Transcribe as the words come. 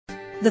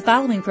The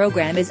following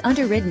program is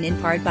underwritten in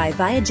part by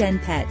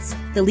Viagen Pets,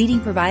 the leading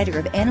provider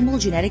of animal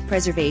genetic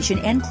preservation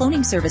and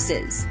cloning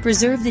services.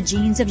 Preserve the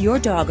genes of your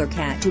dog or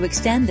cat to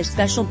extend the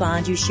special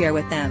bond you share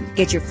with them.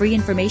 Get your free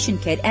information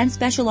kit and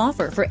special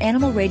offer for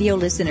Animal Radio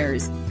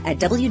listeners at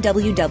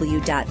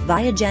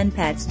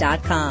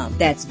www.viagenpets.com.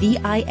 That's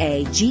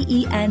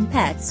VIAGEN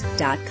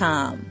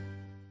Pets.com.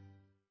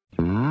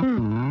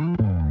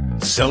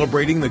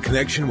 Celebrating the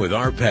connection with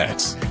our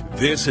pets.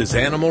 This is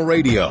Animal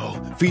Radio,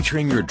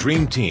 featuring your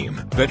dream team,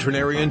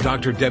 veterinarian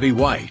Dr. Debbie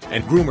White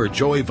and groomer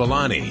Joey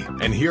Villani.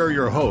 And here are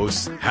your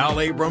hosts, Hal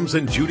Abrams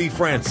and Judy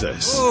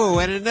Francis. Oh,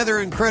 and another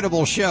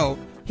incredible show.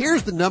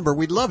 Here's the number.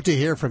 We'd love to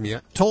hear from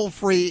you. Toll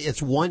free,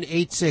 it's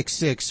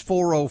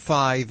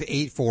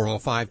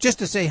 1-866-405-8405. Just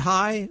to say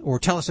hi or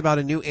tell us about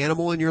a new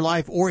animal in your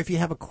life, or if you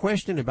have a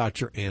question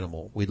about your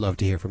animal, we'd love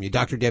to hear from you.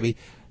 Dr. Debbie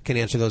can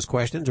answer those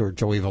questions, or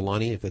Joey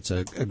Villani if it's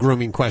a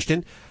grooming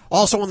question.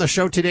 Also on the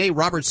show today,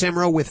 Robert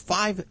Semro with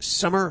 5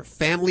 summer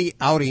family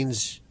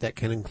outings that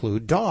can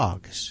include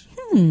dogs.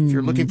 If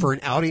you're looking for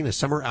an outing, a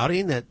summer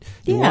outing that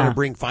you want to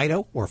bring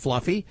Fido or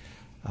Fluffy,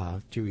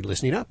 to be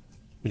listening up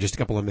in just a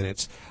couple of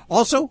minutes.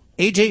 Also,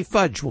 AJ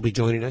Fudge will be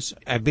joining us.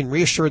 I've been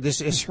reassured this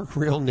is her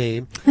real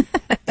name.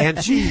 And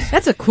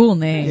That's a cool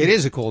name. It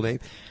is a cool name.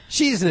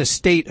 She's an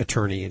estate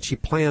attorney, and she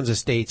plans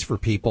estates for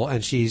people,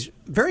 and she's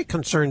very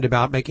concerned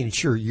about making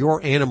sure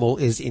your animal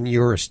is in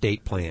your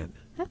estate plan.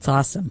 That's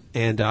awesome.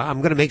 And I'm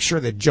going to make sure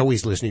that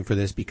Joey's listening for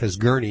this, because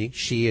Gurney,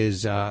 she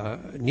is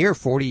near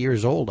 40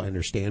 years old, I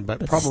understand,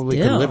 but probably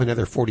still could live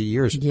another 40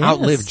 years. Yes.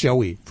 Outlive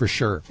Joey, for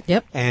sure.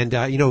 Yep. And,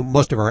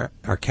 most of our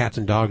cats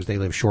and dogs, they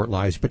live short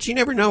lives, but you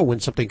never know when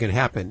something can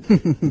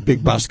happen.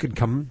 Big bus could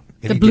come.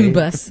 The blue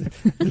bus.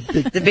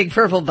 The big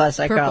purple bus,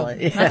 I call it.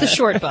 Yeah. Not the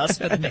short bus,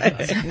 but the big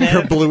bus.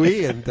 They're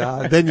bluey, and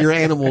then your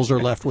animals are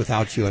left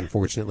without you,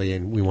 unfortunately,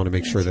 and we want to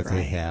make sure that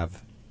they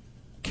have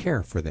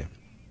care for them.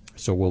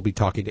 So we'll be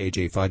talking to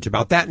AJ Fudge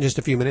about that in just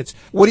a few minutes.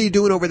 What are you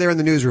doing over there in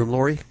the newsroom,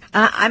 Lori?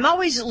 I'm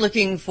always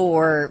looking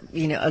for,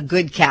 a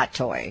good cat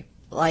toy.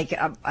 Like,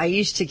 I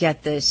used to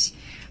get this.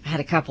 I had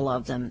a couple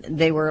of them.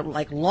 They were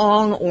like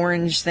long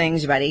orange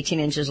things, about 18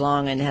 inches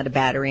long, and had a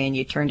battery, and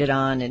you turned it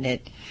on, and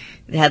it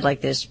had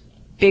like this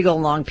big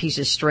old long piece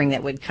of string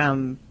that would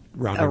come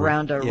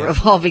around a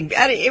revolving.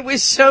 It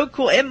was so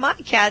cool, and my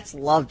cats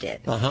loved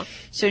it.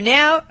 So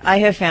now I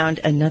have found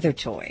another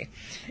toy.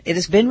 It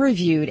has been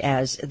reviewed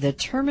as the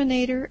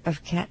Terminator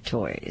of cat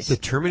toys. The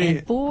Terminator?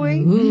 And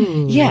boy,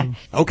 yeah.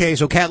 Okay,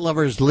 so cat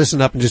lovers,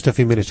 listen up in just a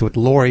few minutes with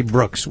Lori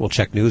Brooks. We'll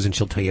check news, and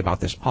she'll tell you about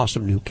this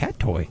awesome new cat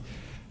toy.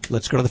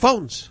 Let's go to the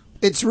phones.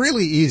 It's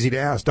really easy to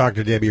ask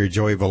Dr. Debbie or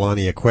Joey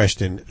Villani a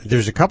question.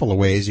 There's a couple of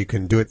ways. You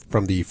can do it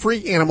from the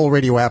free Animal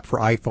Radio app for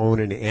iPhone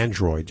and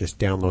Android. Just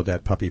download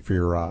that puppy for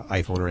your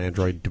iPhone or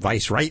Android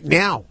device right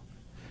now.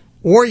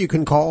 Or you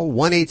can call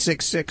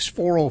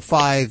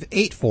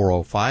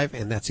 1-866-405-8405,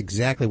 and that's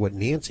exactly what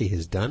Nancy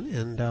has done.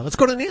 And let's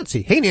go to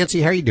Nancy. Hey,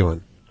 Nancy, how are you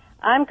doing?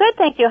 I'm good,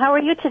 thank you. How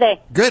are you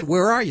today? Good.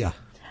 Where are you?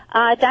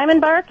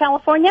 Diamond Bar,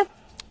 California.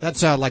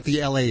 That's like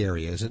the L.A.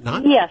 area, is it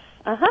not? Yes.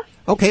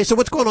 Okay, so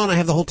what's going on? I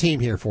have the whole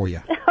team here for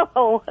you.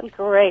 Oh,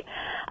 great.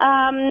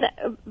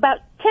 About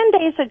 10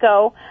 days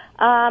ago,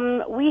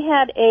 we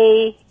had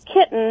a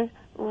kitten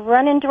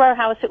run into our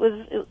house. It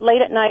was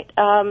late at night,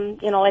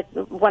 like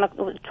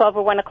 12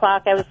 or 1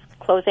 o'clock. I was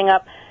closing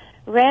up.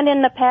 Ran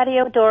in the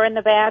patio door in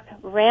the back,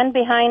 ran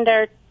behind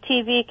our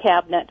TV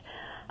cabinet.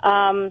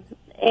 And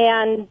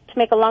to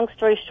make a long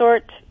story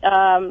short,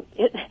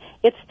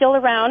 it's still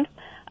around.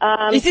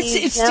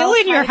 It's still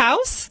in your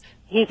house?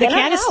 He's the in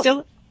cat our is house.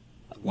 still.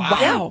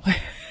 Wow.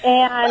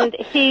 And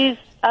he's,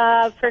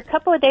 for a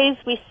couple of days,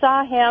 we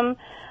saw him,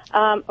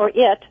 or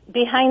it,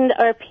 behind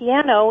our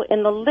piano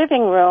in the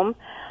living room.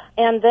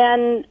 And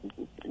then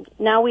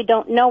now we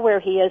don't know where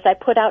he is. I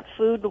put out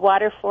food,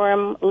 water for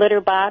him,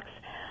 litter box.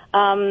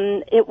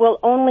 It will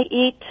only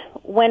eat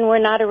when we're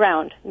not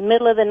around,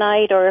 middle of the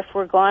night, or if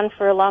we're gone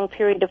for a long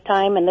period of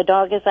time and the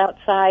dog is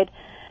outside,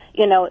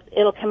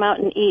 it'll come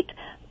out and eat.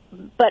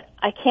 But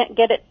I can't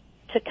get it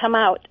to come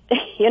out,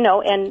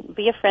 and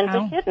be a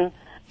friendly kitten.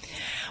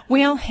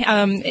 Well,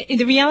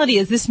 the reality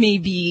is this may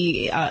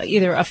be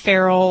either a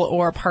feral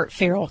or part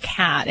feral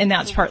cat, and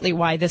that's partly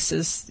why this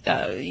is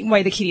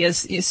why the kitty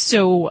is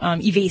so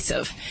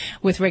evasive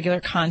with regular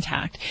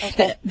contact.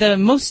 Okay. The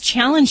most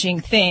challenging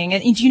thing,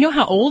 and do you know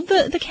how old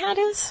the cat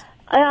is?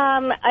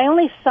 I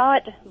only saw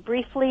it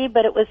briefly,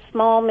 but it was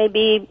small,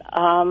 maybe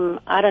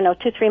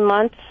 2-3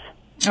 months.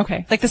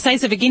 Okay, like the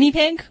size of a guinea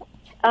pig?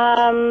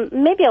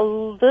 Maybe a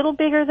little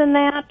bigger than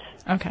that.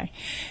 Okay.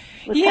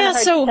 It was kind of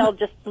hard to tell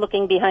just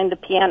looking behind the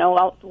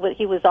piano.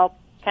 He was all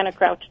kind of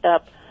crouched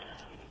up.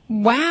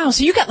 Wow,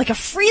 so you got like a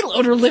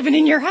freeloader living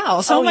in your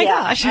house. Oh my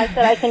gosh. I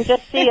said I can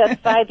just see us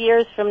 5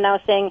 years from now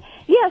saying,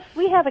 yes,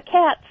 we have a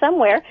cat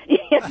somewhere.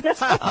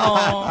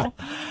 Oh.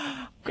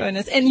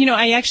 Goodness. And,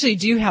 I actually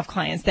do have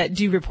clients that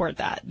do report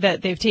that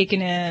they've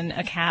taken in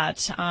a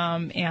cat,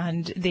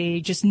 and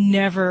they just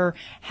never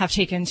have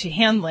taken to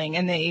handling,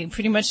 and they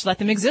pretty much let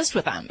them exist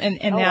with them. And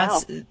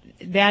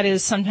that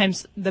is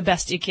sometimes the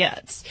best it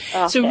gets.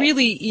 Okay. So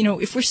really,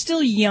 if we're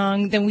still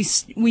young, then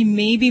we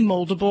may be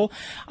moldable.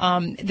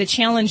 The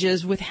challenge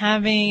is with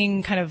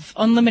having kind of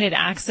unlimited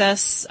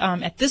access,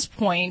 at this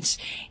point,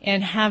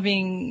 and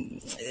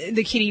having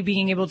the kitty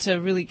being able to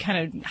really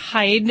kind of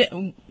hide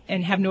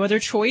and have no other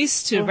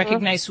choice to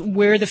recognize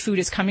where the food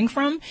is coming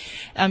from,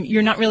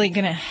 you're not really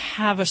going to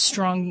have a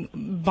strong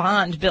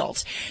bond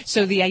built.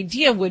 So the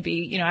idea would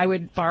be, I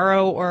would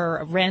borrow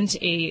or rent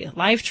a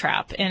live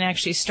trap and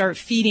actually start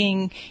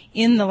feeding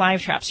in the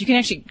live trap, so you can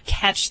actually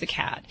catch the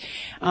cat.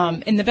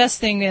 And the best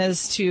thing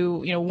is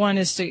to, one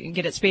is to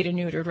get it spayed and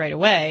neutered right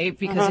away,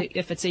 because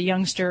if it's a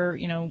youngster,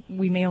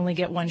 we may only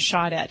get one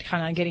shot at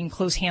kind of getting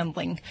close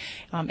handling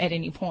at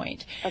any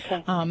point.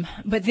 Okay.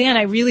 But then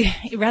I really,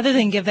 rather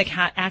than give the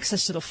cat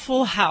access to the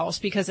full house,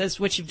 because as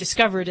what you've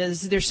discovered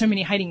is there's so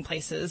many hiding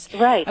places.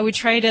 Right. I would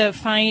try to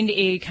find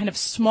a kind of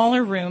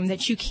smaller room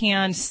that you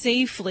can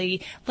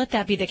safely let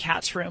that be the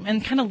cat's room,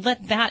 and kind of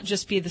let that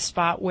just be the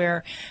spot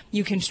where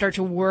you can start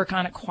to work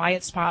on a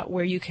quiet spot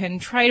where you can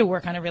try to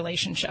work on a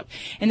relationship.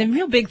 And the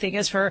real big thing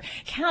is for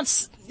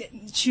cats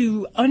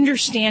to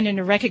understand and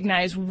to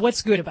recognize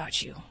what's good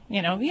about you.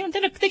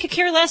 They could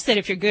care less that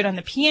if you're good on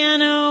the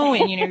piano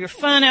and, you're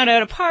fun out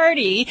at a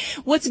party.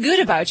 What's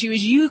good about you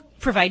is you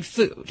provide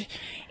food.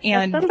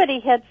 And somebody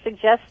had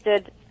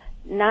suggested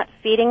not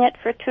feeding it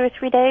for 2 or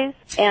 3 days,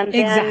 and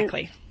then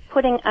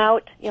putting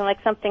out,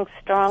 like something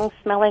strong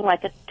smelling,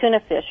 like a tuna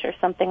fish or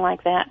something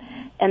like that,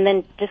 and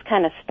then just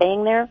kind of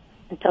staying there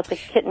until the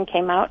kitten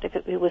came out, if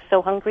it was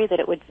so hungry that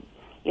it would,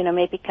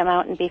 maybe come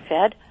out and be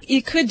fed.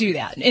 It could do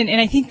that.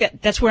 And I think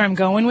that's where I'm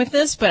going with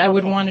this, but I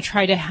would want to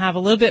try to have a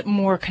little bit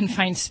more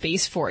confined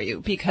space for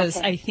you, because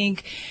I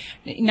think,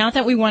 not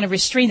that we want to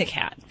restrain the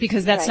cat,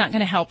 because that's not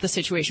going to help the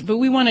situation, but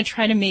we want to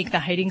try to make the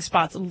hiding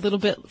spots a little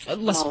bit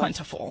less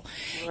plentiful.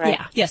 Right.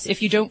 Yeah. Yes.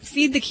 If you don't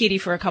feed the kitty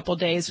for a couple of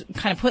days,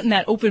 kind of putting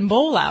that open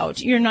bowl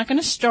out, you're not going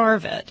to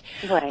starve it.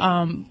 Right.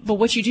 But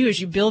what you do is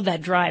you build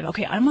that drive.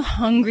 Okay, I'm a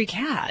hungry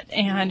cat,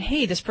 and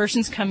hey, this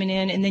person's coming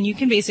in, and then you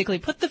can basically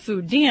put the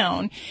food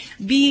down,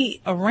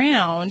 be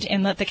around,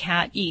 and let the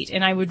cat eat.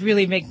 And I would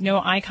really make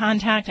no eye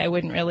contact. I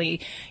wouldn't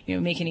really,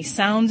 make any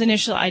sounds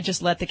initially. I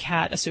just let the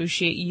cat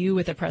associate you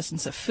with the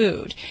presence of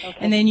food. Okay.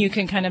 And then you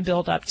can kind of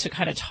build up to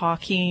kind of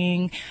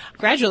talking.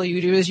 Gradually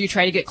you do is you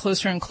try to get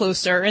closer and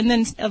closer. And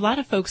then a lot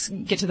of folks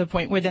get to the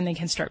point where then they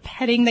can start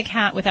petting the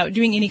cat without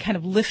doing any kind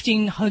of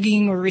lifting,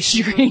 hugging, or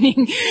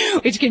restraining,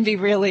 which can be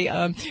really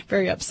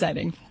very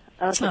upsetting.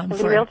 It's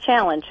a real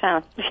challenge,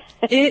 huh?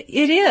 It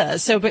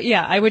is. So, but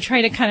yeah, I would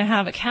try to kind of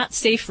have a cat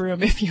safe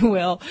room, if you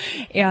will,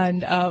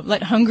 and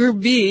let hunger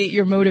be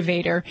your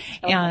motivator.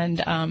 Okay.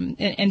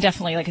 And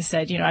definitely, like I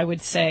said, I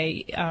would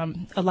say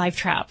a live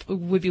trap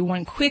would be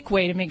one quick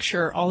way to make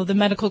sure all of the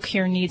medical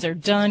care needs are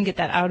done, get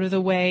that out of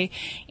the way,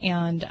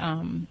 and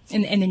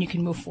then you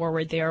can move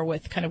forward there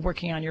with kind of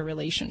working on your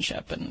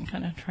relationship and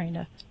kind of trying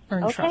to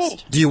earn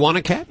trust. Do you want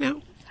a cat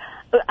now?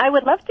 I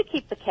would love to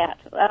keep the cat.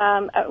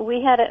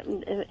 We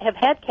have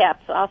had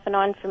cats off and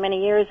on for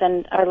many years,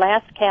 and our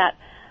last cat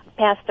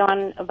passed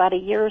on about a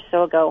year or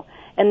so ago.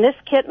 And this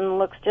kitten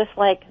looks just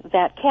like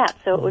that cat,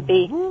 so it would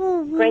be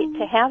great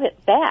to have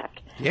it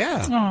back. Yeah.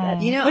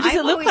 What does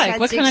it look like?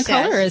 What kind of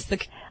color is the?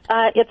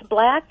 It's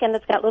black, and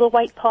it's got little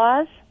white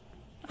paws.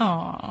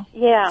 Oh.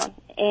 Yeah,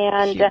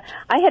 and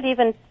I had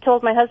even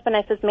told my husband,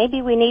 I says,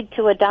 maybe we need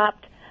to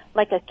adopt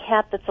like a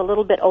cat that's a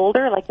little bit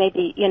older, like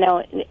maybe,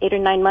 8 or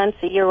 9 months,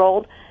 a year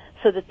old,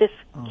 so that this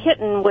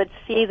kitten would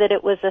see that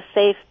it was a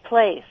safe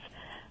place.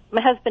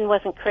 My husband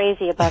wasn't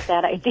crazy about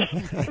that idea.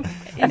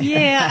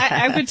 Yeah,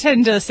 I would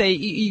tend to say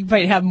you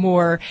might have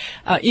more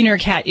inner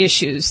cat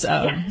issues.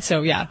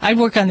 So, yeah, I'd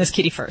work on this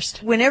kitty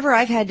first. Whenever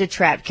I've had to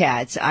trap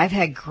cats, I've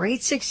had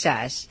great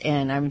success,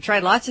 and I've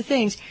tried lots of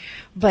things,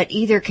 but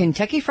either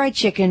Kentucky Fried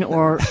Chicken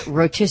or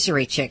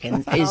rotisserie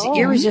chicken is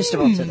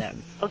irresistible to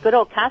them. Oh, good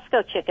old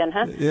Costco chicken,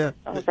 huh? Yeah.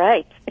 All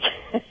right.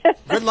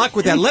 Good luck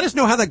with that. Let us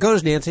know how that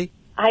goes, Nancy.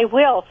 I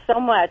will so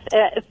much.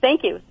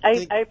 Thank you.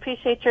 I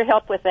appreciate your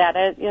help with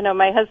that.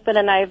 My husband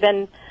and I have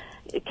been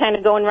kind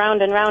of going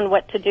round and round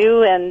what to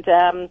do, and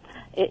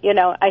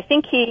I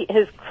think he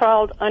has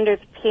crawled under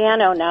the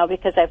piano now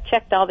because I've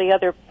checked all the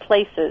other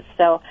places.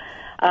 So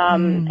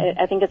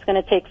I think it's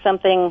going to take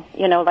something,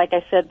 like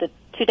I said, the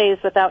 2 days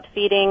without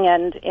feeding,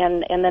 and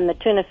then the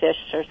tuna fish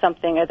or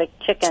something, or the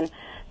chicken,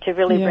 to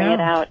really bring it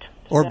out.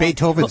 Or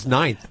Beethoven's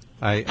Ninth.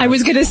 I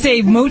was going to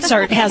say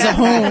Mozart has a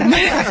home.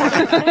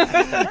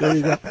 There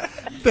you go.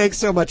 Thanks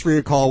so much for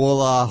your call.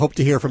 We'll hope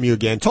to hear from you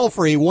again. Toll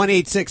free,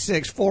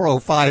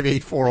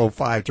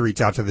 1-866-405-8405 to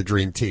reach out to the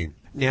Dream Team.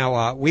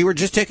 Now, we were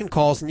just taking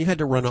calls and you had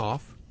to run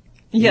off.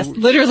 Yes,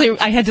 literally,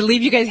 I had to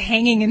leave you guys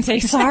hanging and say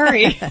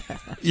sorry.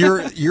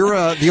 You're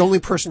the only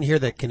person here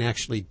that can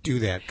actually do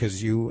that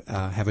because you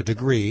have a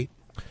degree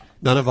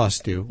None of us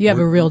do. You have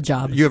a real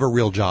job. You have a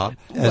real job.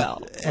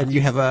 Well. And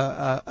you have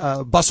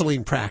a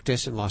bustling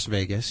practice in Las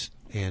Vegas.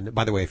 And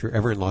by the way, if you're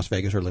ever in Las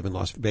Vegas or live in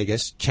Las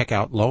Vegas, check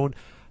out Lone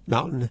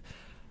Mountain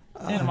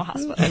Animal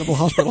Hospital. Animal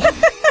Hospital.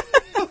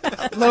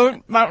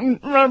 Lone Mountain.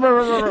 I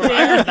heard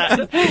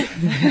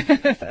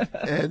that.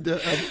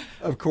 And,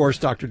 of course,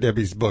 Dr.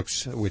 Debbie's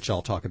books, which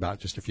I'll talk about in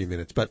just a few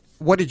minutes. But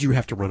what did you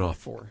have to run off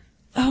for?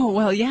 Oh,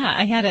 well, yeah.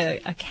 I had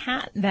a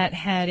cat that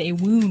had a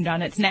wound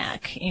on its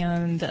neck,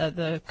 and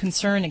the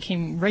concern, it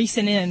came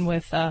racing in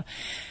with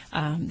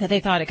that they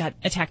thought it got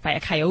attacked by a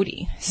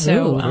coyote.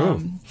 So,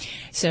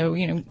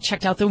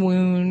 checked out the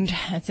wound.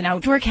 It's an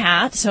outdoor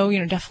cat, so,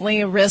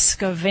 definitely a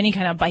risk of any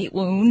kind of bite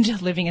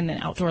wound living in the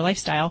outdoor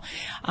lifestyle.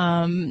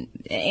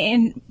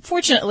 And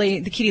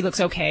fortunately, the kitty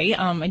looks okay.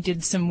 I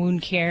did some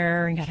wound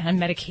care and got on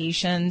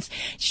medications,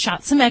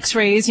 shot some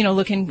x-rays,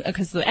 looking,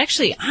 because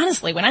actually,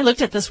 honestly, when I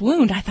looked at this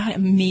wound, I thought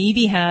it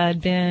maybe had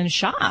been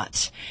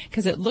shot,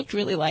 because it looked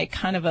really like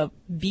kind of a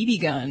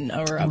BB gun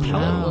or a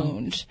pellet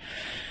wound.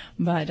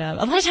 But a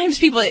lot of times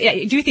people,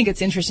 I do think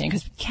it's interesting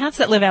because cats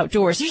that live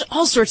outdoors, there's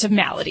all sorts of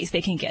maladies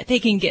they can get. They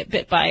can get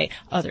bit by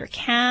other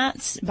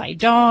cats, by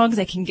dogs.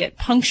 They can get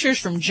punctures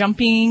from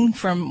jumping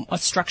from a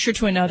structure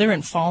to another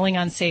and falling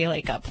on, say,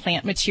 like a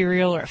plant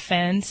material or a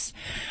fence.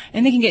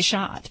 And they can get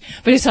shot.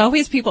 But it's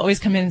always, people always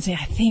come in and say,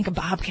 I think a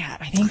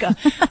bobcat, I think a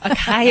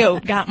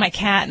coyote got my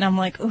cat. And I'm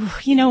like,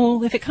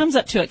 if it comes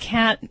up to a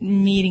cat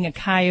meeting a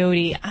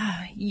coyote,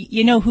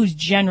 who's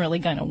generally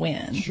going to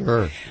win.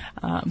 Sure.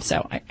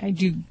 So I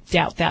do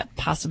doubt that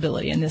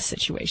possibility in this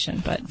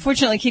situation. But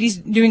fortunately, Kitty's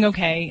doing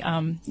okay.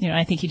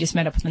 I think he just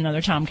met up with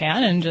another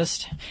tomcat and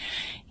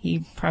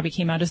he probably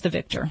came out as the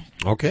victor.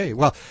 Okay.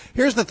 Well,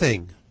 here's the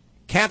thing.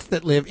 Cats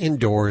that live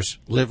indoors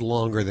live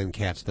longer than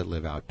cats that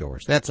live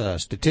outdoors. That's a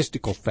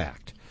statistical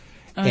fact.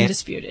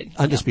 Undisputed.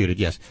 Undisputed,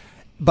 yes.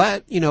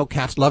 But,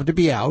 cats love to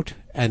be out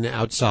and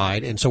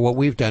outside. And so what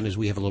we've done is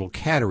we have a little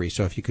cattery.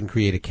 So if you can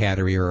create a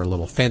cattery or a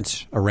little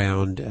fence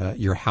around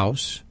your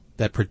house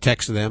that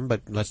protects them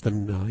but lets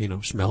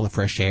them, smell the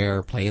fresh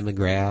air, play in the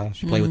grass,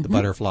 play with the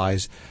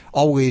butterflies.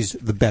 Always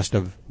the best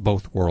of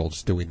both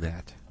worlds doing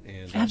that.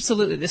 And,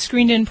 absolutely. The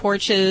screened-in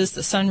porches, the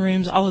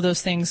sunrooms, all of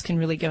those things can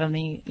really give them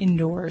the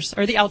indoors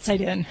or the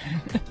outside in.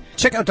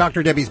 Check out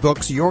Dr. Debbie's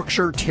books,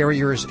 Yorkshire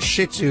Terriers,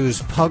 Shih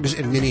Tzus, Pugs,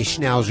 and Mini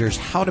Schnauzers,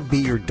 How to Be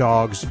Your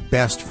Dog's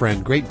Best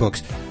Friend. Great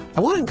books. I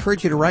want to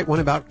encourage you to write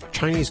one about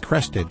Chinese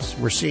cresteds.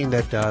 We're seeing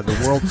that the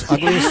world's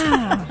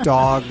ugliest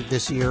dog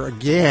this year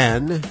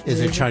again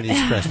is a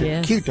Chinese crested.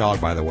 Yes. Cute dog,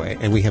 by the way,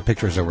 and we have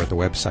pictures over at the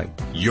website.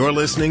 You're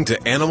listening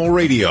to Animal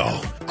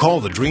Radio.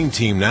 Call the Dream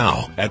Team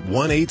now at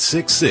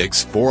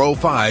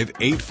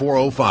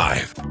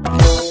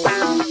 1-866-405-8405.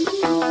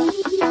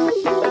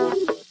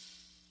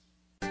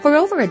 For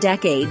over a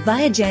decade,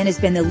 Viagen has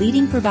been the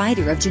leading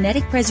provider of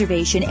genetic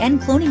preservation and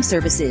cloning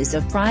services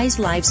of prized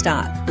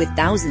livestock, with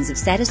thousands of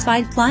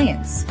satisfied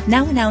clients.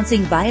 Now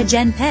announcing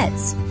Viagen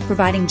Pets,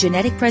 providing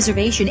genetic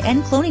preservation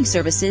and cloning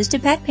services to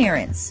pet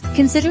parents.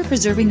 Consider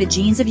preserving the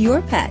genes of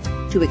your pet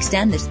to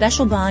extend the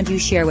special bond you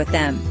share with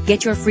them.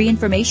 Get your free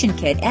information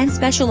kit and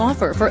special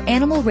offer for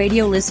Animal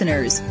Radio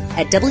listeners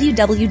at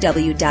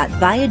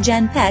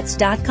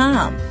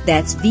www.viagenpets.com.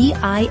 That's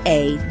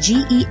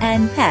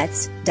VIAGEN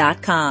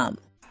Pets.com.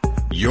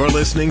 You're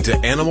listening to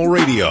Animal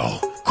Radio.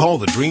 Call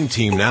the Dream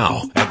Team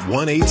now at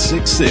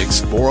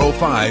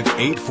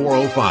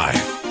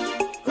 1-866-405-8405.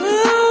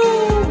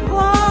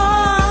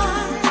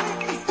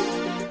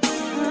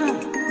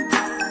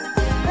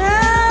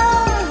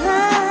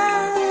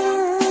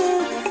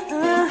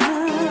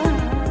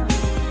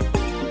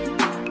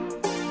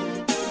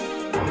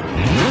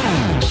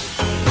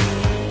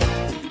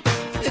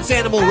 It's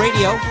Animal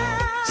Radio.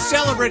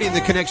 Celebrating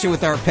the connection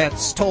with our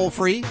pets, toll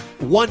free,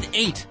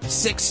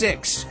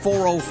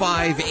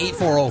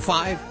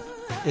 1-866-405-8405.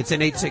 It's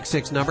an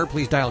 866 number.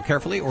 Please dial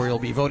carefully or you'll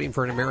be voting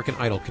for an American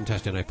Idol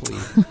contestant, I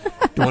believe.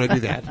 Don't want to do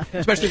that,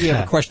 especially if you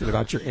have a question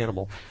about your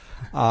animal.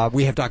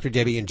 We have Dr.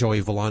 Debbie and Joey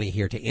Villani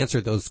here to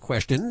answer those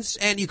questions.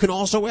 And you can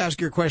also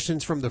ask your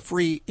questions from the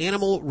free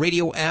Animal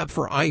Radio app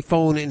for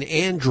iPhone and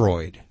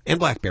Android and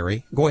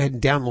BlackBerry. Go ahead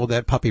and download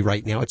that puppy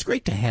right now. It's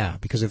great to have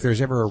because if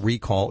there's ever a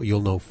recall, you'll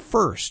know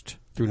first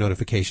through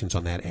notifications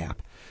on that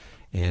app.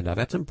 And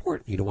that's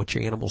important. You don't want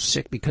your animals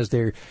sick because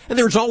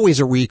there's always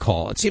a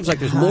recall. It seems like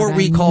there's more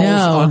recalls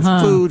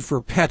on food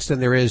for pets than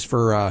there is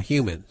for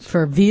humans.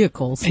 For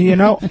vehicles.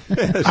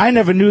 I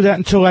never knew that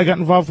until I got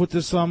involved with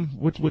this,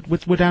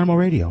 with Animal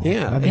Radio.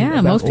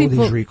 Yeah. Most people,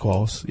 these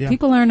recalls. Yeah.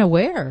 People aren't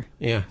aware.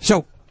 Yeah.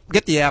 So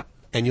get the app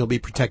and you'll be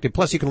protected.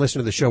 Plus you can listen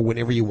to the show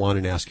whenever you want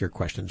and ask your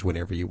questions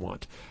whenever you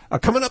want.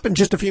 Coming up in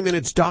just a few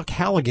minutes, Doc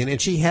Halligan,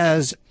 and she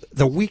has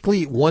the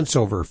weekly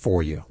once-over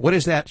for you. What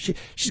is that?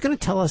 She's going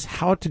to tell us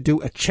how to do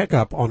a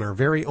checkup on our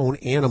very own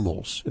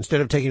animals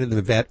instead of taking them to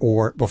the vet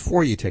or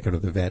before you take them to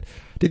the vet,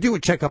 to do a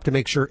checkup to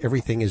make sure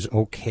everything is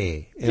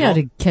okay.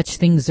 To catch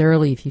things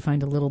early if you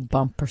find a little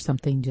bump or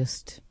something.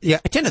 Yeah,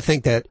 I tend to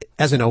think that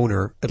as an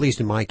owner, at least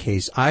in my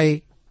case,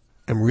 I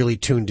am really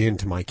tuned in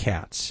to my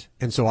cats.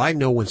 And so I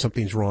know when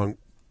something's wrong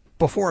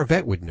before a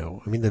vet would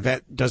know. I mean, the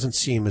vet doesn't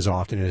see them as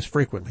often and as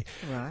frequently.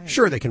 Right.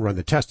 Sure, they can run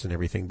the tests and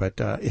everything, but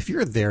if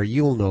you're there,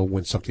 you'll know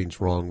when something's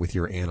wrong with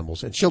your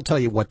animals, and she'll tell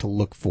you what to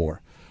look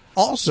for.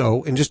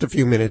 Also, in just a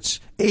few minutes,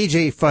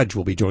 AJ Fudge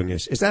will be joining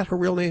us. Is that her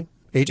real name?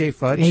 AJ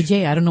Fudge?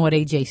 AJ, I don't know what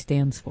AJ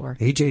stands for.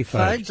 AJ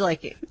Fudge.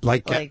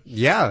 Fudge,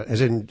 yeah,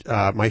 as in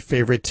my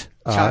favorite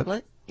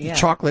chocolate? Yeah.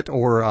 Chocolate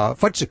or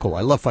fudgesicle.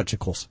 I love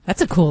fudgesicles.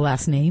 That's a cool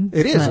last name.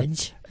 It is.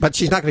 Fudge. But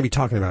she's not going to be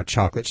talking about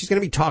chocolate. She's going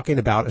to be talking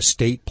about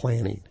estate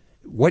planning.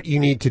 What you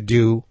need to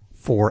do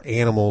for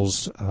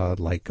animals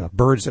like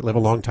birds that live a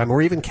long time,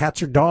 or even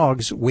cats or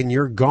dogs when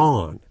you're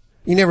gone.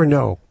 You never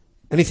know.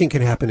 Anything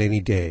can happen any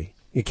day.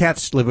 Your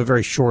cats live a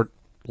very short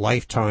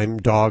lifetime.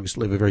 Dogs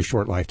live a very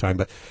short lifetime,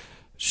 but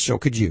so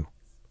could you.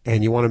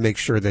 And you want to make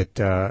sure that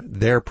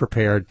they're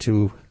prepared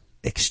to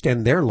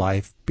extend their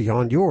life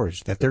beyond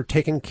yours, that they're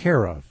taken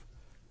care of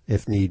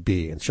if need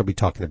be. And she'll be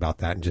talking about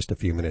that in just a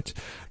few minutes.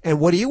 And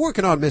what are you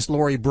working on, Miss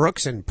Lori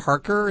Brooks and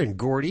Parker and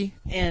Gordy?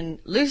 And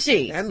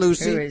Lucy. And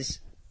Lucy. Who is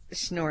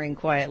snoring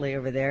quietly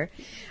over there.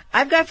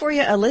 I've got for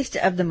you a list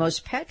of the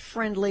most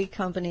pet-friendly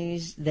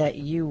companies that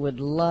you would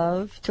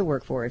love to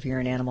work for if you're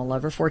an animal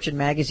lover. Fortune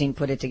Magazine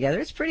put it together.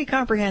 It's pretty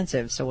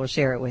comprehensive, so we'll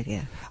share it with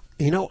you.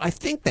 You know, I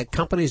think that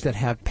companies that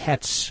have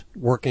pets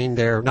working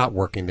there, not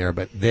working there,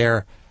 but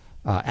they're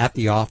at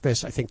the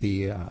office, I think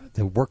the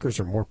workers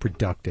are more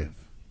productive.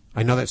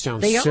 I know that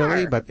sounds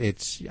silly, but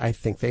I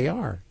think they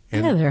are.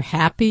 And yeah, they're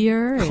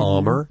happier.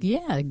 Calmer.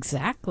 Yeah,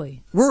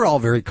 exactly. We're all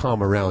very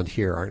calm around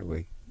here, aren't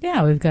we?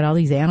 Yeah, we've got all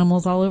these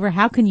animals all over.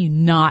 How can you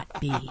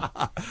not be?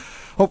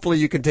 Hopefully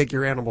you can take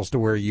your animals to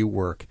where you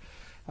work.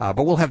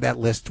 But we'll have that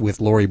list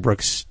with Lori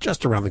Brooks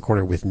just around the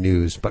corner with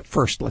news. But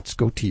first, let's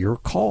go to your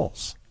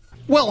calls.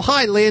 Well,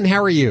 hi, Lynn.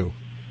 How are you?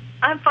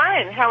 I'm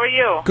fine. How are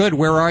you? Good.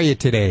 Where are you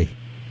today?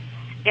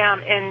 Yeah,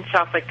 I'm in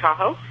South Lake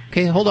Tahoe.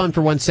 Okay, hold on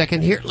for 1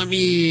 second here. Can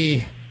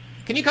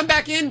you come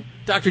back in?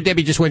 Dr.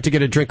 Debbie just went to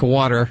get a drink of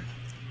water.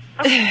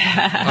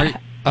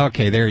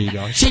 Okay, there you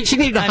go. She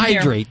needed to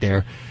hydrate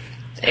there.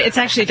 It's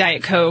actually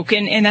Diet Coke,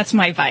 and that's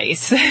my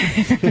vice.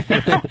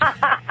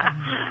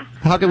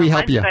 How can we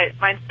help you?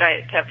 Mine's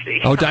Diet Pepsi.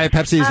 Oh, Diet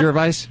Pepsi is your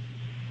vice?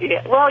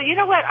 Yeah. Well, you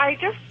know what? I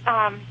just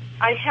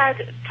I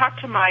had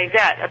talked to my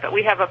vet about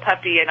we have a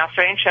puppy, an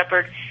Australian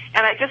Shepherd,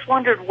 and I just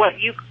wondered what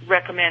you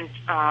recommend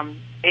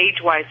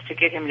age-wise to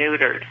get him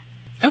neutered.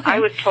 Okay. I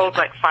was told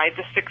like 5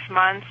 to 6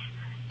 months,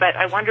 but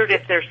I wondered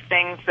if there's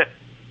things that,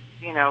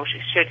 you know,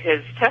 should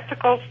his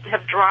testicles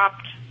have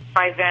dropped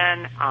by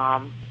then?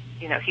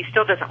 You know, he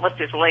still doesn't lift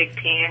his leg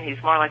peeing.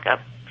 He's more like a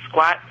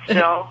squat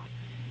still.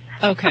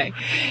 Okay.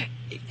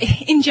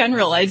 In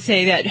general, I'd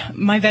say that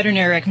my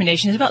veterinary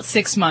recommendation is about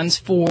 6 months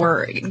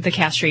for the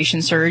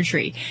castration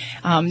surgery.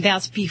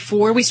 That's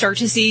before we start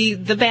to see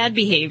the bad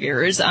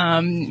behaviors,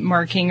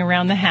 marking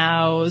around the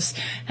house,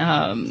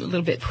 a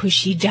little bit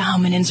pushy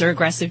dominance or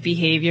aggressive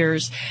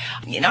behaviors.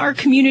 In our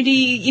community,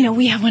 you know,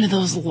 we have one of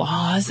those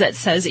laws that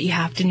says that you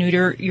have to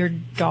neuter your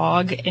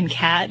dog and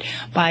cat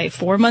by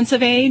 4 months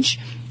of age.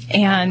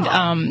 And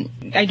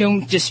I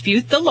don't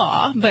dispute the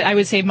law, but I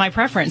would say my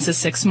preference is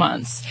 6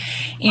 months.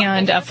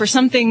 And for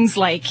some things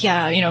like,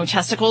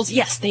 testicles,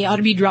 yes, they ought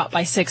to be dropped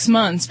by 6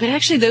 months. But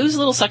actually, those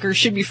little suckers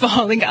should be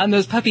falling on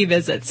those puppy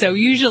visits. So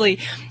usually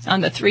on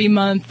the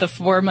 3-month, the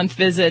 4-month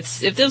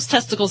visits, if those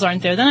testicles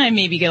aren't there, then I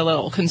maybe get a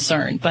little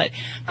concerned. But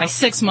by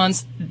 6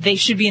 months, they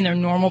should be in their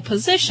normal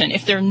position.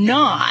 If they're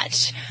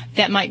not,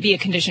 that might be a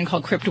condition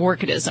called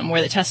cryptorchidism,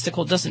 where the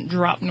testicle doesn't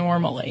drop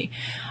normally.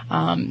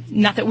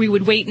 Not that we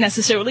would wait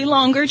necessarily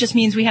longer, just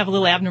means we have a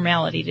little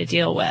abnormality to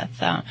deal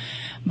with.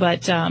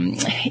 But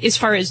as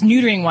far as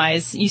neutering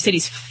wise, you said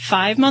he's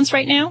 5 months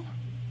right now?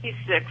 He's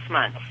 6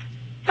 months.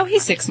 Oh,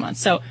 he's 6 months.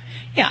 So,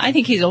 yeah, I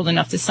think he's old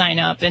enough to sign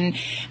up. And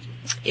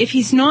if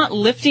he's not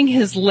lifting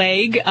his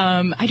leg,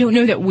 I don't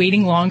know that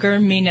waiting longer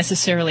may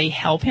necessarily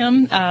help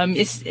him.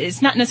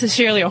 It's not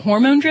necessarily a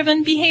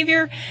hormone-driven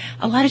behavior.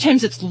 A lot of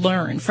times it's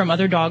learned from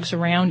other dogs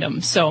around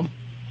him. So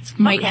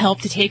might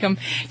help to take him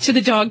to the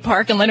dog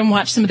park and let him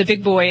watch some of the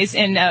big boys,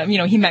 and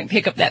he might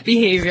pick up that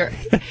behavior.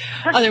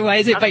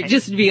 Otherwise, it might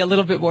just be a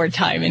little bit more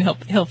time, and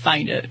he'll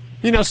find it.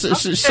 You know,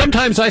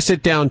 sometimes I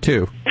sit down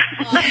too.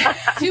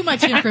 Too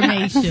much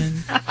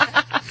information.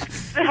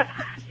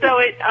 So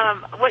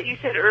what you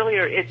said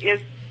earlier, it is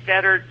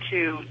better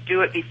to do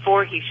it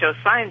before he shows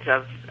signs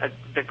of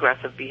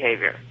aggressive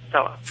behavior.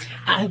 So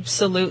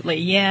absolutely,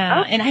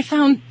 yeah. And I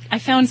found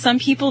some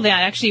people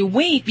that actually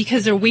wait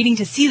because they're waiting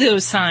to see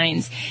those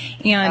signs.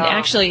 And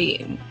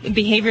actually,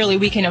 behaviorally,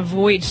 we can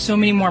avoid so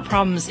many more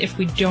problems if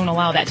we don't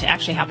allow that to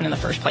actually happen in the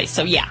first place.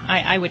 So yeah,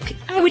 I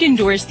would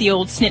endorse the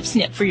old snip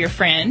snip for your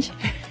friend.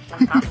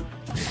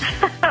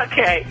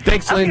 Okay.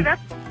 Thanks, Lynn. Okay,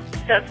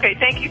 that's great.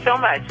 Thank you so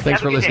much.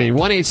 Thanks for listening.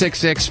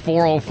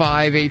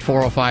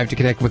 1-866-405-8405 to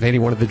connect with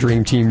anyone of the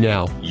Dream Team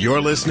now. You're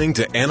listening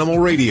to Animal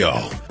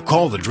Radio.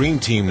 Call the Dream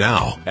Team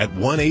now at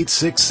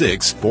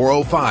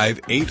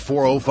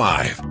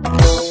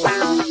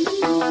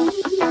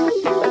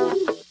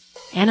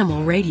 1-866-405-8405.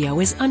 Animal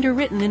Radio is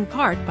underwritten in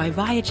part by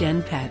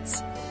Viagen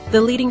Pets.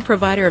 the leading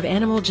provider of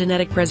animal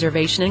genetic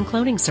preservation and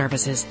cloning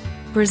services.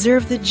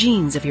 Preserve the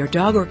genes of your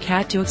dog or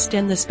cat to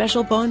extend the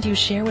special bond you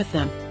share with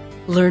them.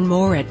 Learn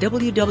more at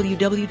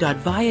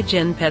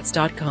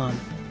www.viagenpets.com.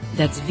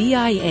 That's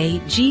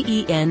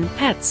VIAGEN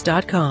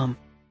pets.com.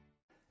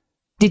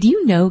 Did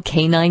you know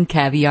canine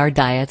caviar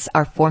diets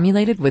are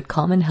formulated with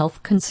common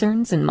health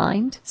concerns in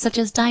mind, such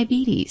as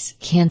diabetes,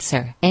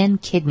 cancer,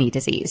 and kidney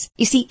disease?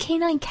 You see,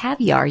 canine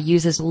caviar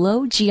uses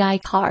low GI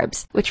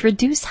carbs, which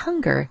reduce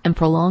hunger and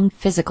prolong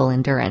physical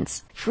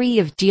endurance. Free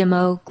of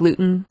GMO,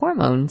 gluten,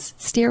 hormones,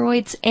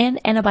 steroids, and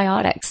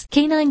antibiotics,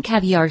 canine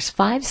caviar's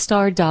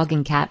 5-star dog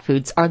and cat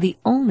foods are the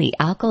only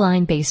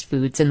alkaline-based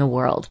foods in the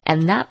world,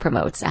 and that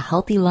promotes a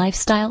healthy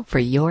lifestyle for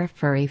your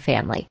furry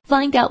family.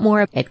 Find out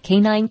more at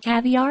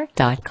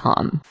caninecaviar.com.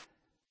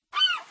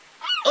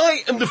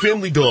 I am the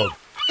family dog,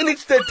 and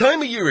it's that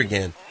time of year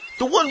again.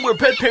 The one where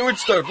pet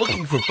parents start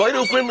looking for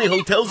Fido-friendly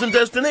hotels and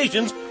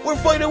destinations where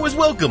Fido is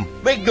welcome.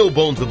 Make no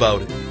bones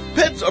about it.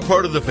 Pets are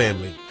part of the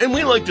family, and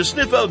we like to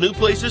sniff out new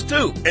places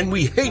too, and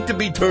we hate to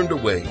be turned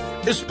away,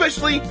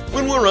 especially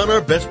when we're on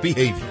our best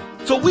behavior.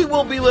 So we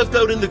won't be left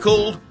out in the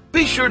cold.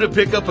 Be sure to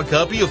pick up a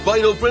copy of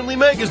Fido Friendly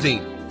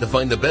magazine to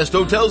find the best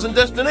hotels and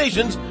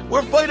destinations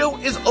where Fido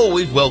is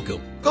always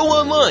welcome. Go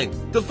online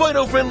to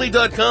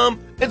FidoFriendly.com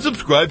and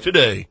subscribe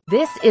today.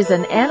 This is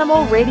an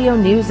Animal Radio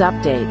News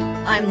Update.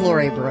 I'm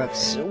Lori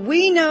Brooks.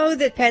 We know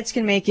that pets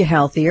can make you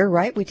healthier,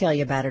 right? We tell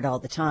you about it all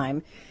the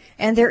time.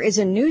 And there is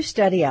a new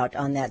study out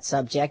on that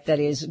subject that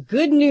is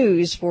good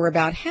news for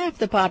about half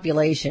the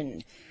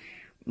population.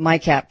 My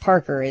cat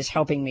Parker is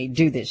helping me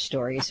do this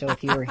story, so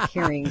if you are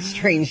hearing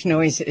strange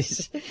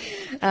noises.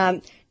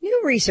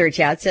 New research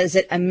out says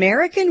that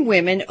American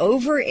women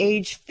over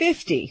age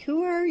 50,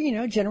 who are,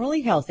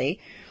 generally healthy,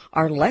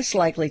 are less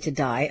likely to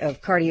die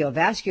of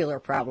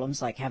cardiovascular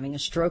problems like having a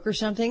stroke or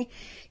something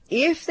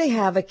if they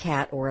have a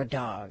cat or a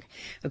dog.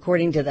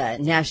 According to the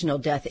National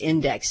Death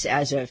Index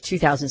as of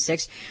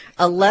 2006,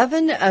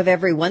 11 of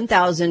every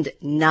 1,000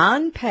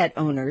 non-pet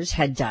owners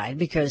had died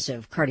because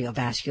of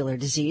cardiovascular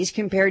disease,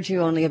 compared to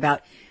only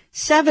about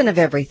 7 of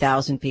every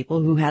 1,000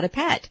 people who had a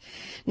pet.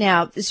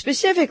 Now,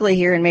 specifically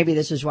here, and maybe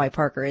this is why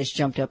Parker has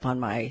jumped up on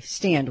my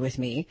stand with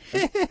me.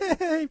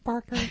 Hey,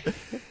 Parker.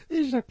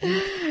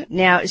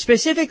 Now,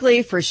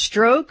 specifically for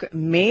stroke,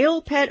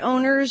 male pet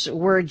owners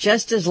were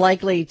just as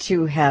likely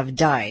to have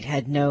died,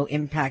 had no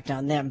impact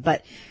on them.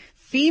 But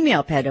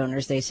female pet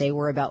owners, they say,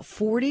 were about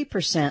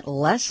 40%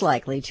 less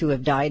likely to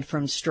have died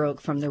from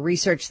stroke from the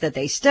research that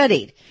they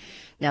studied.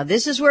 Now,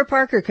 this is where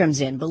Parker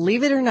comes in.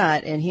 Believe it or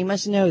not, and he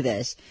must know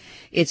this,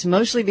 it's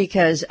mostly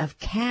because of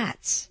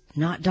cats,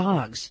 not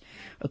dogs.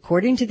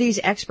 According to these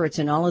experts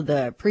and all of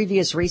the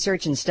previous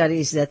research and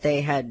studies that they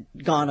had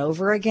gone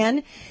over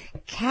again,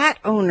 cat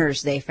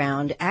owners, they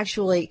found,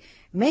 actually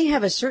may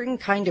have a certain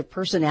kind of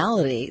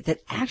personality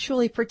that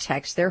actually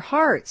protects their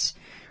hearts,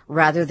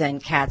 rather than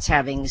cats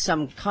having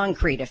some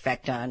concrete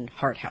effect on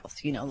heart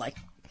health, like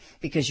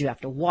because you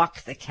have to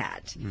walk the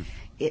cat.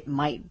 It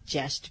might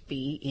just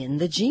be in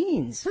the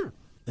genes.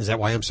 Is that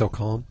why I'm so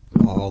calm?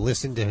 Oh,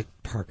 listen to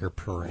Parker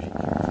purring.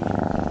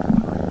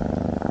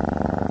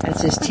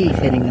 That's his teeth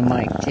hitting the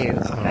mic, too.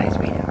 Guys,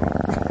 we know.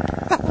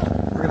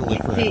 We're going to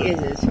look for that. He is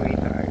a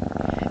sweetheart.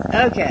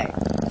 Okay.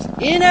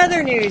 In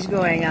other news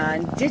going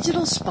on,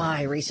 Digital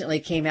Spy recently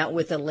came out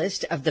with a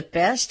list of the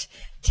best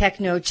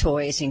techno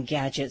toys and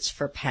gadgets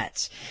for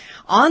pets.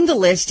 On the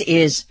list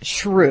is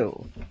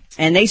Shrew,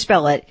 and they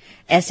spell it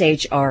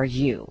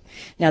SHRU.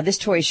 Now, this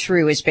toy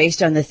Shrew is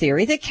based on the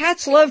theory that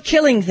cats love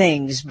killing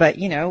things, but,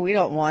 we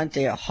don't want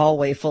a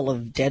hallway full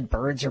of dead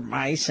birds or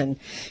mice and,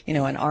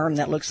 an arm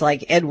that looks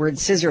like Edward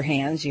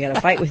Scissorhands. You got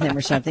to fight with him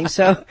or something.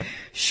 So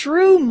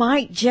Shrew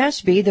might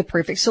just be the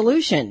perfect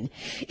solution.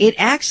 It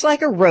acts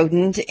like a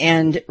rodent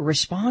and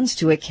responds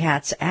to a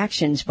cat's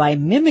actions by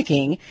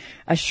mimicking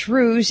a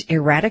shrew's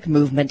erratic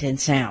movement and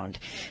sound.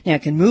 Now,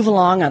 it can move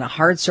along on a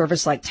hard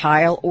surface like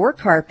tile or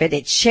carpet.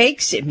 It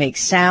shakes, it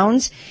makes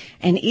sounds,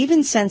 and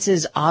even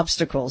senses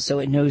obstacles so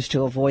it knows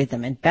to avoid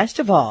them. And best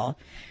of all,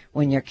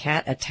 when your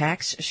cat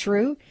attacks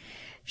Shrew,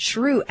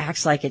 Shrew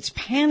acts like it's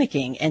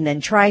panicking and then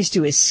tries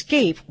to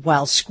escape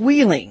while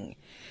squealing.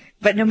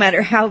 But no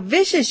matter how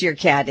vicious your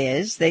cat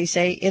is, they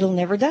say it'll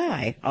never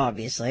die,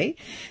 obviously.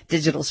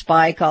 Digital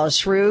Spy calls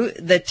Shrew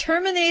the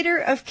Terminator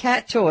of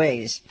cat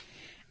toys.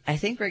 I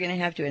think we're going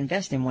to have to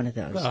invest in one of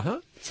those.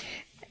 Uh-huh.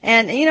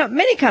 And,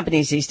 many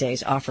companies these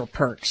days offer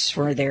perks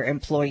for their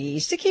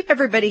employees to keep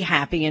everybody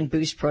happy and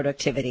boost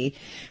productivity.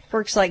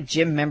 Perks like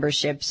gym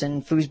memberships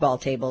and foosball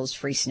tables,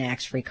 free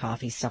snacks, free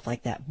coffee, stuff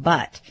like that.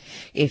 But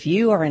if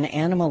you are an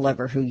animal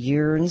lover who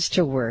yearns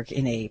to work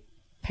in a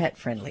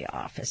pet-friendly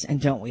office, and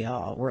don't we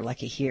all? We're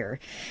lucky here.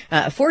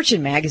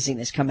 Fortune magazine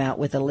has come out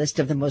with a list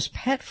of the most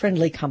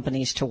pet-friendly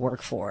companies to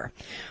work for.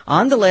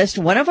 On the list,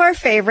 one of our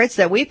favorites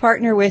that we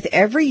partner with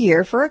every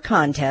year for a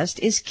contest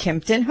is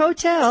Kimpton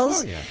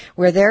Hotels,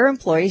 where their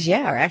employees,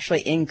 are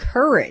actually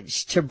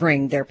encouraged to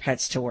bring their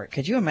pets to work.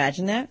 Could you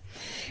imagine that?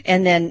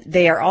 And then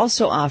they are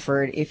also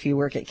offered, if you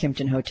work at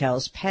Kimpton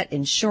Hotels, pet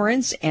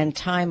insurance and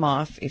time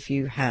off if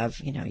you have,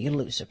 you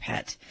lose a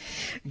pet.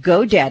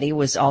 GoDaddy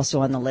was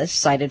also on the list,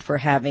 cited for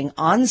having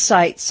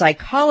on-site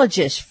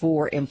psychologists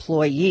for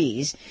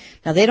employees.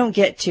 Now, they don't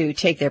get to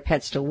take their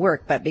pets to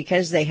work, but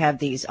because they have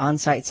these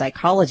on-site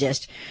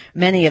psychologists,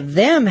 many of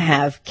them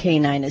have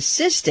canine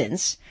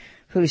assistants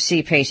who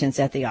see patients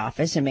at the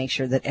office and make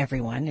sure that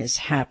everyone is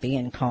happy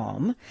and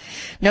calm.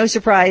 No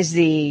surprise,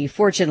 the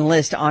Fortune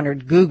list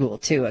honored Google,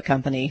 too, a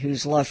company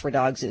whose love for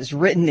dogs is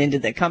written into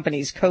the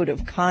company's code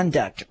of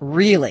conduct,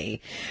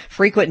 really.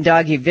 Frequent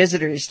doggy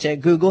visitors to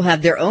Google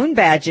have their own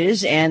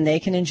badges, and they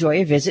can enjoy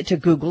a visit to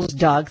Google's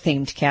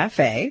dog-themed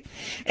cafe.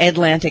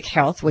 Atlantic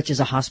Health, which is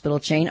a hospital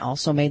chain,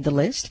 also made the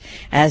list,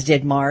 as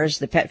did Mars,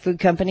 the pet food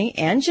company,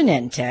 and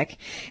Genentech.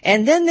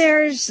 And then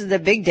there's the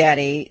big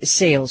daddy,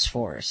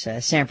 Salesforce,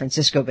 a San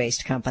Francisco-based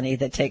company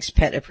that takes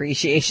pet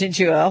appreciation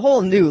to a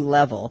whole new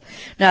level.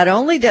 Not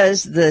only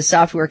does the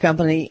software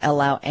company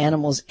allow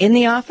animals in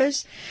the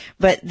office,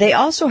 but they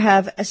also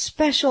have a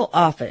special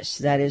office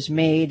that is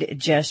made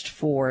just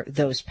for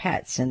those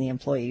pets and the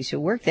employees who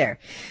work there.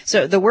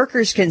 So the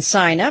workers can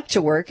sign up to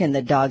work in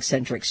the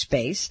dog-centric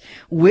space,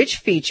 which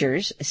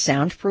features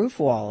soundproof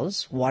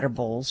walls, water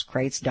bowls,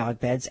 crates, dog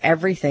beds,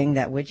 everything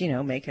that would,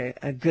 make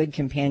a good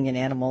companion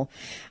animal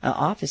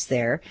office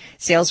there.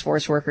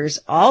 Salesforce workers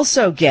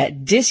also get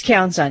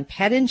discounts on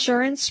pet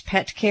insurance,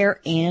 pet care,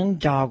 and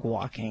dog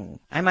walking.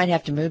 I might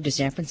have to move to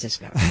San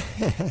Francisco.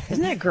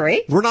 Isn't that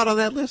great? We're not on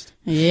that list?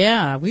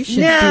 Yeah, we should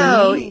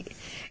be.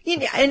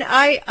 And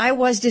I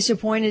was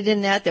disappointed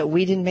in that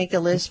we didn't make the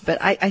list, but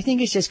I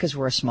think it's just because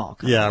we're a small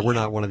company. Yeah, we're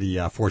not one of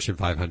the Fortune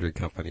 500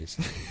 companies.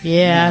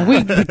 Yeah,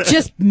 we're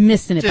just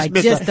missing it by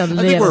just a little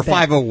bit. I think we're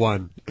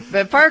 501.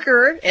 But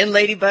Parker and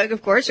Ladybug,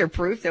 of course, are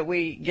proof that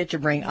we get to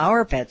bring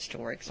our pets to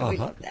work, so we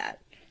love that.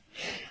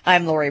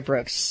 I'm Lori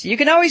Brooks. You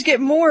can always get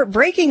more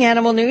breaking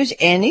animal news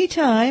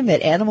anytime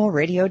at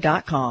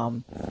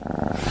animalradio.com.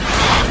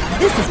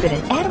 This has been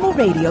an Animal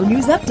Radio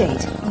News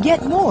Update.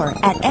 Get more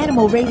at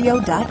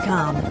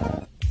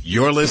animalradio.com.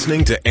 You're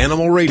listening to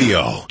Animal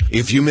Radio.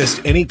 If you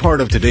missed any part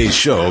of today's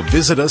show,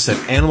 visit us at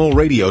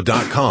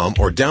animalradio.com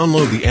or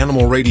download the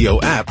Animal Radio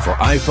app for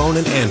iPhone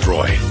and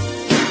Android.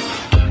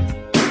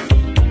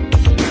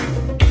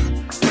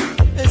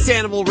 It's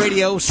Animal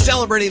Radio,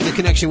 celebrating the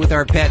connection with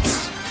our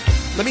pets.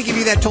 Let me give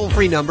you that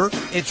toll-free number.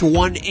 It's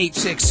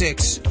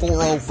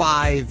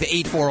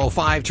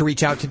 1-866-405-8405 to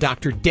reach out to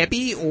Dr.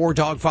 Debbie or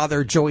Dog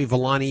Father Joey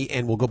Villani,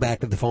 and we'll go back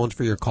to the phones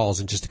for your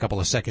calls in just a couple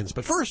of seconds.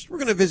 But first, we're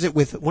going to visit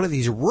with one of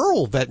these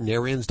rural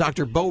veterinarians,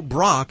 Dr. Bo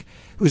Brock,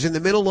 who's in the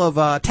middle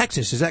of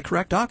Texas. Is that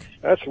correct, Doc?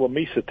 That's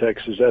Lamesa,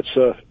 Texas. That's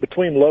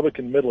between Lubbock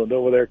and Midland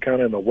over there, kind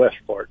of in the west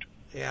part.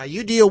 Yeah,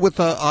 you deal with,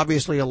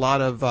 obviously, a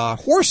lot of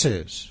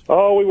horses.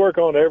 Oh, we work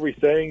on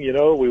everything,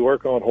 We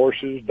work on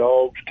horses,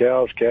 dogs,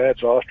 cows,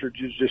 cats,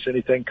 ostriches, just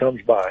anything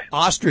comes by.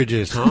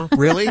 Ostriches, huh?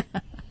 Really?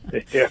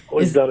 Yeah,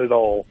 we've done it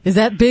all. Is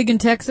that big in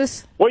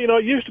Texas? Well,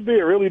 it used to be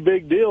a really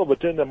big deal,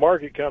 but then the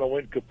market kind of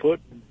went kaput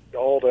and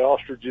all the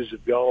ostriches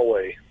have gone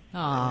away.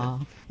 Aw.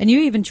 And you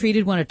even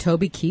treated one of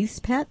Toby Keith's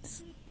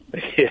pets?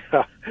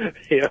 Yeah,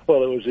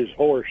 well, it was his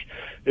horse.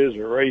 It was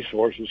a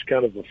racehorse. It's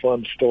kind of a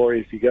fun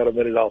story. If you got a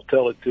minute, I'll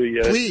tell it to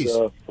you. Please.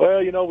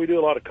 We do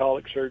a lot of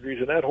colic surgeries,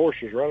 and that horse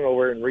was running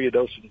over in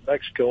Ruidoso, New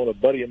Mexico, and a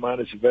buddy of mine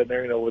is a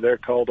veterinarian over there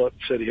called up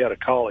and said he had a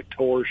colic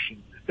horse,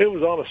 and it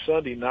was on a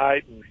Sunday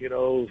night, and,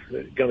 going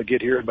to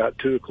get here about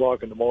 2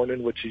 o'clock in the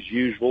morning, which is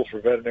usual for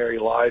veterinary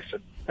life,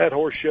 and that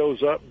horse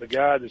shows up, and the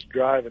guy that's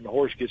driving the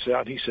horse gets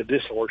out, and he said,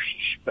 "This horse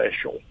is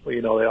special."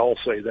 Well, they all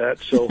say that,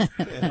 so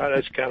I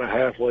was kind of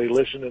halfway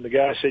listening, and the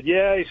guy said,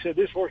 "Yeah," he said,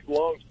 "this horse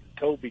belongs to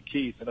Toby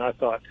Keith." And I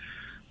thought,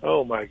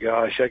 oh my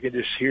gosh, I can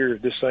just hear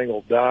this thing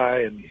will die,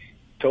 and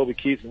Toby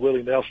Keith and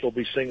Willie Nelson will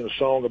be singing a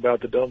song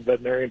about the dumb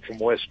veterinarian from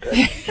West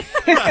Texas.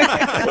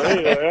 But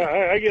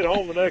anyway, I get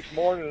home the next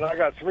morning, and I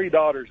got 3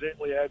 daughters,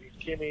 Emily, Abby,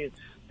 and Kimmy,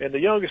 and the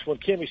youngest one,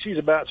 Kimmy, she's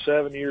about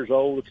 7 years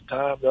old at the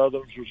time. The other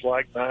ones was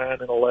like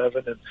 9 and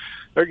 11, and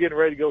they're getting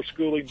ready to go to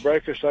school, eating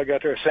breakfast. I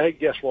got there. I said, "Hey,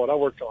 guess what? I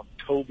worked on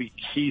Toby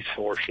Keith's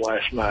horse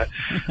last night."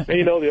 And,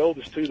 the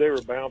oldest 2, they were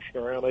bouncing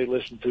around. They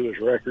listened to his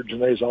records, and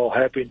they was all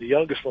happy. And the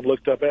youngest one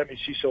looked up at me, and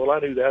she said, "Well, I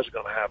knew that was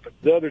going to happen."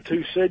 The other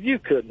 2 said, "You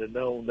couldn't have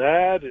known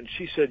that." And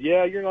she said,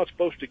 "Yeah, you're not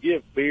supposed to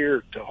give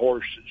beer to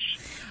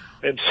horses."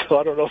 And so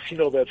I don't know if you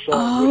know that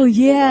song. Oh,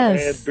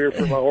 yes. And beer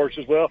for my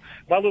horses. Well,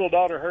 my little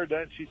daughter heard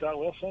that, and she thought,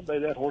 well, someday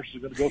that horse is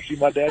going to go see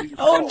my daddy.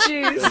 Oh,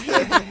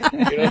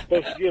 jeez. You're not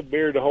supposed to give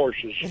beer to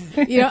horses.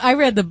 I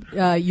read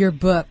your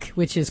book,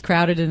 which is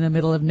Crowded in the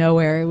Middle of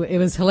Nowhere. It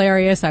was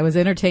hilarious. I was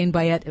entertained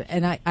by it.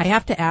 And I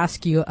have to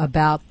ask you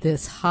about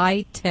this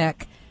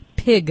high-tech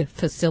pig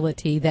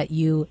facility that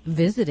you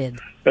visited,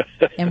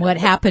 and what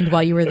happened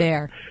while you were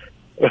there.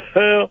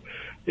 Well,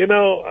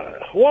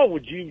 what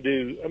would you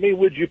do? I mean,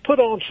 would you put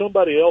on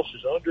somebody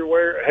else's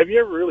underwear? Have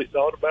you ever really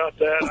thought about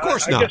that? Of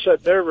course not. not. I guess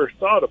I'd never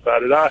thought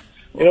about it.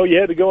 You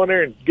had to go in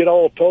there and get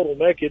all total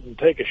naked and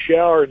take a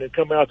shower and then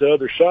come out the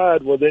other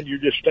side. Well, then you're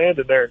just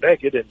standing there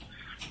naked, and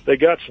they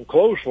got some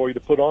clothes for you to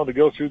put on to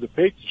go through the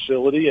pig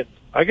facility. And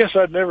I guess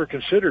I'd never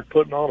considered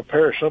putting on a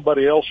pair of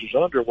somebody else's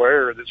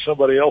underwear that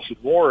somebody else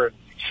had worn.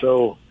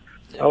 So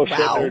I was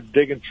sitting there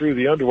digging through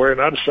the underwear,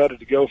 and I decided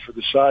to go for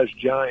the size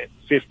giant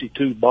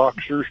 52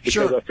 boxers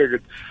because I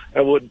figured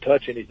I wouldn't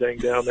touch anything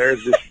down there.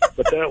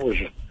 But that was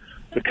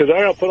because I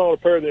got to put on a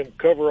pair of them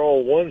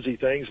coverall onesie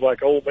things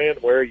like old men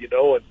wear,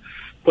 and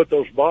put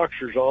those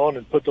boxers on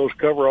and put those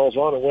coveralls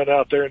on and went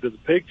out there into the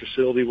pig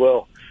facility.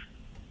 Well,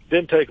 it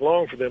didn't take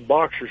long for them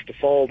boxers to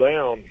fall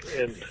down,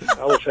 and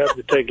I was having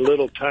to take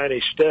little tiny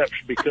steps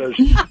because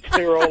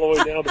they were all the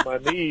way down to my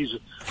knees,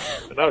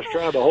 and I was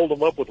trying to hold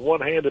them up with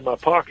one hand in my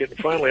pocket, and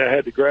finally I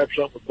had to grab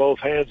something with both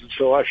hands, and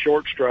so I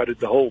short-strided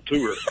the whole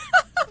tour.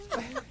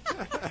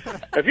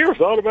 Have you ever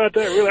thought about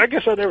that? Really? I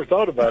guess I never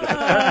thought about it.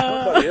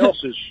 Somebody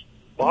else's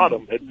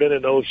bottom had been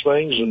in those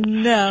things, and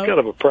it's kind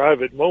of a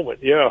private moment,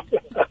 yeah.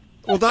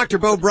 Well, Dr.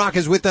 Bo Brock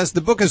is with us.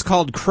 The book is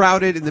called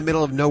Crowded in the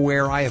Middle of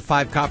Nowhere. I have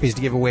 5 copies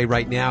to give away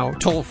right now.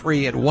 Toll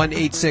free at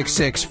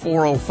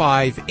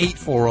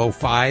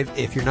 1-866-405-8405.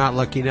 If you're not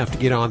lucky enough to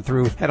get on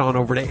through, head on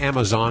over to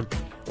Amazon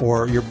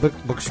or your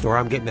bookstore.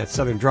 I'm getting that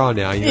Southern draw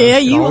now. Yeah,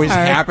 you It always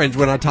are. happens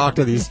when I talk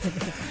to these.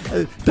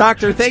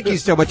 Doctor, thank you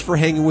so much for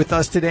hanging with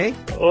us today.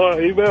 Well,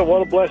 you bet.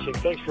 What a blessing.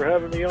 Thanks for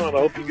having me on.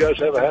 I hope you guys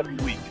have a happy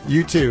week.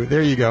 You too.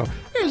 There you go.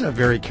 There's a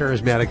very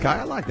charismatic guy.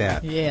 I like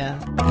that. Yeah.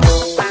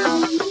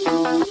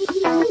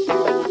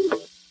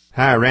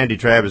 Hi, Randy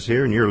Travis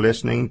here, and you're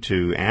listening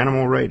to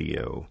Animal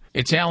Radio.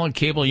 It's Alan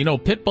Cable.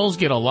 Pit bulls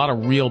get a lot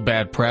of real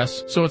bad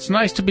press, so it's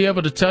nice to be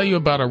able to tell you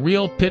about a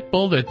real pit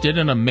bull that did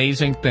an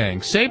amazing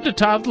thing. Saved a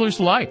toddler's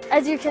life.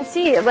 As you can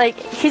see,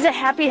 he's a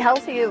happy,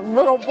 healthy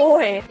little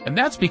boy. And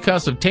that's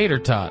because of Tater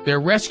Tot, their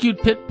rescued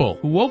pit bull,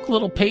 who woke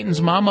little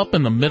Peyton's mom up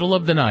in the middle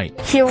of the night.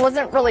 He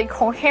wasn't really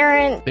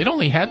coherent. They'd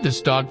only had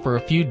this dog for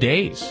a few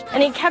days.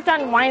 And he kept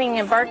on whining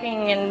and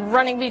barking and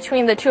running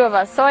between the two of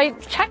us, so I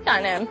checked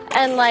on him,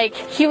 and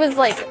he was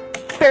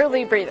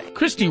barely breathing.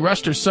 Christy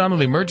rushed her son to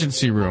the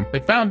emergency room. They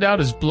found out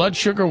his blood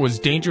sugar was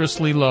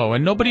dangerously low,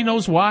 and nobody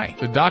knows why.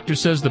 The doctor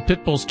says the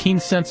pit bull's keen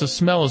sense of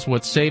smell is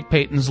what saved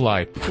Peyton's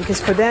life.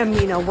 Because for them,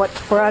 what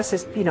for us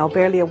is,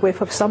 barely a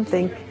whiff of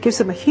something gives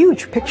them a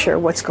huge picture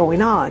of what's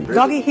going on.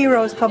 Doggy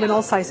heroes come in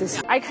all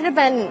sizes. I could have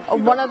been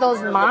one of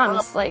those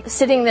moms,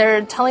 sitting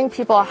there telling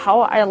people how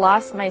I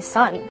lost my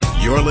son.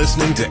 You're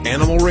listening to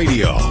Animal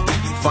Radio.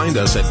 Find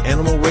us at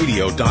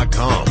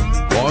animalradio.com.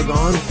 Log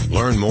on,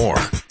 learn more.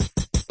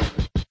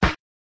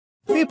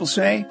 People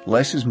say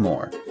less is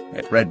more.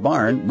 At Red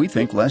Barn, we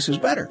think less is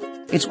better.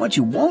 It's what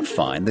you won't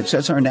find that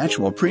sets our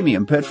natural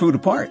premium pet food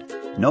apart.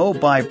 No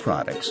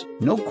byproducts,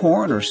 no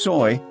corn or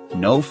soy,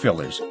 no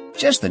fillers.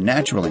 Just the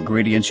natural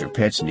ingredients your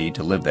pets need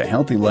to live the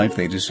healthy life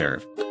they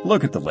deserve.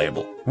 Look at the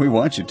label. We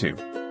want you to.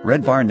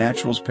 Red Barn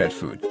Naturals Pet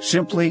Food.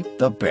 Simply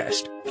the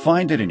best.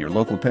 Find it in your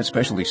local pet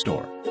specialty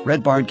store.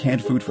 Red Barn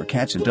canned food for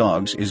cats and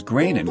dogs is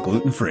grain and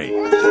gluten-free.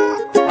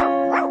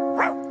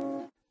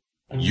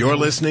 You're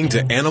listening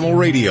to Animal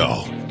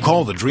Radio.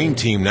 Call the Dream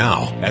Team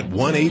now at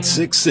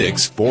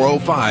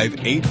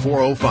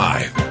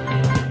 1-866-405-8405.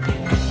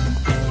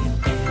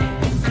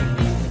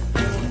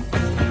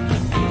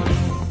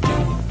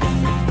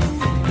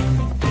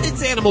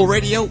 Animal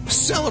Radio,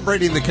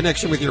 celebrating the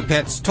connection with your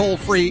pets. Toll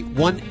free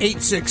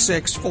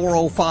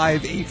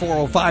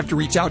 1-866-405-8405 to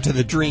reach out to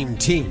the Dream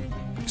Team.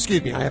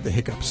 Excuse me, I have the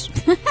hiccups.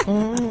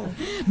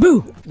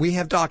 Boo! We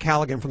have Doc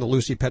Halligan from the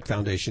Lucy Pet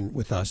Foundation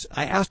with us.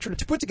 I asked her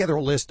to put together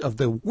a list of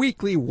the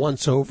weekly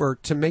once-over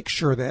to make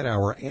sure that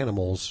our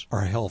animals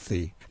are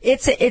healthy.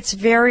 It's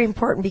very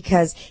important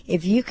because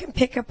if you can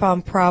pick up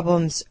on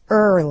problems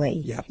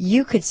early,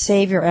 you could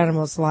save your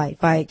animal's life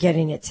by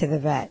getting it to the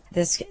vet.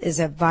 This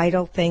is a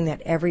vital thing that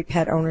every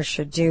pet owner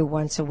should do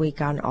once a week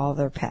on all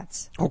their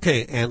pets.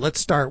 Okay, and let's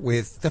start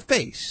with the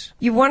face.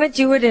 You want to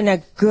do it in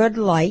a good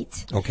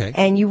light. Okay.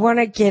 And you want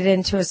to get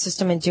into a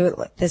system and do it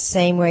the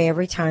same way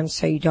every time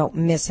so you don't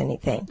miss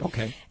anything.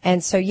 Okay.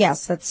 And so,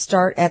 yes, let's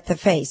start at the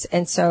face.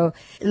 And so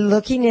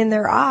looking in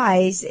their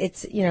eyes,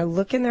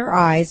 look in their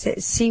eyes,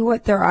 see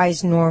what their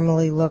eyes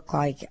normally look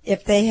like.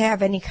 If they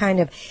have any kind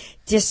of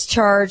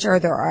discharge or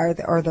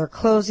they're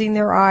closing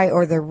their eye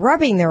or they're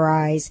rubbing their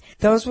eyes,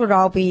 those would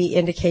all be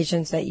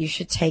indications that you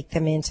should take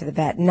them into the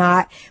vet,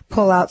 not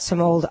pull out some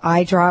old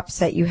eye drops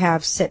that you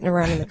have sitting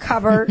around in the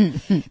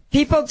cupboard.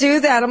 People do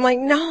that. I'm like,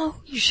 no,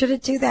 you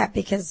shouldn't do that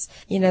because,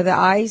 the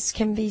eyes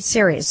can be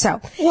serious.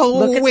 So,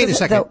 wait a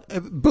second.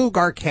 Boog,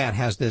 our cat,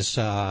 has this,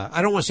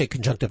 I don't want to say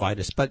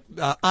conjunctivitis, but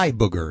eye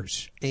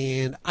boogers.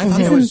 And I thought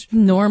that was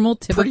normal,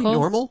 typical. Pretty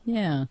normal?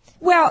 Yeah.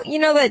 Well,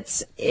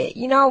 that's,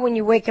 when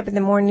you wake up in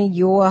the morning,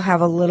 you will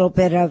have a little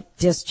bit of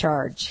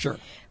discharge. Sure.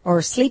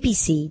 or sleepy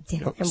seed.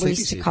 Oh, and sleepy we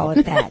used to seed. call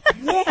it that.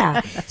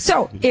 Yeah.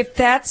 So if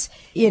that's,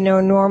 a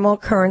normal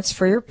occurrence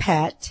for your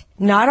pet,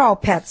 not all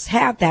pets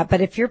have that,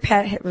 but if your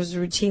pet was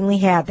routinely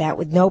had that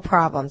with no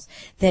problems,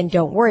 then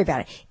don't worry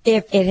about it.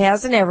 If it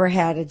hasn't ever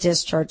had a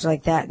discharge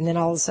like that and then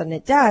all of a sudden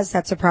it does,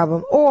 that's a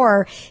problem.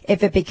 Or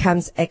if it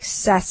becomes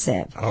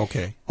excessive.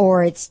 Okay.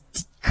 Or it's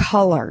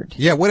colored.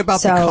 Yeah, what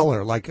about the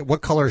color? Like,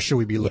 what color should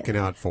we be looking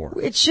out for?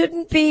 It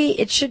should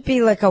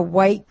be like a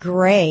white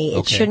gray. It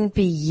Okay. shouldn't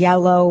be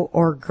yellow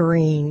or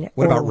green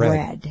What or about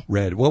red?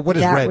 Red. Well, what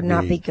does that red would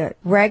not mean? be good.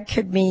 Red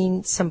could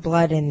mean some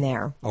blood in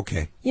there.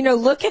 Okay.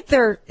 Look at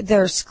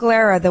their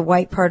sclera, the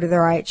white part of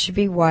their eye. It should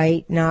be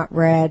white, not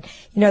red.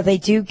 They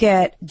do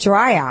get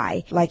dry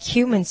eye, like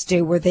humans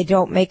do, where they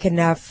don't make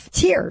enough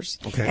tears.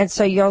 Okay. And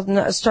so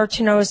you'll start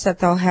to notice that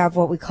they'll have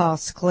what we call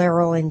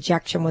scleral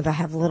injection, where they'll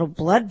have little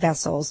blood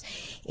vessels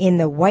in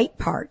the white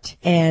part.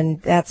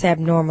 And that's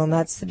abnormal. And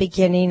that's the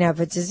beginning of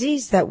a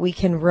disease that we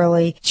can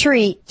really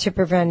treat to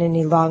prevent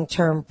any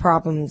long-term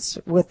problems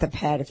with the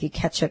pet if you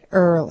catch it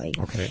early.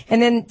 Okay.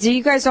 And then, do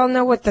you guys all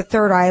know what the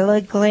third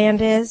eyelid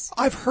gland is?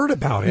 I've heard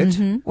about it.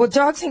 Mm-hmm. Well,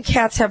 dogs and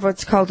cats have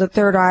what's called a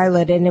third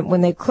eyelid, and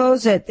when they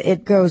close it,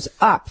 it goes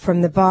up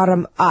from the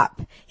bottom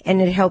up,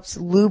 and it helps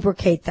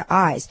lubricate the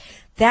eyes.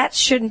 That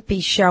shouldn't be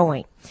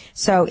showing.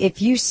 So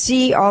if you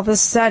see all of a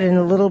sudden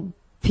a little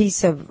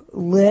piece of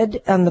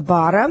lid on the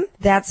bottom,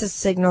 that's a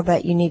signal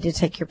that you need to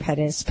take your pet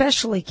in,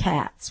 especially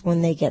cats.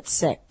 When they get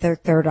sick, their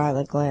third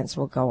eyelid glands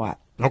will go up.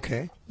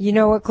 Okay. You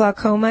know what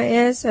glaucoma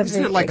is?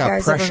 Isn't it like a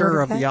pressure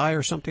of the eye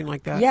or something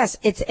like that? Yes,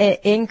 it's an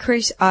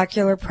increased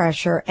ocular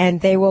pressure,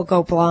 and they will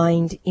go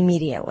blind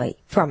immediately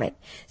from it.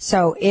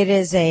 So it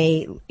is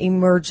a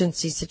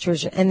emergency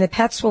situation, and the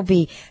pets will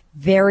be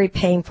very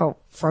painful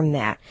from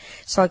that.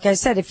 So like I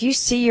said, if you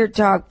see your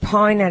dog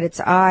pawing at its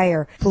eye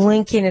or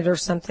blinking it or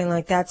something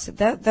like that,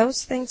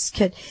 those things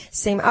could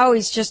seem,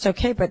 he's just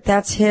okay, but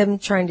that's him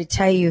trying to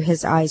tell you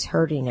his eye's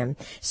hurting him.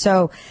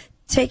 So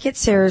take it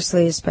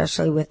seriously,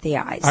 especially with the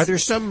eyes. Are there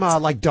some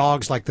like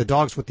dogs, like the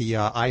dogs with the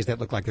eyes that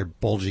look like they're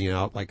bulging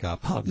out, like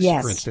pugs,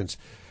 Yes. for instance?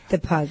 The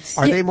pugs.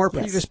 Are they more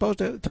Yes. predisposed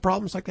to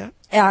problems like that?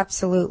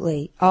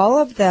 Absolutely. All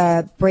of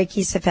the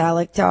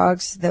brachycephalic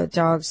dogs, the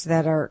dogs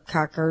that are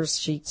cockers,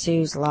 Shih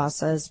Tzus,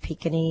 Lhasas,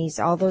 Pekingese,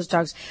 all those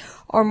dogs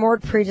are more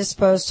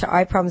predisposed to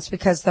eye problems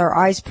because their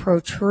eyes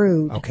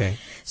protrude. Okay.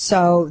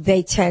 So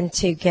they tend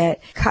to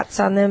get cuts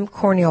on them,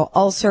 corneal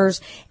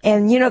ulcers,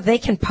 and they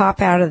can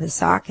pop out of the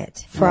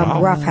socket from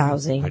Wow.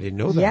 roughhousing. I didn't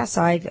know that. Yes,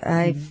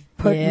 I've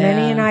put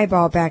many an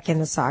eyeball back in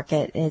the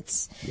socket.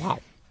 It's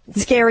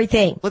scary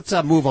thing. Let's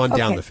move on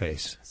down Okay. the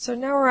face. So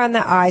now we're on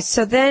the eyes.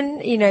 So then,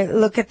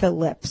 look at the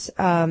lips.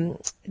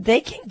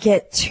 They can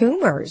get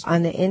tumors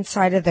on the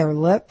inside of their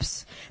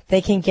lips. They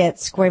can get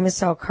squamous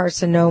cell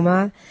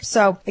carcinoma.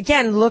 So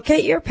again, look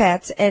at your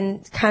pets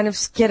and kind of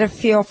get a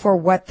feel for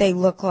what they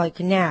look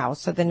like now.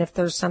 So then if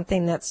there's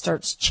something that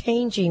starts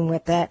changing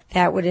with that,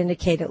 that would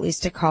indicate at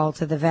least a call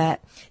to the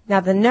vet.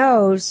 Now the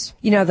nose,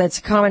 that's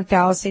a common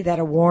fallacy that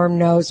a warm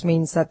nose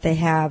means that they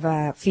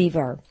have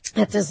fever.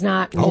 That does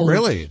not mean. Oh,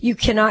 really? You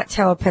cannot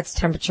tell a pet's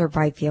temperature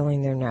by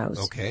feeling their nose.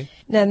 Okay.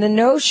 Now, the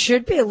nose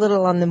should be a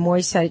little on the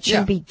moist side. It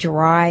shouldn't be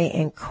dry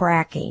and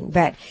cracking,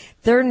 but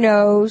their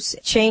nose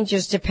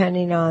changes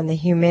depending on the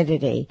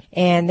humidity.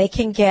 And they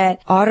can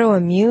get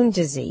autoimmune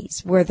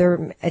disease where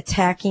they're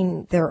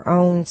attacking their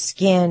own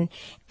skin,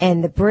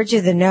 and the bridge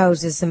of the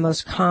nose is the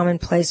most common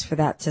place for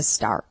that to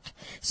start.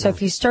 So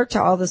if you start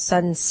to all of a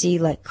sudden see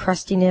like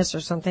crustiness or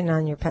something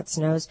on your pet's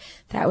nose,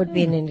 that would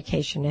be an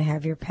indication to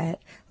have your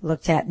pet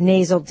looked at.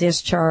 Nasal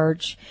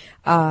discharge.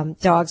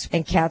 Dogs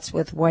and cats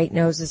with white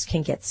noses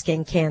can get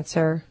skin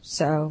cancer.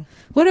 So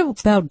what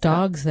about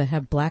dogs that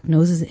have black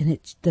noses and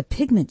the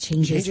pigment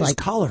changes like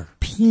color,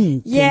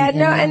 pink?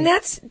 and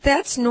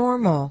that's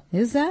normal.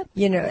 Is that?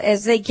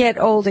 As they get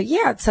older,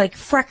 it's like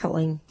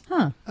freckling.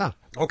 Huh.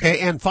 Okay,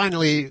 and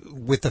finally,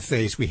 with the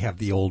face, we have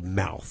the old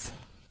mouth.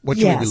 What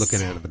should we be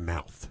looking at of the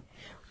mouth?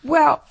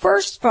 Well,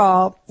 first of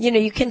all,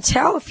 you can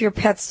tell if your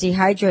pet's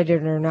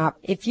dehydrated or not.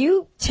 If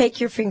you take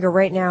your finger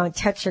right now and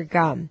touch your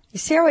gum, you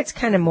see how it's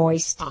kind of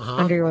moist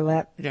under your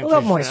lip? A little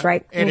moist,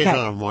 right? It is a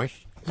little moist.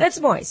 It's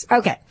moist.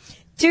 Okay.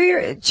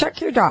 Check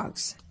your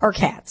dogs or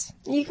cats.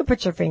 You can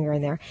put your finger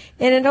in there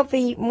and it'll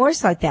be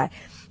moist like that.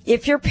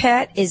 If your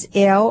pet is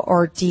ill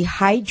or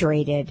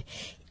dehydrated,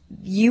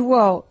 you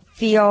will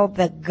feel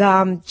the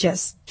gum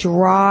just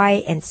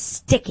dry and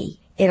sticky.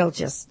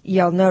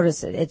 You'll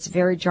notice it. It's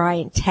very dry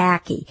and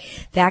tacky.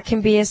 That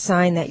can be a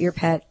sign that your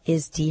pet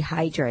is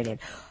dehydrated.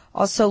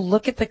 Also,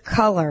 look at the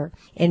color.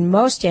 In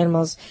most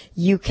animals,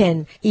 you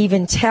can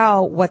even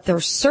tell what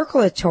their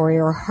circulatory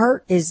or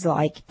heart is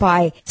like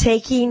by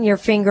taking your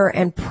finger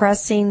and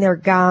pressing their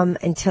gum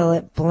until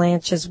it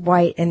blanches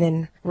white and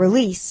then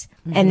release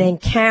and then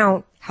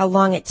count how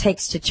long it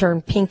takes to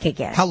turn pink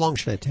again. How long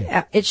should it take?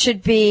 It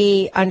should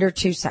be under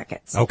 2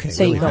 seconds. Okay,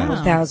 So really you go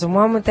fast.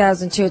 1,001,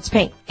 1,002, it's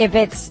pink. If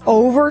it's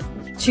over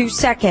 2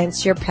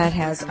 seconds, your pet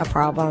has a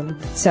problem.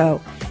 So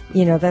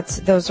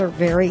those are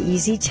very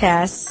easy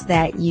tests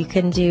that you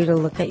can do to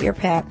look at your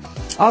pet.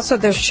 Also,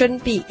 there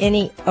shouldn't be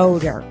any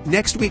odor.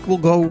 Next week we'll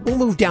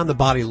move down the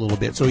body a little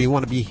bit. So you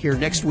want to be here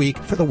next week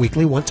for the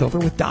weekly once over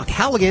with Doc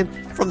Halligan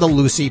from the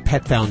Lucy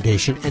Pet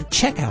Foundation. And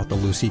check out the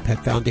Lucy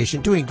Pet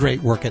Foundation, doing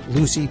great work at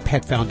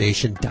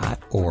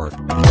lucypetfoundation.org.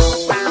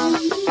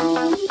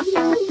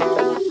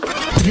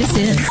 This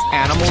is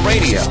Animal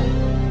Radio.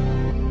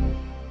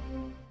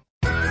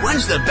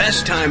 When's the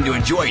best time to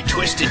enjoy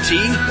Twisted Tea?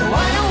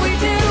 Why don't we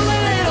do a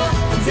little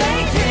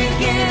day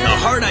drinking? A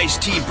hard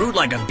iced tea brewed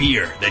like a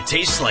beer that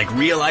tastes like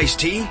real iced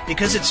tea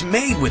because it's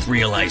made with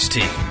real iced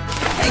tea.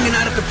 Hanging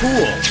out at the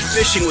pool,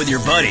 fishing with your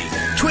buddy.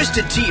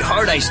 Twisted Tea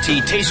hard iced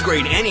tea tastes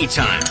great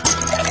anytime.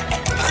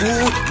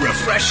 Cool,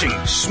 refreshing,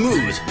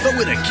 smooth, but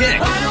with a kick.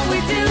 Why don't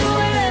we do a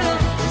little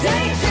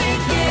day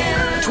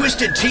drinking?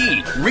 Twisted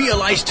Tea,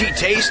 real iced tea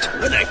taste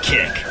with a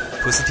kick.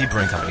 Twisted Tea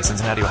Brewing Company,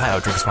 Cincinnati, Ohio.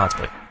 Drink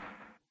responsibly.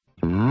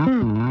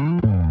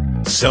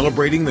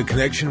 Celebrating the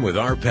connection with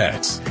our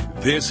pets.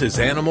 This is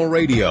Animal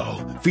Radio,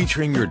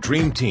 featuring your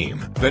dream team,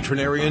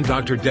 veterinarian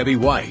Dr. Debbie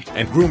White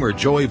and groomer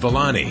Joey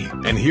Villani.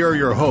 And here are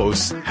your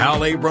hosts,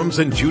 Hal Abrams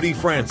and Judy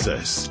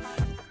Francis.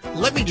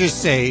 Let me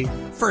just say,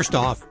 first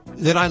off,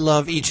 that I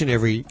love each and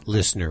every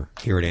listener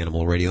here at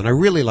Animal Radio, and I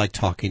really like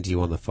talking to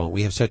you on the phone.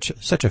 We have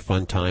such a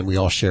fun time. We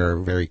all share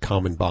a very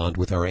common bond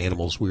with our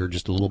animals. We are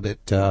just a little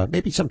bit,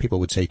 maybe some people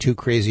would say, too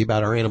crazy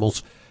about our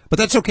animals. But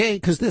that's okay,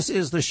 because this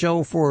is the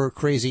show for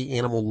crazy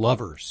animal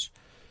lovers.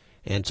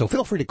 And so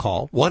feel free to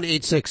call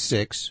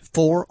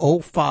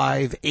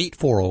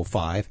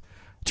 1-866-405-8405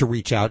 to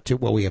reach out to,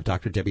 well, we have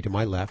Dr. Debbie to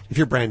my left. If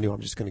you're brand new, I'm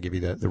just going to give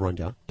you the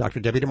rundown. Dr.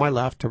 Debbie to my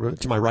left,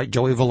 to my right,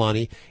 Joey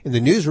Villani. In the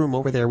newsroom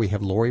over there, we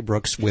have Lori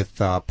Brooks with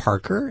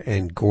Parker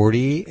and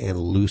Gordy and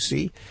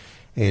Lucy.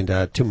 And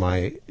to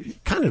my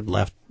kind of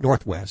left,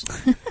 northwest,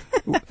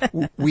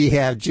 we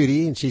have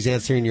Judy, and she's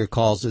answering your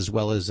calls, as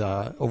well as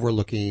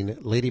overlooking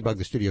Ladybug,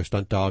 the studio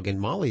stunt dog, and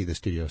Molly, the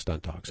studio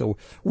stunt dog. So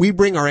we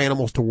bring our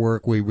animals to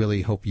work. We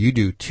really hope you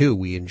do, too.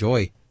 We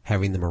enjoy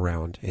having them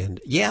around.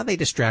 And, yeah, they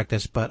distract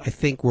us, but I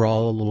think we're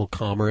all a little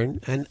calmer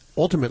and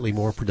ultimately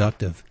more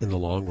productive in the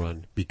long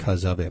run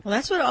because of it. Well,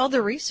 that's what all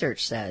the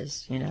research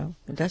says, It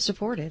does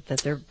support it,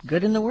 that they're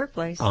good in the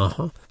workplace.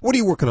 Uh-huh. What are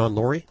you working on,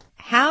 Lori?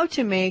 How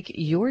to make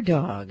your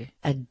dog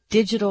a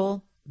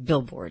digital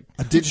billboard.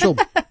 A digital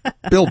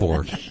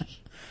billboard?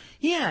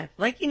 Yeah.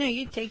 Like,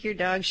 you take your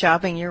dog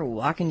shopping, you're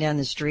walking down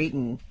the street,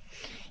 and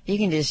you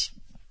can just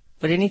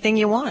put anything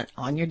you want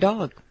on your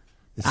dog.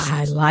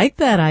 I like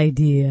that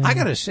idea. I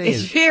got to say,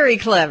 it's very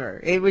clever.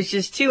 It was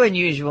just too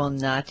unusual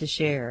not to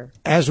share.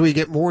 As we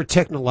get more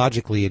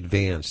technologically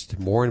advanced,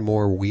 more and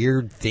more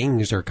weird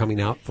things are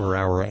coming out for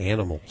our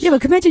animals. Yeah,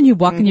 but imagine you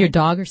walking your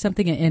dog or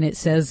something and it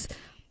says,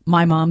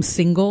 "My mom's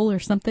single" or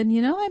something, hey,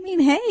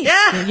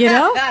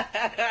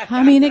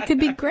 it could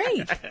be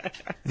great.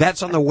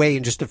 That's on the way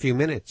in just a few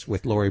minutes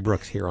with Lori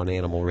Brooks here on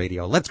Animal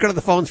Radio. Let's go to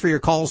the phones for your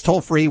calls.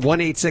 Toll free,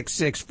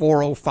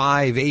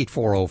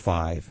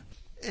 1-866-405-8405.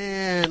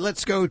 And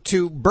let's go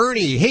to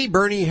Bernie. Hey,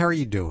 Bernie, how are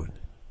you doing?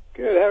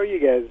 Good. How are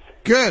you guys?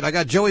 Good. I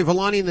got Joey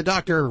Villani and the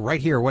doctor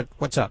right here.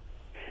 What's up?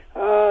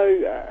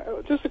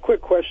 Just a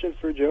quick question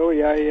for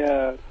Joey.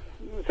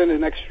 Within the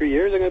next few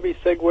years, I'm going to be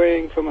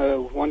segueing from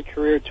one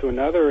career to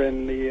another,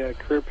 and the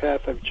career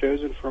path I've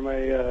chosen for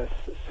my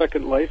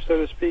second life, so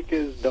to speak,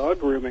 is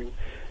dog grooming.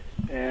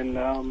 And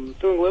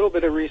doing a little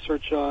bit of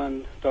research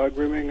on dog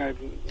grooming, I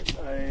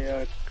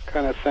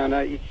kind of found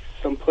out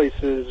some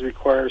places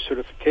require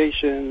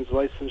certifications,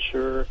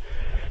 licensure,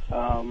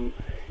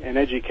 and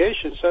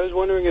education. So I was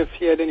wondering if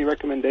he had any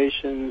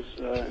recommendations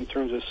in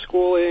terms of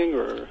schooling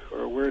or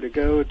where to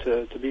go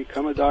to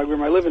become a dog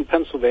groomer. I live in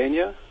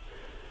Pennsylvania.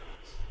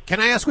 Can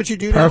I ask what you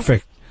do now?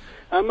 Perfect.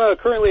 I'm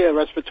currently a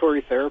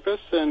respiratory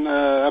therapist, and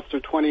after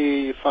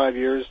 25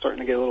 years, starting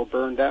to get a little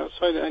burned out,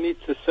 so I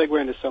need to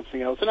segue into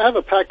something else. And I have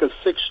a pack of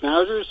 6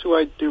 schnauzers who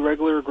I do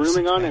regular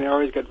grooming on, and I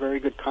always get very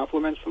good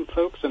compliments from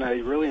folks, and I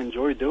really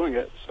enjoy doing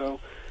it.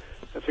 So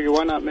I figure,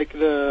 why not make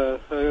it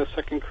a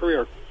second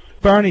career?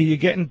 Bernie, you're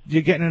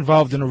getting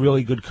involved in a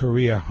really good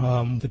career.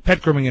 The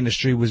pet grooming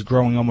industry was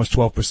growing almost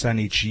 12%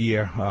 each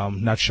year,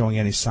 not showing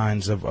any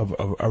signs of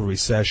a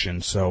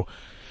recession. So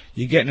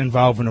you're getting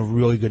involved in a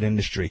really good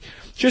industry.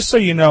 Just so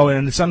you know,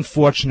 and it's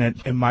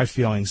unfortunate in my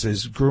feelings,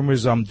 is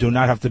groomers do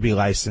not have to be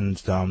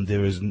licensed.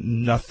 There is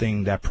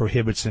nothing that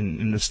prohibits,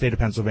 in the state of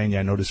Pennsylvania,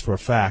 I know this for a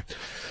fact,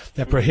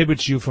 that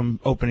prohibits you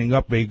from opening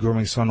up a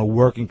grooming salon or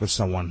working for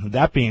someone.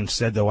 That being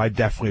said, though, I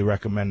definitely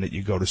recommend that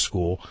you go to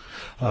school.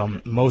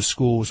 Most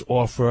schools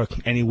offer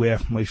anywhere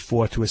from a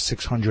 400 to a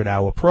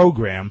 600-hour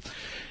program,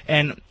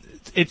 and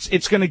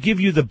it's going to give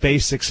you the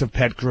basics of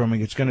pet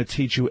grooming. It's going to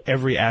teach you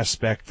every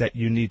aspect that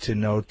you need to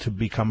know to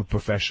become a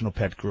professional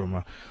pet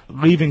groomer.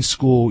 Leaving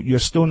school, you're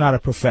still not a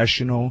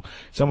professional.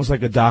 It's almost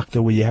like a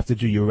doctor where you have to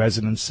do your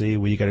residency,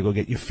 where you got to go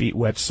get your feet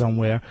wet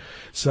somewhere.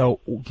 So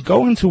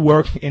going to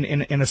work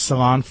in a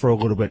salon for a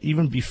little bit,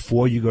 even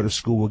before you go to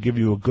school, will give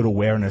you a good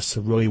awareness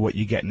of really what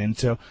you're getting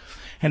into.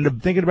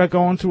 And thinking about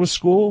going to a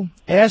school,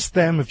 ask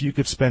them if you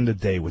could spend a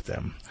day with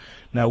them.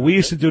 Now, we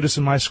used to do this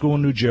in my school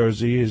in New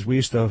Jersey. It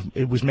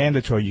was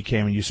mandatory you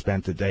came and you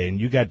spent the day, and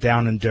you got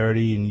down and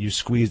dirty, and you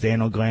squeezed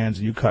anal glands,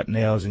 and you cut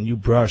nails, and you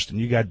brushed, and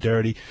you got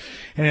dirty.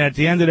 And at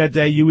the end of that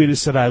day, you either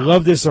said, I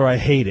love this or I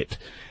hate it.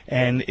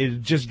 And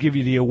it just give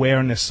you the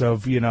awareness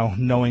of,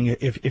 knowing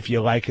if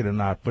you like it or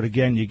not. But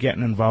again, you're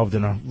getting involved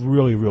in a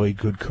really, really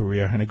good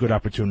career and a good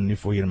opportunity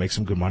for you to make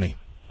some good money.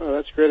 Oh,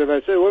 that's great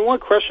advice. One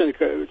question,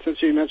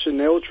 since you mentioned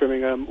nail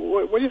trimming,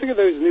 what do you think of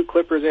those new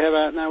clippers they have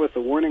out now with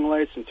the warning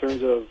lights in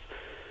terms of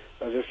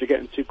if you're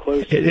getting too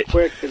close too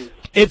quick?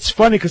 It's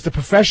funny because the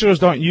professionals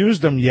don't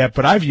use them yet,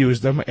 but I've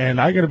used them, and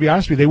I got to be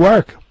honest with you, they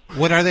work.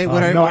 What are they?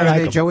 What are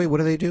they, Joey? What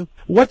do they do?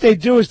 What they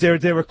do is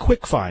they're a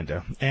quick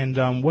finder,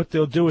 and what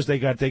they'll do is they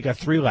got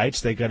 3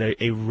 lights. They got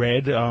a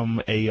red,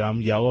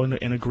 yellow,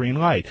 and a green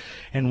light.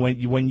 And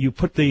when you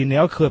put the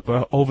nail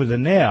clipper over the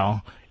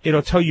nail,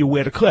 it'll tell you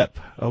where to clip.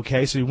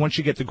 Okay, so once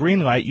you get the green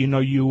light, you know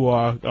you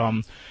are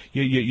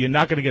you're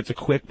not going to get the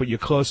quick, but you're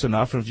close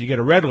enough. And if you get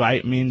a red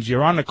light, it means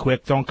you're on the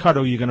quick. Don't cut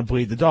or you're going to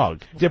bleed the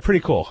dog. They're pretty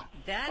cool.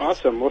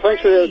 Awesome. Well,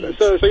 thanks for that.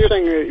 So you're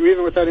saying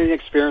even without any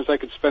experience, I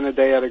could spend a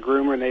day at a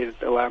groomer and they'd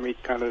allow me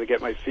kind of to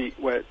get my feet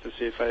wet to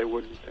see if I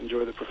would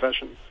enjoy the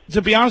profession?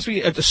 To be honest with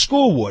you, the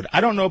school would.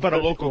 I don't know about a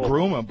local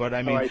groomer, but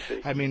I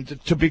mean,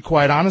 to be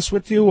quite honest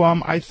with you,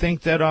 I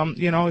think that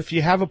if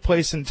you have a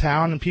place in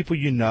town and people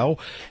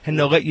and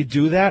they'll let you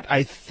do that,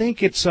 I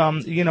think it's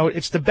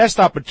it's the best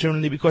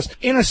opportunity because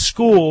in a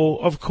school,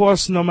 of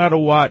course, no matter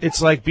what,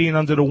 it's like being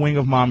under the wing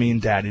of mommy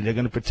and daddy. They're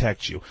going to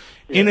protect you.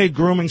 In a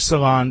grooming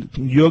salon,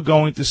 you're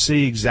going to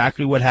see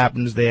exactly what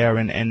happens there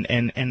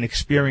and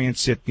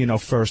experience it,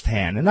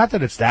 firsthand. And not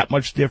that it's that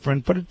much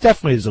different, but it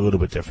definitely is a little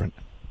bit different.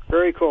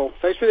 Very cool.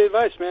 Thanks for the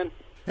advice, man.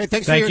 Hey,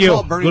 thanks for your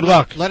call, Bernie. Good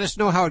luck. Let us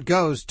know how it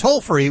goes.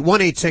 Toll free,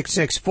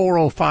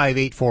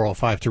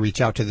 1-866-405-8405 to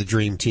reach out to the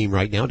Dream Team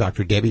right now.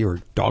 Dr. Debbie or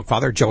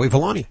Dogfather Joey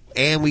Villani.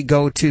 And we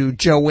go to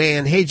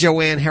Joanne. Hey,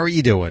 Joanne, how are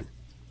you doing?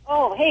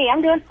 Oh, hey,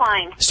 I'm doing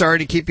fine. Sorry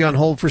to keep you on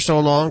hold for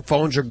so long.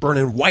 Phones are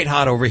burning white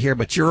hot over here,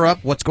 but you're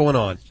up. What's going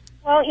on?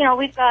 Well,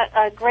 we've got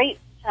a great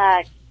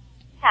cat,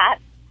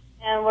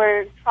 and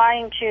we're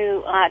trying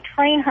to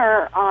train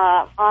her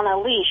on a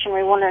leash, and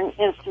we're wondering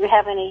if you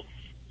have any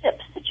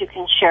tips that you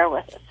can share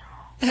with us.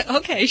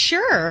 Okay,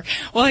 sure.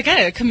 Well, I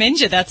gotta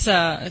commend you. That's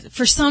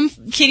for some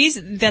kitties,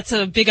 that's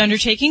a big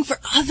undertaking. For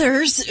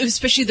others,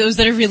 especially those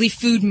that are really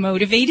food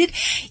motivated,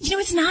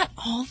 it's not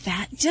all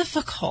that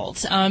difficult.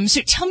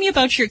 So tell me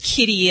about your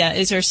kitty.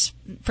 Is there a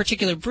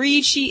particular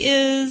breed she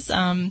is?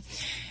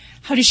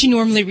 How does she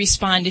normally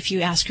respond if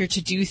you ask her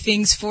to do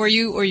things for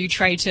you, or you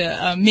try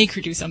to make her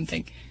do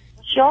something?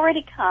 She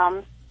already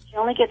comes. She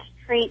only gets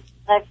treats.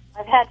 I've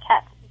had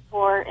cats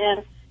before,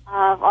 and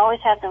I've always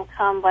had them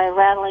come by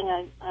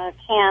rattling a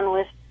can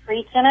with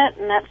treats in it,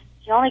 and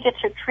she only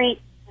gets her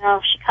treat,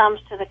 if she comes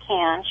to the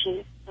can.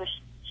 She's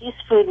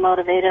food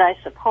motivated, I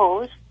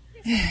suppose.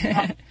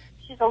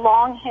 She's a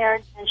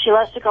long-haired, and she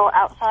loves to go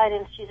outside,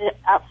 and she's an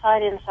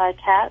outside-inside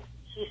cat.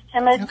 She's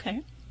timid.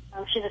 Okay.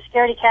 She's a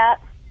scaredy cat.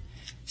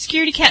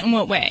 Scaredy cat in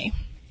what way?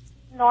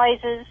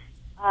 Noises.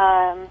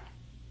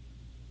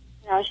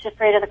 She's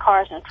afraid of the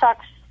cars and the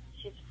trucks.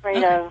 She's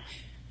afraid of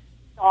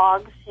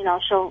dogs.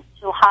 She'll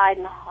hide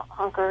and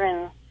hunker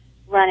and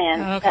run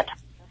in. Okay.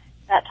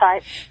 That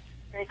type.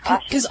 Very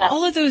cautious. Because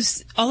all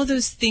of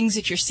those things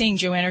that you're saying,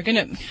 Joanne, are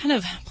going to kind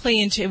of play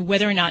into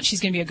whether or not she's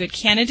going to be a good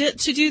candidate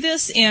to do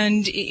this,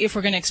 and if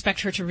we're going to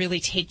expect her to really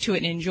take to it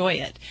and enjoy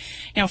it.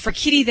 Now, for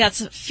Kitty,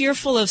 that's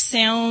fearful of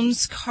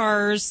sounds,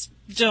 cars,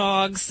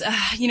 dogs.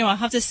 I'll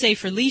have to say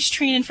for leash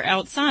training for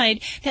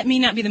outside, that may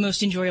not be the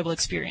most enjoyable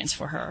experience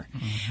for her.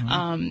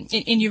 Mm-hmm.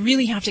 And you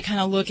really have to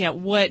kind of look at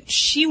what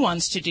she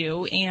wants to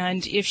do,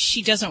 and if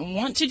she doesn't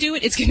want to do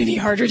it, it's going to be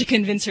harder to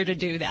convince her to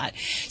do that.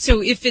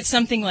 So if it's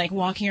something like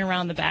walking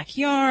around the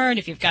backyard,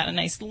 if you've got a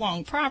nice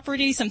long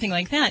property, something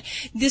like that,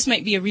 this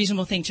might be a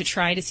reasonable thing to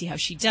try to see how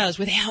she does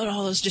without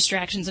all those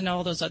distractions and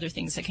all those other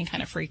things that can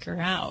kind of freak her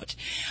out.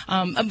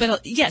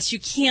 But yes, you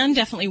can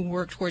definitely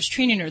work towards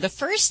training her. The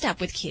first step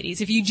with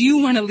kitties, if you do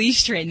want to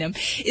leash train them,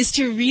 is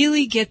to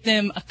really get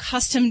them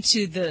accustomed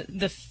to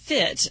the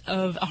fit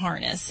of a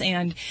harness,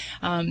 and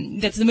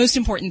that's the most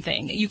important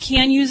thing. You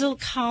can use a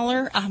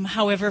collar,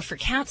 however, for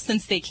cats,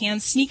 since they can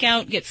sneak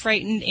out, get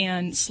frightened,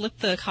 and slip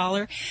the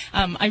collar,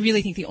 I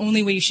really think the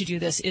only way you should do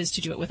this is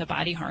to do it with a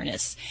body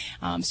harness.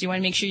 So you want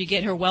to make sure you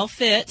get her well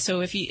fit. So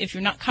if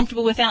you're not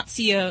comfortable with that,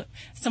 see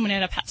someone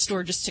at a pet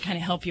store just to kind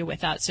of help you with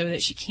that, so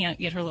that she can't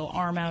get her little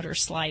arm out or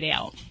slide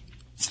out.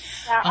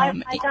 Yeah,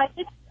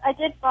 I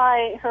did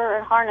buy her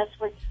a harness.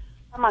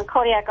 I'm on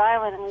Kodiak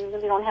Island, and we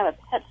really don't have a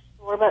pet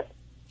store, but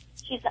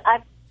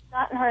I've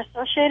gotten her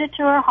associated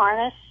to her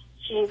harness.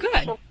 She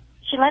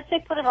lets me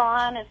put it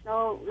on. It's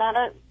not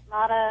a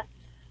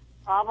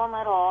problem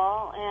at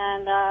all.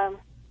 And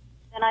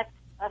then I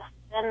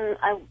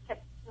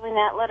kept doing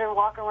that, let her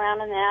walk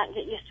around in that,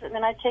 get used to it, and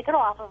then I'd take it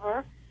off of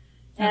her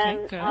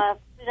and put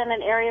it in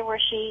an area where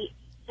she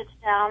sits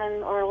down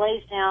or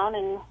lays down.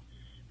 And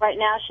right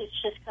now she's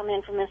just come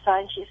in from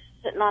inside, and she's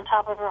sitting on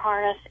top of her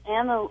harness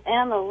and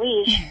the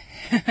leash.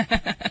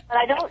 But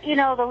I don't,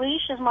 the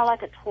leash is more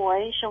like a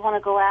toy. She'll want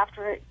to go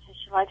after it because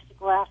she likes to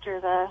go after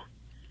the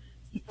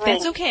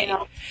That's okay.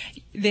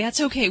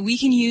 That's okay. We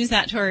can use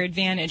that to our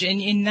advantage,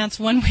 and that's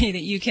one way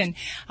that you can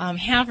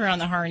have her on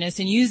the harness.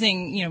 And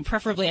using,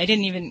 preferably, I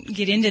didn't even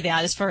get into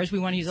that as far as we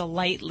want to use a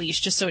light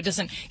leash, just so it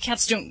doesn't.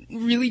 Cats don't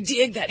really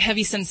dig that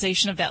heavy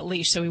sensation of that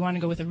leash, so we want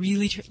to go with a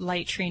really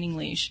light training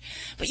leash.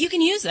 But you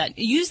can use that.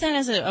 Use that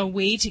as a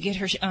way to get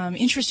her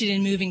interested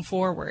in moving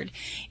forward.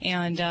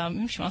 And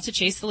if she wants to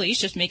chase the leash,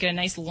 just make it a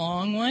nice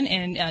long one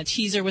and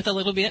tease her with a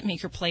little bit,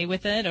 make her play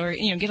with it, or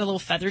get a little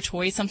feather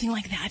toy, something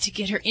like that, to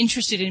get her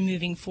interested in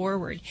moving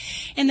forward.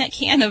 And that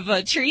can of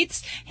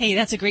treats, hey,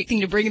 that's a great thing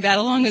to bring that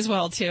along as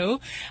well, too.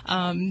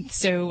 Even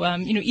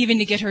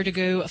to get her to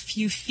go a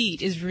few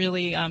feet is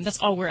really,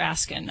 that's all we're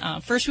asking.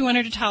 First, we want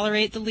her to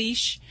tolerate the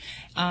leash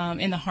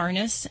and the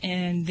harness,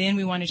 and then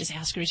we want to just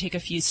ask her to take a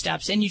few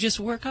steps. And you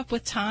just work up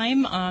with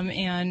time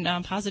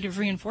and positive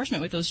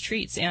reinforcement with those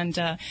treats. And,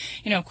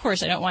 of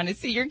course, I don't want to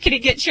see your kitty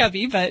get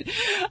chubby, but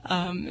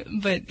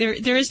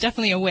there is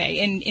definitely a way.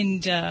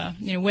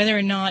 And whether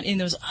or not in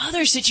those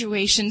other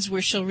situations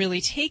where she'll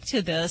really take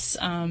to this,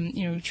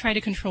 try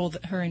to control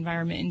her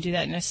environment and do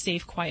that in a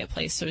safe, quiet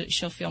place so that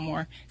she'll feel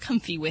more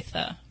comfy with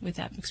that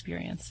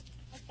experience.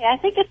 Okay, I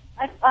think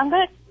I'm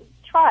going to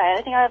try it.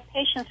 I think I have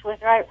patience with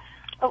her.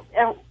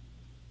 I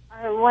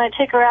want to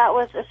take her out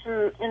with us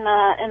in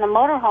the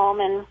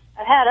motorhome, and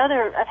I've had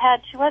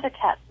two other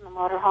cats in the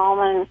motorhome,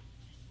 and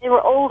they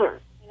were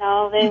older.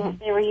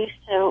 They were used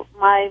to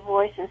my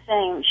voice and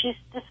saying,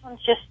 this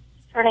one's just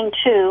turning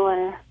 2,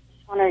 and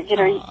just want to get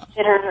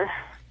her.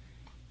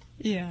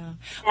 Yeah.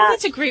 Well,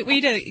 that's a great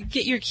way to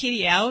get your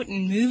kitty out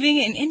and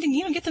moving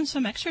and get them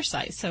some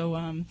exercise. So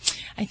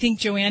I think,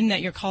 Joanne,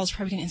 that your call is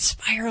probably going to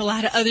inspire a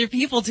lot of other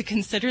people to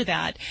consider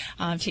that.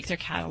 Take their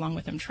cat along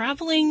with them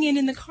traveling and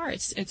in the car.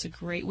 It's a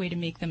great way to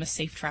make them a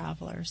safe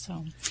traveler.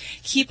 So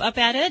keep up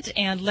at it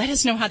and let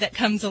us know how that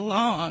comes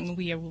along.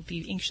 We will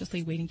be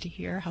anxiously waiting to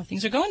hear how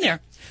things are going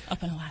there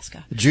up in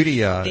Alaska.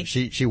 Judy,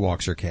 she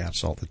walks her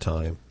cats all the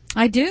time.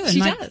 I do, and she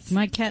does.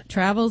 My cat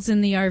travels in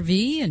the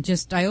RV, and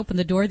I open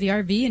the door of the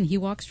RV, and he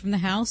walks from the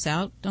house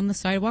out on the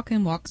sidewalk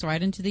and walks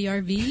right into the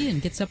RV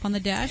and gets up on the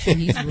dash,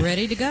 and he's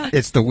ready to go.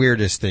 It's the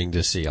weirdest thing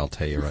to see, I'll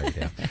tell you right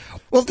now.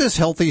 Well, this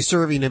healthy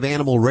serving of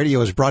Animal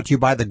Radio is brought to you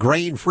by the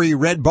grain-free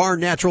Red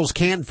Barn Naturals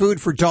canned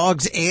food for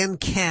dogs and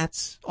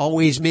cats,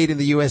 always made in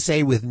the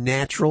USA with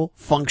natural,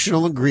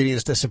 functional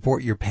ingredients to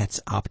support your pet's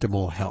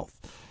optimal health.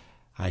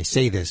 I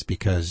say this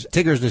because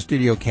Tigger's the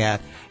studio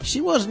cat. She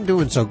wasn't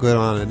doing so good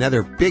on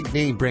another big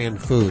name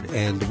brand food,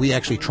 and we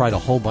actually tried a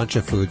whole bunch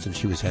of foods, and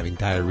she was having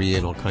diarrhea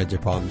and all kinds of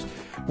problems.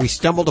 We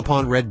stumbled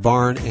upon Red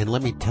Barn, and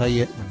let me tell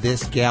you,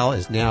 this gal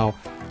is now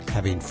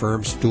having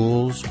firm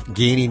stools,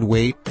 gaining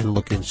weight, and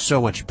looking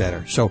so much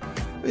better. So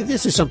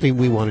this is something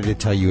we wanted to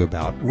tell you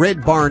about.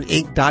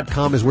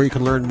 RedBarnInc.com is where you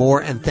can learn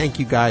more, and thank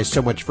you guys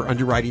so much for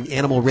underwriting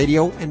Animal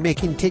Radio and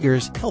making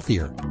Tiggers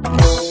healthier.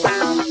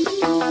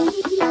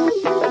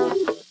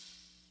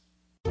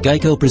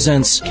 Geico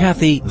presents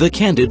Kathy, the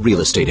Candid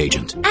Real Estate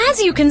Agent.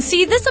 As you can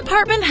see, this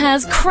apartment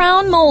has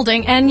crown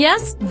molding, and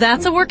yes,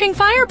 that's a working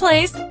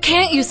fireplace.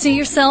 Can't you see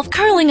yourself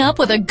curling up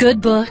with a good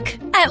book?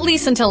 At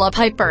least until a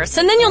pipe bursts,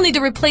 and then you'll need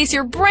to replace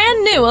your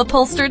brand new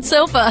upholstered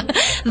sofa.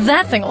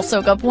 That thing will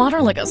soak up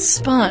water like a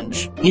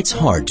sponge. It's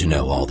hard to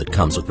know all that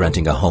comes with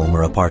renting a home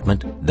or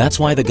apartment. That's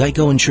why the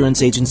Geico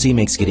Insurance Agency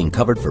makes getting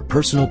covered for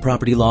personal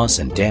property loss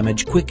and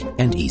damage quick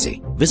and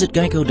easy. Visit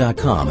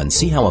geico.com and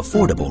see how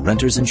affordable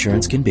renter's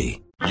insurance can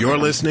be. You're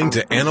listening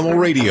to Animal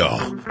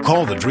Radio.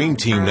 Call the Dream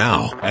Team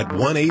now at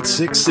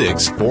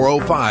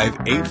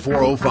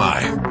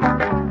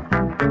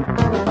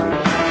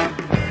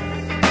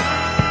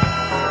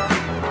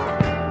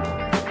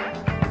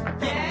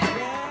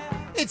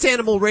It's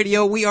Animal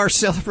Radio. We are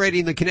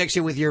celebrating the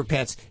connection with your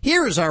pets.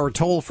 Here is our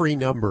toll-free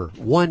number,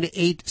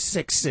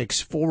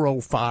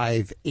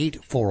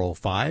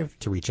 1-866-405-8405,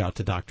 to reach out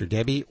to Dr.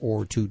 Debbie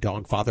or to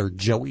dog father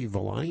Joey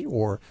Villani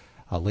or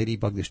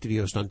Ladybug, the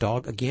studio stunt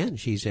dog. Again,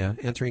 she's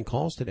answering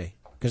calls today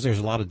because there's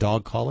a lot of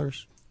dog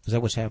callers. Is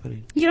that what's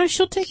happening?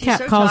 She'll take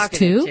cat calls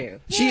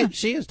too.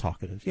 She is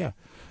talkative, yeah.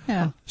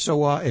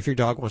 So if your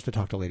dog wants to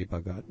talk to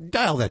Ladybug,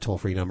 dial that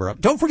toll-free number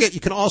up. Don't forget,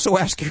 you can also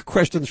ask your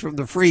questions from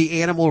the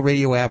free Animal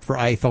Radio app for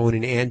iPhone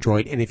and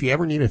Android. And if you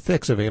ever need a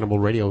fix of Animal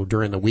Radio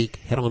during the week,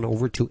 head on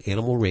over to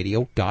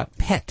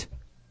animalradio.pet.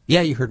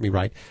 Yeah, you heard me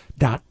right.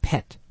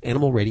 .pet.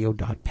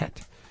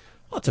 Animalradio.pet.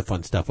 Lots of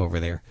fun stuff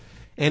over there.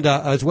 And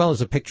as well as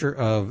a picture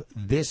of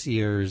this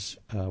year's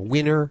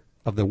winner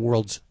of the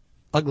world's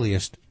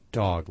ugliest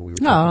dog. We were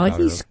talking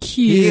about he's her.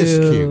 cute. He is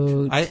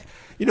cute.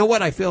 You know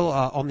what? I feel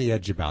on the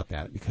edge about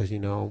that because,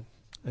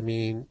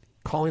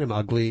 calling him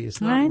ugly is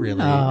not really.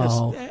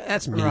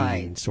 That's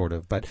mean, sort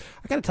of. But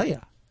I got to tell you,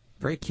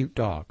 Very cute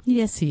dog.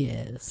 Yes, he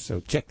is. So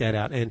check that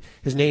out. And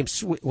his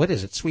name's, what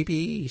is it?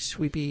 Sweepy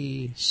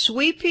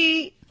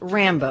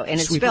Rambo, and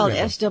it's Sweepy spelled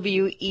Rambo.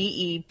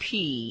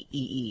 Sweepee.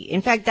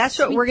 In fact, that's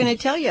what we're going to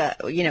tell you,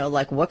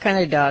 like what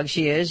kind of dog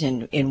she is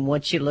and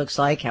what she looks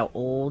like, how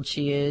old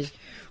she is,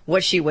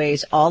 what she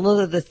weighs, all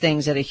of the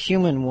things that a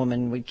human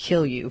woman would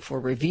kill you for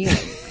revealing.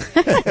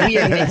 We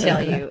are going to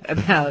tell you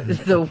about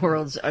the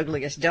world's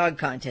ugliest dog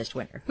contest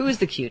winner. Who is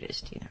the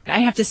cutest?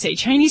 I have to say,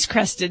 Chinese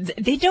crested,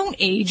 they don't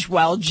age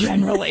well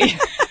generally.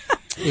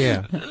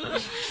 Yeah.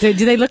 Do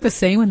they look the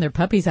same when they're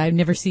puppies? I've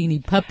never seen any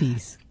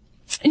puppies.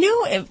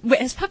 No,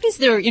 as puppies,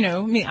 they're,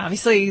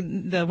 obviously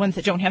the ones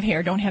that don't have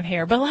hair,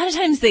 but a lot of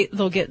times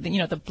they'll get,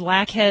 the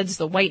black heads,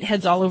 the white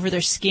heads all over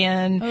their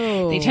skin.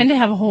 Oh. They tend to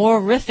have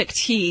horrific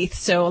teeth,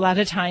 so a lot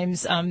of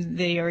times,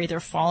 they are either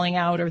falling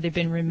out or they've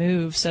been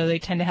removed, so they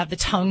tend to have the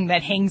tongue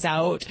that hangs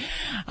out.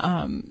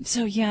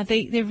 So yeah,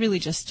 they really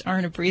just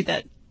aren't a breed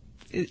that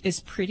is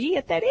pretty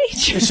at that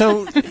age.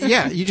 So,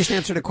 yeah, you just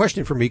answered a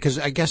question for me, because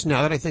I guess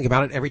now that I think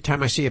about it, every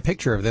time I see a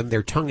picture of them,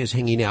 their tongue is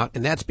hanging out,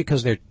 and that's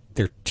because their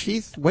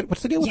teeth,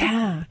 what's the deal with them?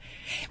 Yeah.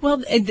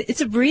 Well,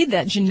 it's a breed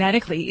that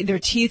genetically their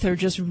teeth are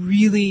just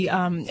really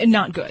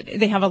not good.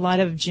 They have a lot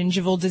of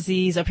gingival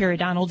disease, a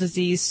periodontal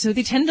disease, so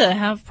they tend to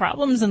have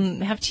problems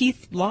and have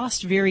teeth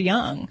lost very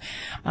young.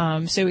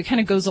 So it kind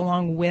of goes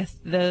along with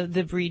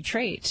the breed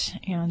trait.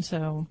 And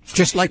so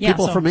Just like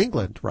people from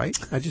England, right?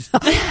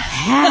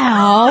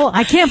 How?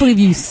 I can't believe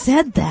you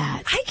said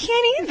that. I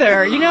can't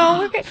either.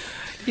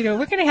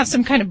 We're going to have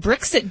some kind of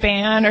Brexit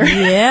ban or.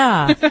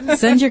 Yeah.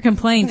 Send your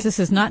complaints. This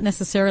is not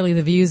necessarily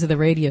the views of the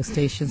radio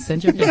station.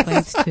 Send your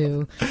complaints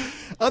to.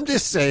 I'm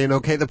just saying,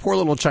 okay, the poor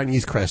little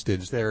Chinese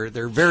cresteds,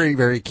 they're very,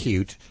 very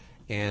cute.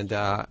 And,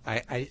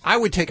 I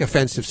would take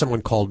offense if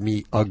someone called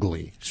me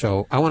ugly.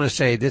 So I want to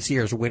say this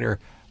year's winner,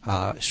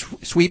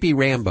 Sweepy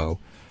Rambo,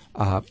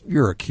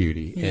 you're a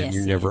cutie and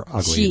you're never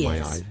ugly in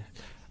my eyes.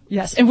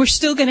 Yes, and we're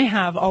still going to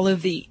have all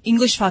of the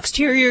English Fox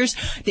Terriers,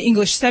 the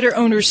English Setter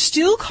owners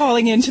still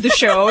calling into the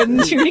show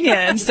and tuning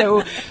in.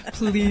 So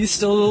please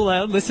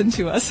still listen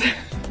to us.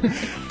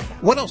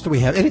 What else do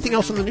we have? Anything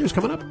else in the news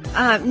coming up?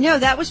 No,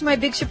 that was my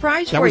big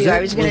surprise That for was you. it?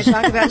 I was going to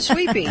talk about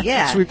Sweepy.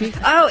 Yeah. Sweepy?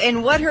 Oh,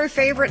 and what her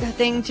favorite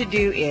thing to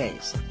do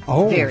is.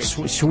 Oh, Very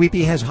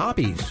Sweepy has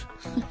hobbies.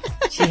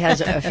 She has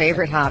a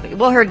favorite hobby.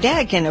 Well, her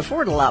dad can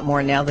afford a lot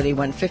more now that he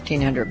won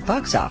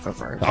 $1,500 off of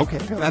her. Okay,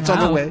 that's on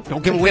the way.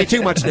 Don't give away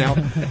too much now.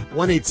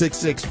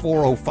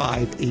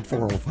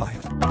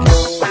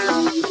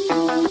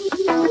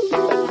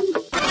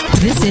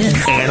 1-866-405-8405. This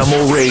is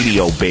Animal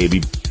Radio,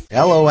 baby.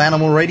 Hello,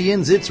 Animal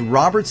Radians. It's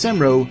Robert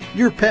Semro,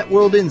 your Pet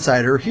World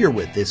Insider, here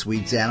with this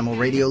week's Animal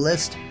Radio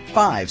list.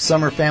 5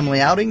 summer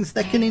family outings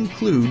that can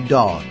include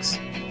dogs.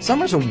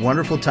 Summer's a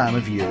wonderful time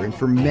of year, and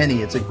for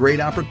many it's a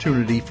great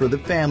opportunity for the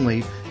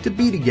family to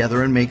be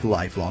together and make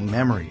lifelong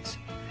memories.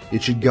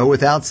 It should go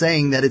without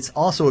saying that it's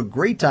also a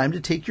great time to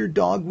take your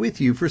dog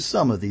with you for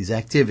some of these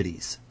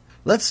activities.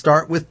 Let's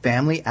start with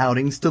family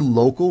outings to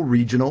local,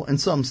 regional, and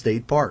some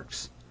state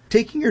parks.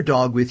 Taking your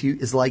dog with you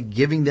is like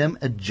giving them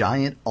a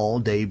giant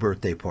all-day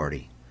birthday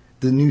party.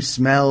 The new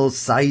smells,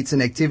 sights,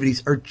 and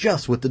activities are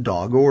just what the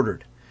dog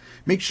ordered.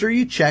 Make sure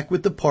you check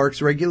with the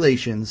park's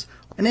regulations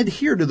and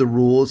adhere to the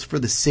rules for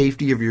the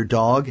safety of your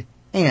dog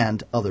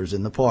and others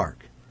in the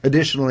park.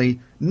 Additionally,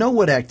 know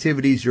what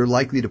activities you're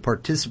likely to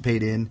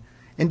participate in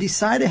and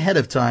decide ahead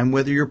of time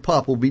whether your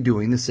pup will be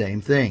doing the same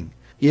thing.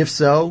 If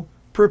so,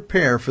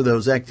 prepare for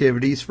those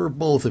activities for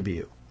both of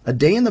you. A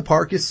day in the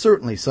park is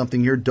certainly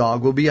something your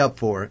dog will be up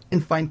for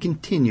and find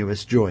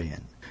continuous joy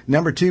in.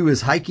 Number 2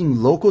 is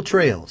hiking local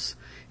trails.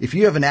 If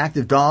you have an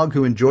active dog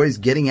who enjoys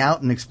getting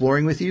out and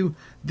exploring with you,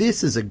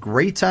 this is a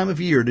great time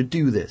of year to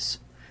do this.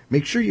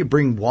 Make sure you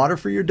bring water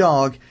for your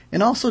dog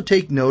and also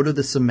take note of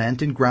the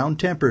cement and ground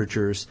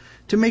temperatures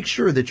to make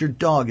sure that your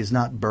dog is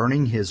not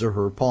burning his or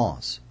her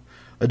paws.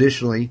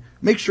 Additionally,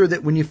 make sure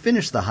that when you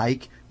finish the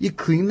hike, you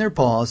clean their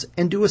paws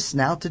and do a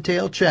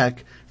snout-to-tail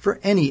check for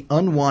any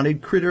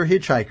unwanted critter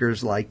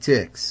hitchhikers like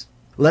ticks.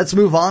 Let's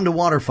move on to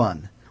water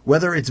fun.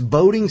 Whether it's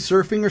boating,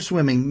 surfing, or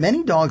swimming,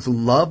 many dogs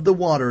love the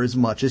water as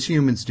much as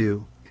humans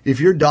do. If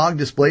your dog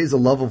displays a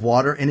love of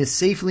water and is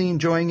safely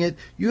enjoying it,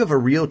 you have a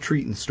real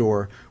treat in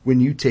store when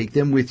you take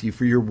them with you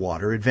for your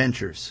water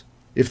adventures.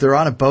 If they're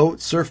on a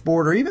boat,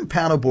 surfboard, or even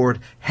paddleboard,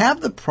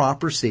 have the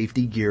proper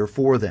safety gear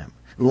for them.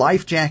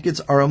 Life jackets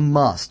are a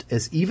must,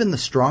 as even the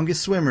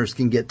strongest swimmers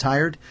can get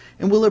tired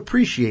and will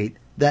appreciate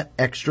that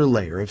extra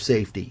layer of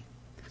safety.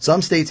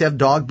 Some states have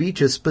dog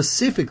beaches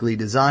specifically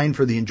designed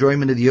for the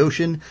enjoyment of the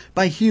ocean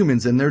by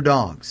humans and their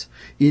dogs.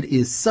 It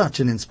is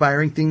such an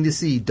inspiring thing to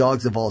see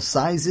dogs of all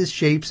sizes,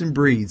 shapes, and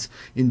breeds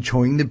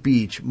enjoying the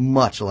beach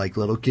much like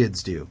little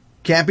kids do.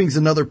 Camping's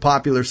another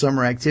popular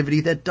summer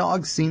activity that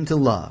dogs seem to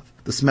love.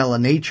 The smell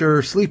of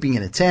nature, sleeping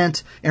in a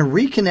tent, and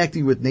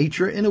reconnecting with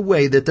nature in a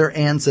way that their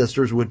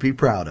ancestors would be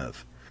proud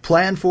of.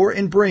 Plan for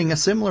and bring a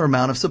similar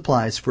amount of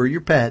supplies for your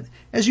pet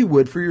as you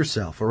would for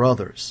yourself or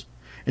others.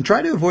 And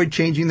try to avoid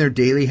changing their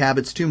daily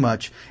habits too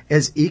much,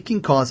 as it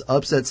can cause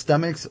upset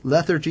stomachs,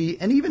 lethargy,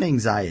 and even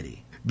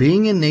anxiety.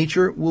 being in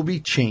nature will be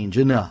change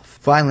enough.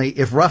 Finally,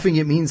 if roughing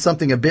it means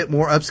something a bit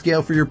more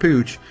upscale for your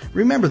pooch,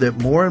 remember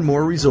that more and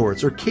more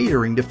resorts are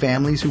catering to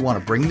families who want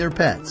to bring their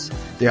pets.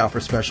 They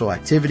offer special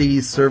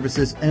activities,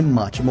 services, and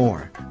much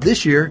more.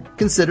 This year,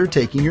 consider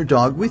taking your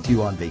dog with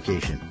you on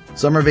vacation.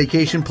 Summer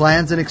vacation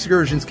plans and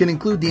excursions can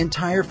include the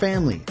entire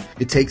family.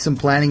 It takes some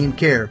planning and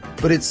care,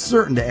 but it's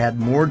certain to add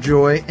more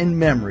joy and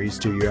memories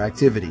to your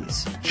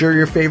activities. Share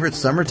your favorite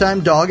summertime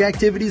dog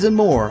activities and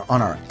more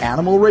on our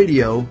Animal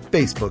Radio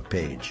Facebook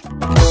page.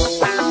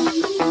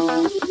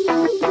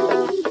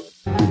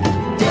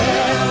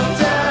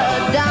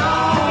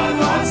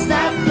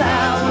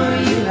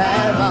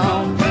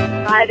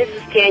 Hi, this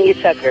is Tanya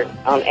Tucker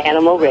on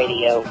Animal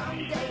Radio.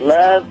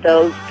 Love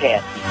those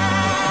pets.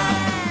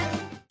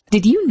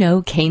 Did you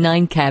know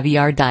canine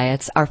caviar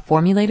diets are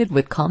formulated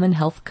with common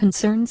health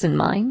concerns in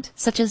mind,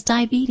 such as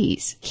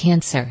diabetes,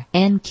 cancer,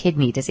 and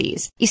kidney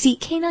disease? You see,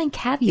 canine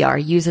caviar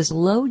uses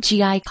low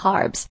GI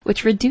carbs,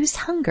 which reduce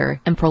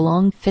hunger and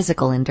prolong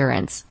physical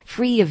endurance.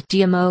 Free of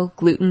GMO,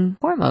 gluten,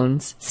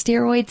 hormones,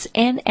 steroids,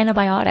 and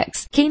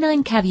antibiotics.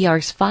 Canine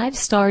Caviar's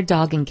 5-star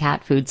dog and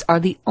cat foods are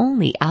the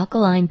only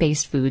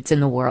alkaline-based foods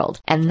in the world,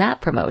 and that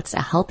promotes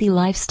a healthy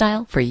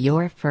lifestyle for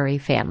your furry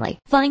family.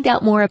 Find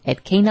out more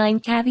at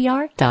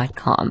caninecaviar.com.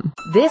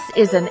 This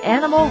is an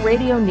Animal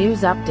Radio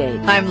News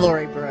Update. I'm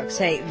Lori Brooks.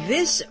 Hey,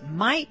 this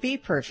might be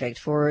perfect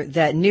for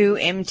that new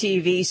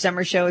MTV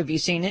summer show. Have you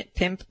seen it?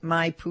 Pimp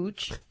My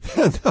Pooch?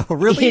 No,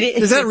 really?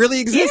 Does that really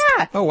exist?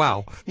 Yeah. Oh,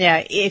 wow.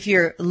 Now, if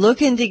you're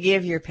looking to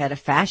give your pet a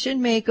fashion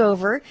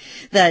makeover,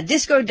 the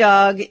Disco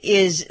Dog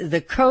is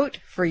the coat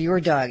for your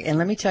dog. And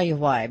let me tell you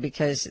why,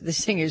 because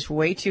this thing is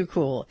way too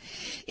cool.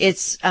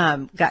 It's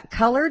got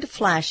colored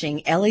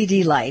flashing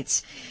LED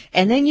lights,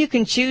 and then you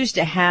can choose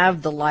to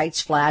have the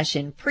lights flash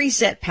in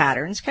preset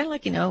patterns, kind of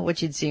like, you know,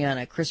 what you'd see on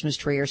a Christmas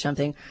tree or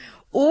something.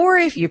 Or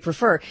if you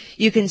prefer,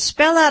 you can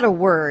spell out a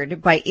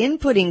word by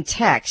inputting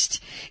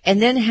text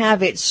and then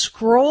have it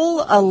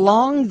scroll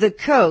along the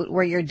coat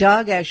where your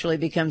dog actually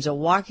becomes a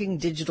walking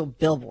digital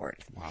billboard.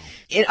 Wow.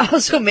 It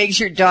also makes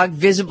your dog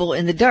visible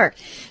in the dark.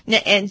 Now,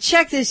 and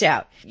check this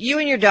out. You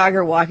and your dog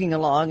are walking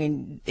along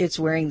and it's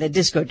wearing the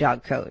Disco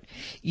Dog coat.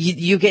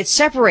 You get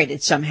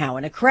separated somehow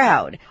in a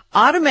crowd.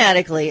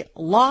 Automatically,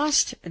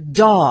 Lost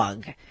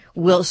Dog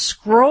will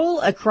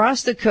scroll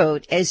across the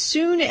coat as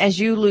soon as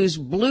you lose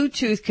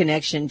Bluetooth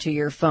connection to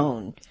your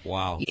phone.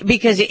 Wow.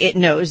 Because it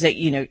knows that,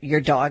 you know, your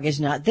dog is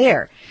not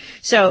there.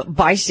 So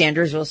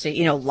bystanders will say,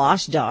 you know,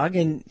 Lost Dog,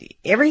 and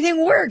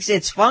everything works.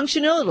 It's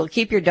functional. It'll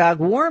keep your dog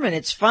warm and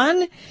it's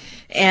fun.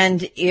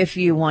 And if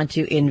you want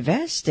to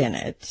invest in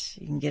it,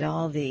 you can get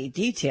all the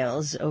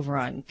details over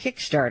on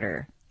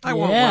Kickstarter. I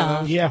want one of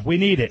those. Yeah, we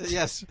need it.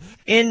 Yes.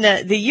 In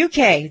the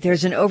UK,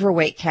 there's an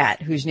overweight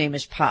cat whose name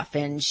is Puff,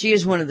 and she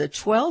is one of the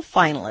 12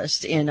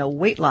 finalists in a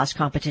weight loss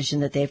competition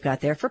that they've got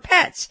there for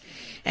pets.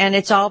 And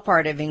it's all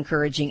part of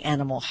encouraging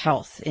animal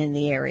health in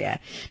the area.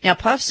 Now,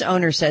 Puff's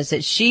owner says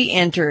that she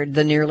entered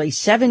the nearly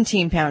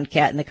 17-pound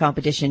cat in the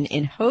competition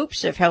in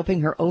hopes of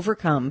helping her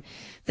overcome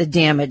the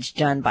damage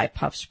done by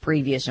Puff's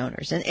previous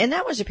owners. And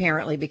that was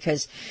apparently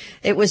because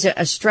it was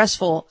a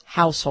stressful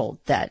household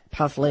that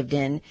Puff lived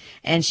in,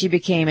 and she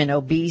became an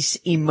obese,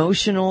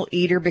 emotional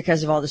eater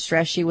because of all the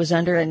stress she was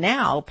under. And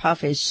now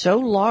Puff is so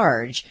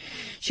large,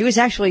 she was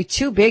actually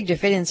too big to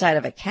fit inside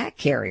of a cat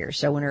carrier.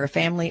 So when her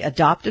family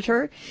adopted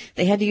her,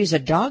 they had to use a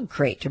dog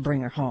crate to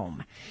bring her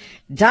home.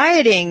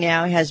 Dieting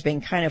now has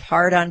been kind of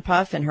hard on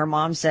Puff, and her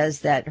mom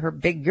says that her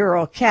big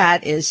girl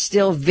cat is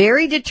still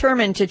very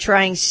determined to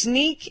try and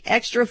sneak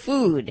extra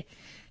food,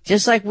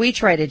 just like we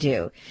try to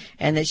do,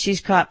 and that she's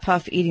caught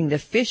Puff eating the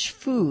fish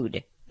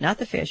food, not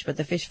the fish, but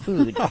the fish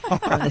food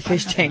from the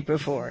fish tank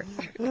before.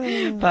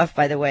 Puff,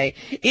 by the way,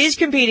 is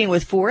competing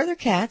with 4 other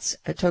cats,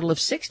 a total of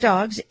 6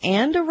 dogs,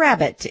 and a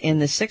rabbit in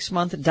the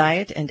 6-month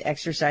diet and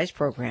exercise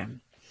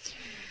program.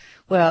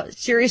 Well,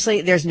 seriously,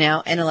 there's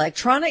now an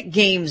electronic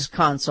games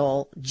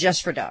console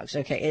just for dogs.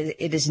 Okay,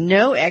 it is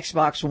no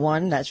Xbox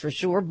One, that's for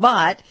sure,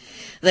 but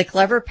the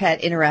Clever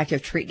Pet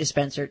interactive treat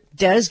dispenser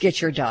does get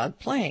your dog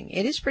playing.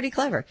 It is pretty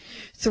clever.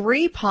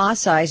 3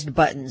 paw-sized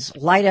buttons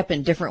light up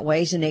in different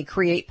ways, and they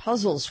create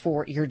puzzles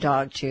for your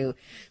dog to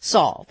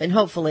solve. And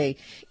hopefully,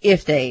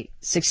 if they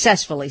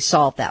successfully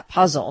solve that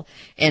puzzle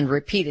and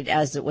repeat it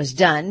as it was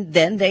done,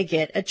 then they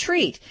get a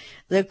treat.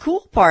 The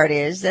cool part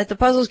is that the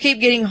puzzles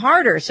keep getting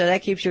harder, so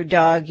that keeps your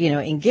dog, you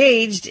know,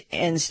 engaged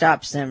and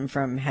stops them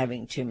from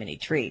having too many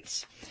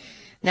treats.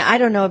 Now, I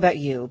don't know about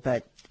you,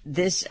 but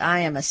I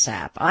am a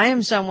sap. I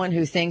am someone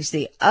who thinks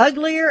the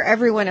uglier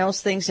everyone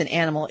else thinks an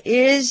animal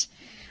is,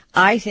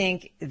 I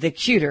think the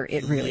cuter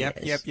it really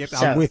is. Yep. So,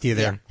 I'm with you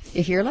there.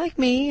 If you're like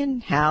me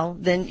and Hal,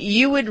 then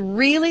you would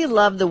really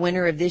love the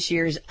winner of this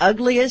year's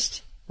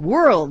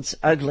world's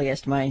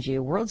ugliest, mind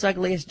you, world's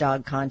ugliest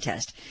dog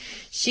contest.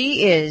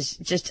 She is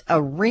just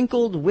a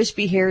wrinkled,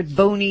 wispy-haired,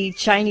 bony,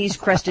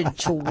 Chinese-crested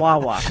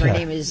chihuahua. Her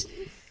name is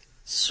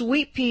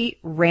Sweet Pea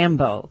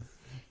Rambo.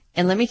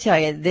 And let me tell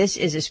you, this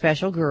is a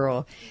special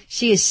girl.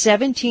 She is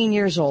 17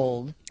 years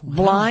old,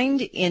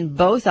 blind in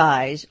both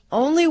eyes,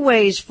 only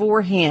weighs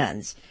 4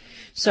 hands.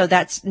 So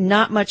that's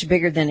not much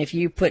bigger than if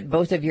you put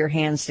both of your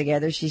hands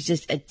together. She's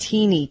just a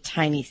teeny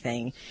tiny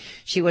thing.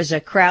 She was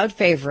a crowd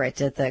favorite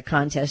at the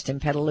contest in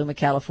Petaluma,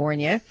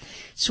 California.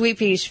 Sweet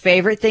Pea's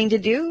favorite thing to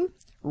do,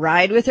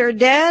 ride with her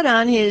dad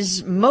on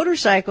his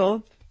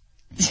motorcycle.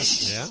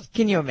 Yeah.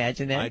 Can you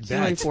imagine that? I'd It's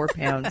only bet. 4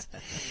 pounds.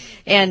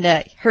 And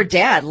her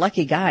dad,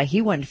 lucky guy,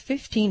 he won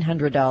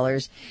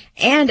 $1,500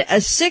 and a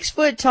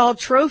 6-foot-tall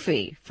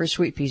trophy for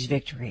Sweet Pea's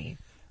victory.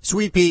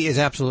 Sweet Pea is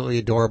absolutely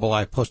adorable.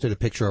 I posted a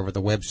picture over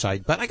the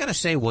website. But I got to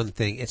say one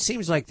thing. It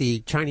seems like the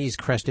Chinese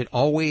crested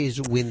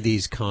always win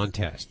these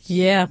contests.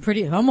 Yeah,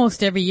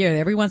 almost every year.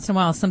 Every once in a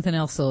while, something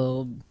else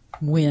will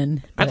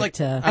win. I think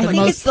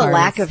it's the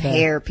lack of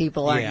hair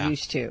people aren't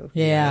used to.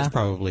 Yeah. That's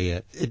probably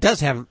it. It does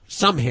have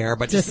some hair,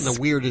 but just in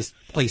the weirdest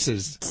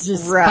places.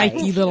 Just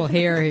spiky little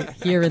hair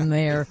here and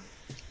there.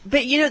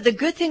 But, you know, the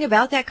good thing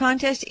about that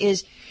contest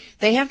is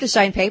they have to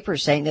sign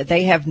papers saying that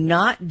they have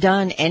not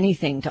done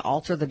anything to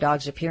alter the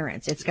dog's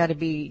appearance. It's got to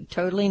be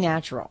totally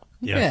natural.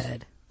 Yes.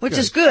 Good. Which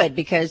is good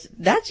because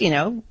that's, you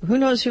know, who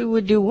knows who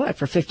would do what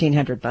for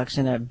 $1,500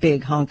 in a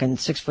big honkin'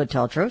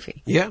 6-foot-tall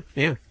trophy. Yeah,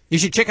 yeah. You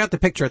should check out the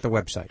picture at the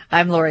website.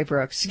 I'm Lori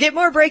Brooks. Get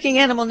more breaking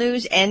animal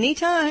news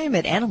anytime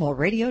at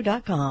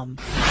animalradio.com.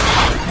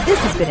 This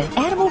has been an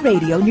Animal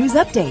Radio News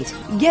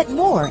Update. Get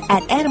more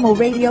at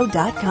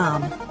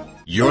animalradio.com.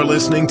 You're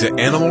listening to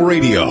Animal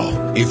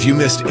Radio. If you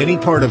missed any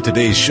part of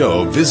today's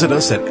show, visit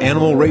us at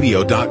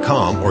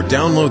animalradio.com or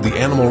download the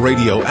Animal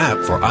Radio app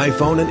for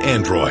iPhone and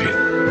Android.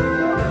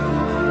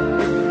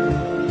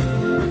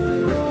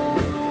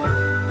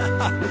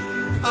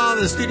 Oh,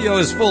 the studio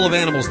is full of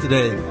animals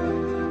today.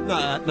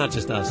 Not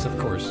just us, of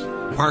course.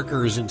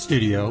 Parker's in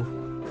studio,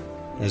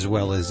 as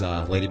well as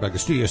Ladybug, the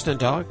studio stunt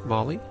dog,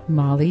 Molly.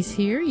 Molly's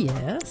here,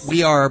 yes.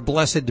 We are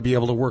blessed to be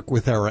able to work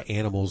with our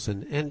animals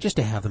and just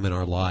to have them in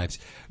our lives.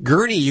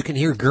 Gurney, you can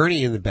hear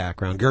Gurney in the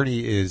background.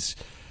 Gurney is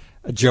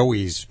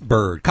Joey's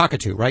bird.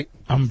 Cockatoo, right?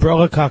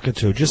 Umbrella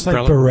cockatoo, just like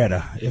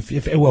Umbrella?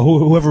 Beretta.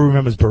 Whoever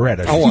remembers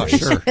Beretta. Oh,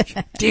 sure.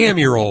 Damn,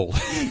 you're old.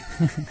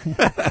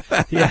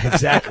 Yeah,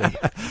 exactly.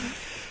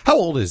 How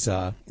old is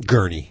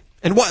Gurney?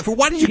 And why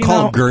did you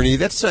call him Gurney?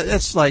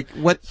 That's like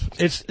what?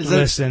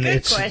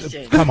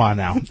 Come on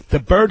now.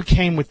 The bird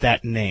came with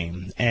that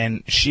name,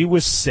 and she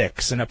was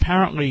 6, and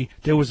apparently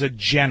there was a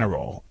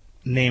general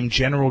named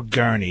General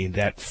Gurney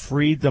that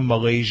freed the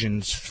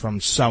Malaysians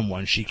from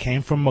someone. She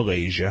came from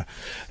Malaysia,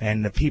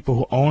 and the people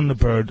who owned the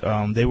bird,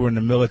 they were in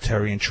the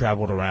military and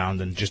traveled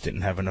around and just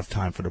didn't have enough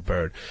time for the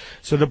bird.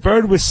 So the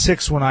bird was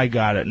 6 when I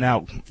got it.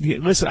 Now,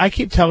 listen, I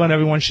keep telling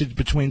everyone she's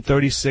between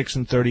 36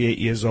 and 38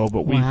 years old,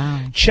 but we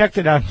checked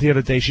it out the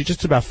other day. She's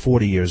just about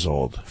 40 years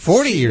old.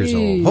 40 years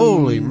old?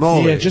 Holy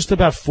moly. Yeah, just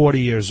about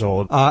 40 years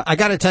old. I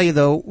got to tell you,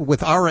 though,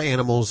 with our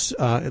animals,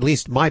 at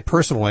least my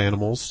personal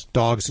animals,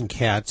 dogs and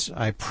cats,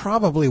 I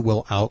probably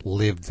will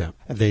outlive them.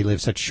 They live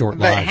such short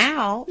lives. But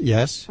how?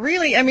 Yes.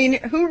 Really? I mean,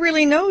 who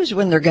really knows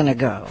when they're going to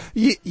go?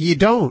 You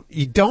don't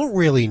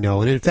really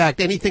know. And in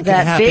fact, anything can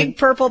That happen. big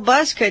purple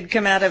bus could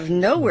come out of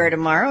nowhere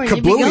tomorrow and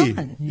you'd be Kablooey.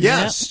 gone.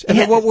 Yes. And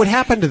then what would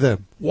happen to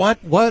them?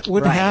 What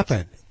would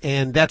happen?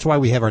 And that's why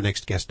we have our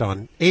next guest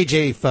on.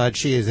 AJ Fudd,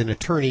 she is an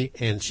attorney,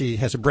 and she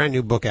has a brand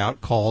new book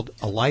out called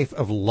A Life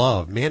of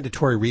Love,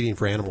 mandatory reading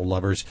for animal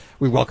lovers.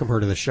 We welcome her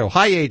to the show.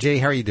 Hi, AJ.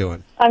 How are you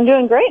doing? I'm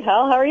doing great,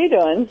 Hal. How are you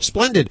doing?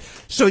 Splendid.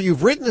 So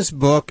you've written this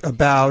book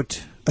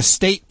about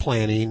estate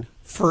planning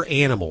for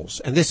animals,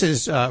 and this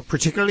is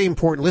particularly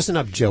important. Listen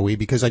up, Joey,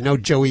 because I know,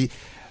 Joey,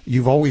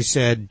 you've always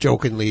said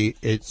jokingly,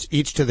 it's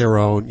each to their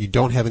own. You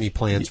don't have any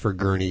plans for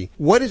Gurney.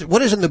 What is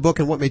in the book,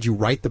 and what made you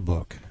write the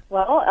book?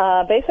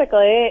 Well,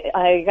 basically,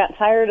 I got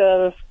tired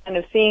of kind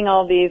of seeing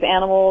all these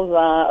animals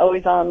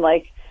always on,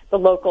 like, the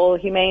local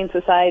Humane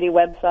Society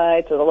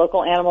websites or the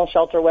local animal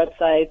shelter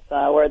websites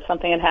where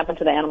something had happened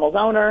to the animal's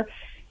owner,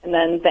 and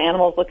then the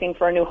animal's looking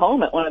for a new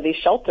home at one of these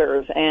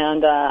shelters.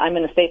 And I'm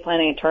an estate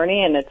planning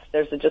attorney, and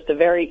there's just a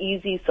very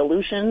easy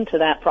solution to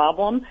that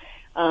problem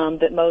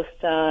that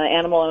most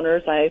animal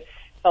owners, I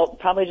felt,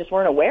 probably just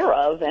weren't aware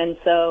of. And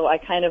so I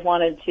kind of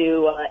wanted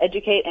to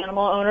educate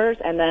animal owners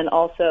and then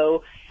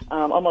also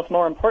almost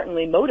more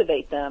importantly,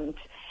 motivate them.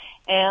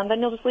 And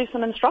then you'll just leave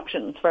some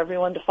instructions for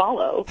everyone to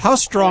follow. How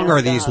strong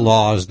are these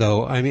laws,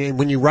 though? I mean,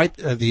 when you write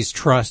these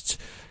trusts,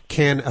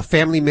 can a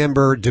family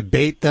member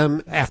debate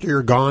them after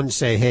you're gone,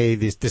 say, hey,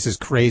 this is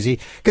crazy?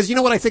 Because you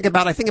know what I think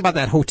about? I think about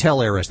that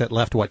hotel heiress that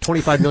left,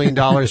 $25 million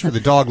for the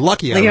dog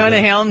Lucky.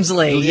 Leona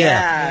Helmsley.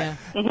 Yeah.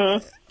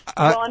 Mm-hmm.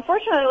 Well,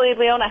 unfortunately,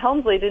 Leona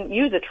Helmsley didn't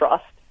use a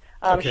trust.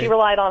 Okay. She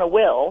relied on a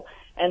will.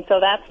 And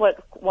so that's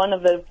one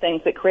of the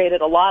things that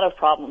created a lot of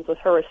problems with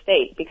her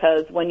estate,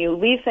 because when you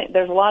leave,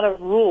 there's a lot of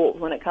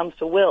rules when it comes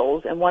to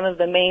wills, and one of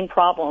the main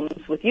problems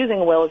with using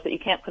a will is that you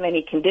can't put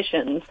any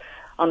conditions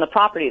on the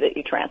property that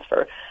you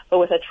transfer. But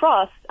with a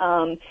trust,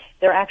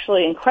 they're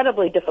actually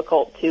incredibly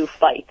difficult to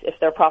fight if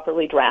they're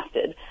properly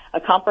drafted. A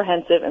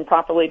comprehensive and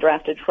properly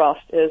drafted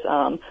trust is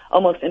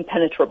almost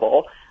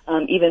impenetrable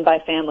even by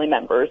family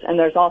members. And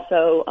there's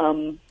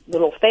also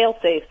little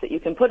fail-safes that you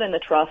can put in the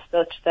trust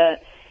such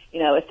that,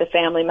 if the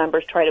family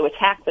members try to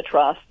attack the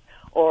trust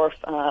or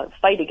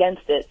fight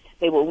against it,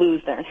 they will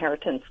lose their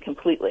inheritance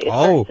completely. It's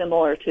very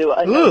similar to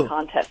a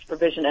no-contest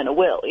provision in a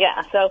will.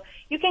 Yeah, so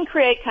you can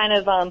create kind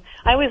of, I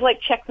always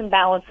like checks and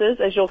balances,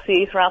 as you'll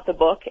see throughout the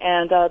book,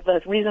 and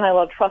the reason I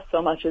love trust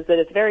so much is that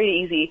it's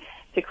very easy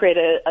to create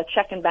a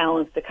check and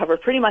balance to cover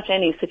pretty much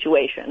any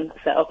situation.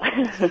 So,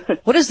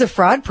 what is the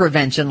fraud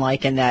prevention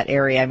like in that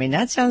area? I mean,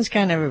 that sounds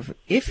kind of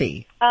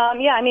iffy.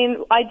 Yeah, I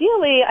mean,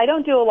 ideally, I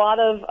don't do a lot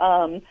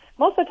of,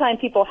 most of the time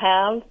people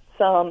have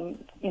some,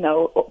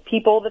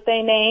 people that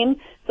they name.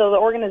 So the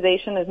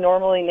organization is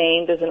normally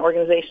named as an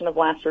organization of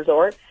last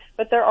resort,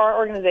 but there are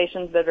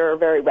organizations that are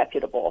very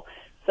reputable.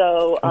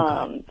 So,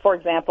 for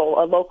example,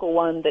 a local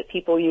one that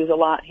people use a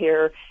lot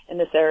here in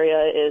this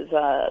area is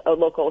a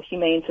local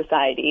humane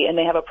society, and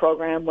they have a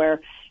program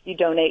where you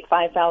donate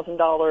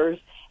 $5,000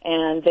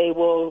 and they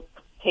will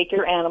take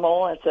your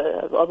animal. It's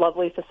a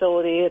lovely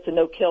facility. It's a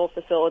no-kill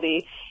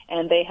facility,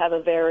 and they have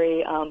a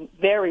very,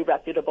 very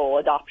reputable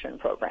adoption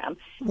program.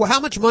 Well,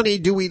 how much money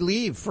do we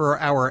leave for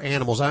our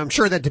animals? I'm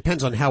sure that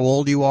depends on how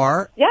old you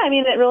are. Yeah, I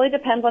mean, it really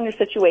depends on your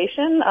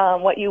situation,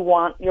 what you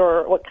want,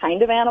 what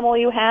kind of animal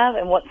you have,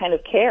 and what kind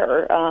of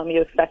care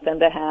you expect them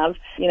to have.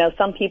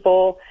 Some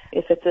people,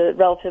 if it's a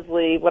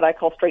relatively what I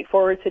call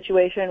straightforward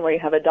situation where you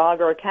have a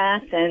dog or a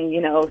cat, and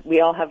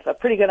we all have a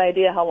pretty good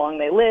idea how long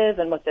they live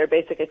and what their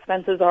basic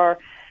expenses are.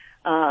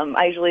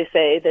 I usually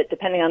say that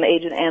depending on the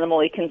age of the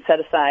animal, you can set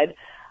aside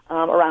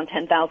around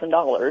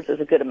 $10,000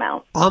 is a good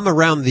amount. I'm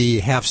around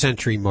the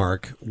half-century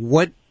mark.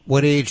 What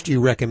age do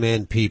you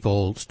recommend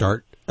people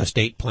start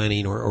estate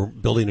planning or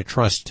building a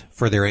trust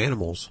for their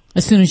animals?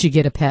 As soon as you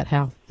get a pet,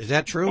 Hal. Is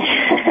that true?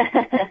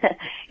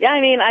 Yeah, I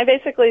mean, I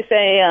basically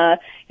say,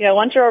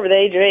 once you're over the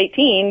age of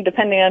 18,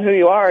 depending on who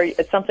you are,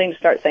 it's something to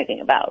start thinking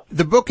about.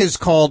 The book is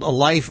called A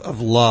Life of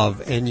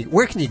Love, and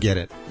where can you get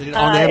it?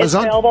 On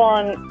Amazon? It's available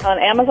on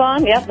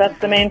Amazon. Yep, that's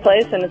the main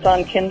place, and it's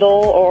on Kindle,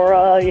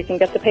 or you can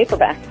get the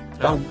paperback.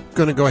 I'm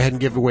going to go ahead and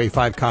give away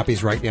 5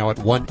 copies right now at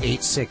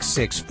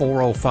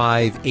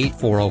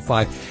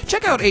 1-866-405-8405.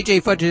 Check out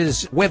AJ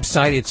Fudge's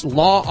website. It's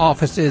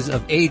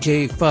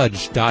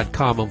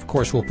lawofficesofajfudge.com. Of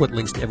course, we'll put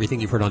links to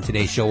everything you've heard on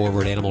today's show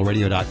over at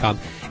animalradio.com.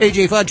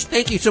 AJ Fudge,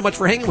 thank you so much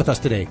for hanging with us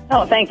today.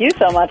 Oh, thank you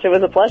so much. It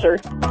was a pleasure.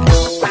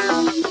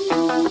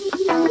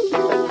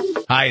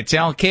 Hi, it's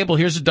Alan Cable.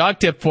 Here's a dog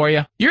tip for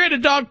you. You're at a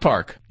dog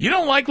park. You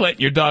don't like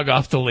letting your dog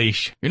off the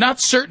leash. You're not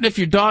certain if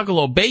your dog will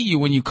obey you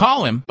when you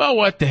call him, but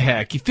what the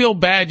heck? You feel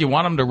bad. You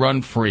want him to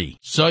run free,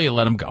 so you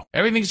let him go.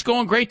 Everything's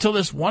going great till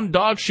this one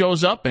dog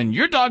shows up and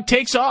your dog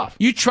takes off.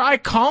 You try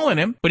calling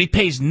him, but he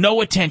pays no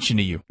attention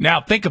to you.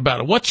 Now think about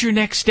it. What's your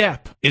next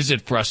step? Is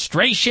it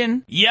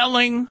frustration?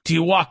 Yelling? Do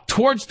you walk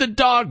towards the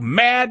dog,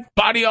 mad,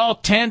 body all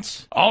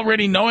tense,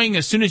 already knowing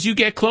as soon as you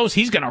get close,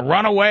 he's going to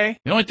run away?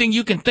 The only thing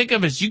you can think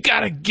of is you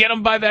got to get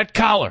him by that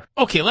collar.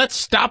 Okay, let's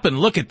stop and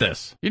look at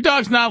this. Your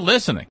dog's not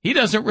listening. He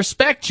doesn't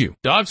respect you.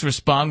 Dogs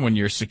respond when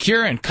you're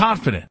secure and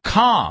confident,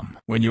 calm,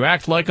 when you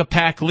act like a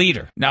pack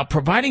leader. Now,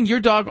 providing your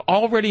dog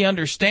already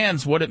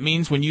understands what it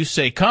means when you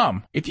say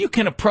come, if you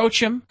can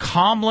approach him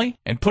calmly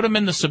and put him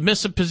in the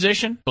submissive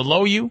position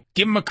below you,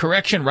 give him a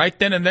correction right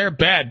then and there,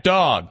 bad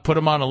dog, put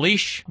him on a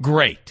leash,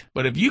 great.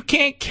 But if you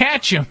can't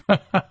catch him,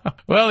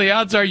 well, the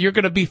odds are you're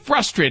going to be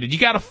frustrated. You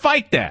got to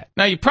fight that.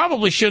 Now, you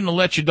probably shouldn't have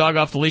let your dog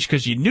off the leash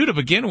because you knew to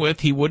begin with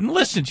he wouldn't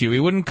listen to you.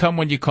 He wouldn't come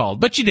when you called,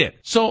 but you did.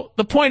 So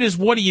the point is,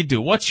 what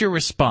do? What's your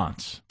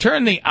response?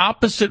 Turn the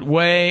opposite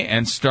way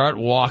and start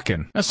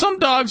walking. Now, some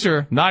dogs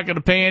are not going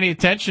to pay any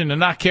attention and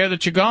not care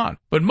that you're gone.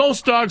 But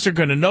most dogs are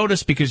going to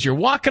notice because you're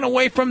walking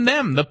away from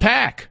them, the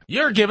pack.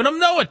 You're giving them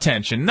no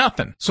attention,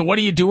 nothing. So what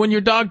do you do when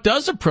your dog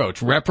does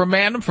approach?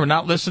 Reprimand him for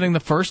not listening the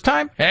first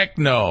time? Heck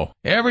no.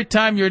 Every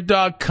time your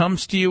dog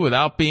comes to you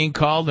without being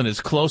called and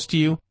is close to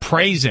you,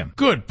 praise him.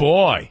 Good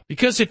boy.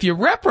 Because if you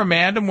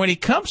reprimand him when he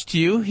comes to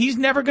you, he's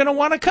never going to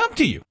want to come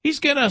to you. He's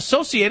going to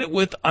associate it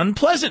with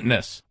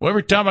unpleasantness. Well,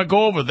 every time I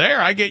go over there,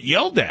 I get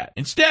yelled at.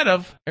 Instead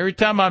of, every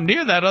time I'm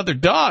near that other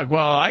dog,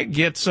 well, I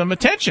get some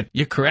attention.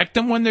 You correct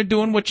them when they're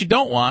doing what you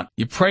don't want.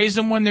 You praise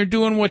them when they're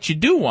doing what you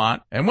do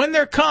want. And when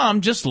they're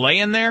calm, just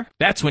laying there,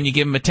 that's when you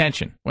give them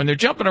attention. When they're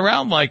jumping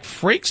around like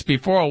freaks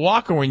before a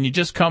walk or when you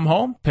just come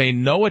home, pay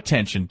no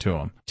attention to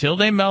them. Till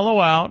they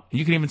mellow out.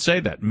 You can even say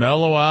that,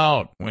 mellow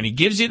out. When he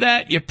gives you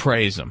that, you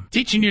praise him.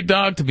 Teaching your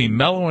dog to be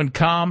mellow and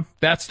calm,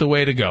 that's the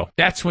way to go.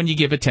 That's when you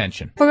give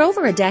attention. For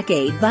over a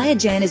decade,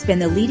 Biogen has been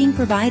the leading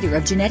provider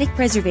of genetic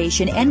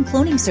preservation and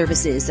cloning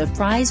services of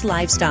prized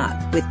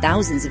livestock, with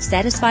thousands of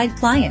satisfied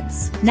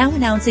clients. Now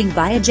announcing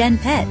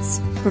Biogen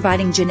Pets,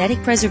 providing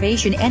genetic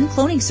preservation and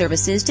cloning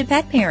services to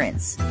pet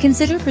parents.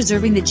 Consider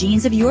preserving the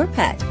genes of your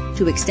pet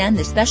to extend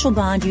the special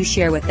bond you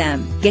share with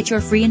them. Get your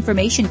free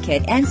information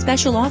kit and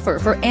special offer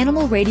for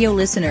Animal Radio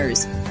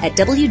listeners at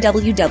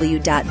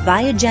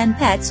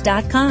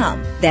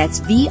www.biogenpets.com. That's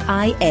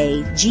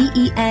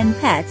VIAGEN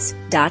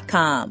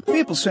Pets.com.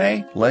 People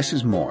say less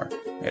is more.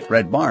 At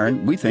Red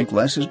Barn, we think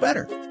less is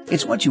better.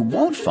 It's what you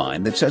won't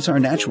find that sets our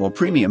natural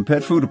premium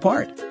pet food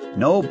apart.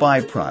 No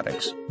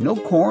byproducts, no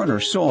corn or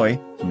soy,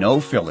 no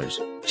fillers.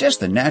 Just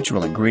the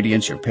natural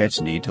ingredients your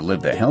pets need to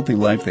live the healthy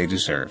life they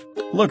deserve.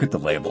 Look at the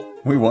label.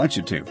 We want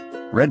you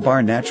to. Red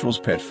Barn Naturals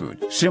Pet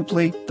Food.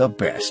 Simply the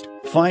best.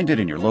 Find it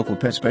in your local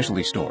pet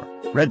specialty store.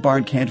 Red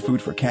Barn canned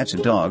food for cats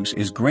and dogs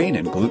is grain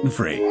and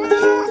gluten-free.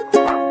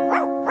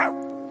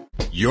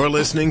 You're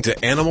listening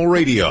to Animal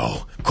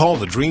Radio. Call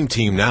the Dream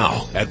Team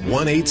now at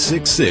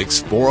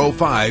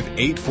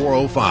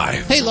 1-866-405-8405.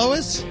 Hey,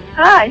 Lois.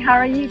 Hi, how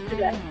are you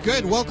today?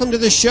 Good. Welcome to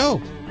the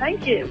show.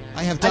 Thank you.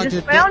 I have I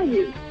just found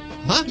you.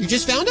 Huh? You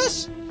just found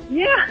us?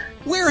 Yeah.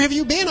 Where have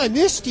you been? I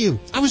missed you.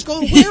 I was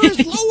going, where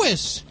is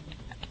Lois?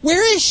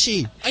 Where is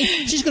she?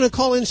 She's going to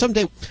call in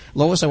someday.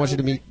 Lois, I want you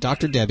to meet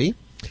Dr. Debbie.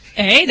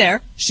 Hey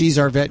there. She's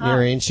our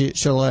veterinarian.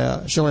 She'll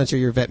answer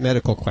your vet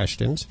medical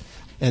questions,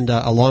 and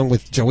along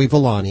with Joey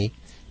Villani.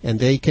 And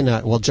they can,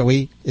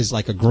 Joey is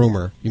like a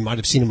groomer. You might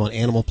have seen him on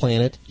Animal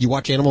Planet. You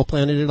watch Animal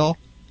Planet at all?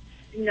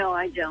 No,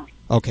 I don't.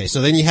 Okay,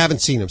 so then you haven't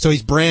seen him. So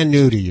he's brand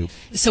new to you.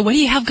 So what do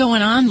you have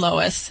going on,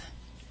 Lois?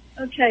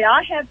 Okay,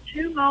 I have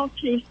 2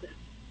 Malteses.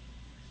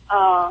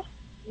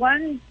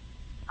 One,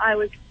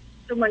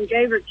 someone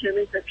gave her to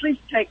me, said, please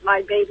take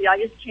my baby. I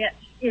just can't,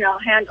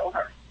 handle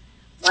her.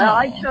 Well,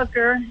 I took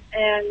her,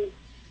 and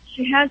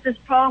she has this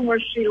problem where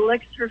she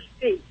licks her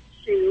feet.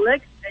 She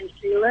licks and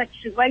she licks.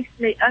 She wakes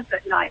me up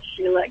at night.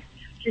 She licks.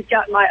 She's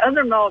got my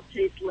other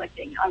Maltese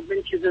licking. I've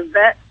been to the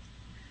vet.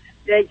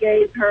 They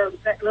gave her,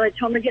 they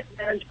told me to get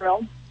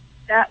Benadryl.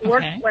 That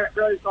works when it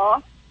goes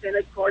off. Then,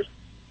 of course,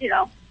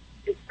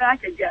 it's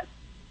back again.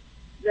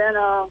 Then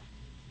I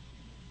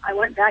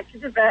went back to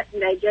the vet,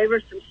 and they gave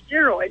her some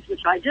steroids,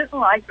 which I didn't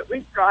like, but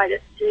we tried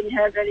it. Didn't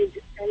have any,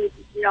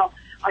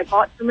 I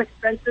bought some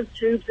expensive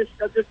tubes of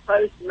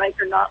supposed to make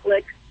her not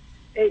lick.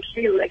 And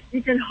she licks.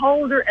 You can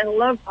hold her and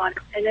love on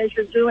her, and as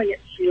you're doing it,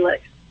 she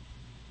licks.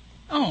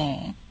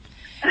 Oh.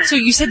 So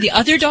you said the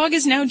other dog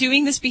is now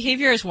doing this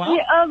behavior as well?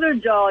 The other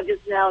dog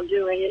is now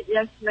doing it,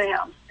 yes,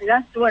 ma'am. And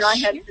that's what I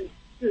had since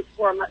she was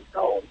 4 months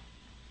old.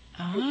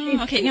 Oh,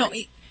 okay. Now,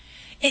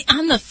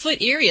 on the foot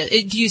area,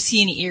 do you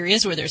see any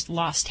areas where there's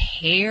lost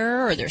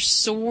hair, or there's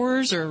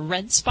sores, or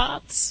red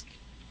spots?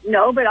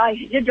 No, but I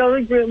did go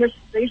to the groomers.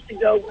 They used to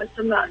go once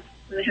a month.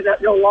 They had that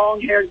real long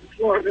hair to the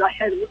floor, but I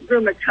had the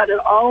groomer cut it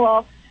all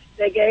off.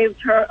 They gave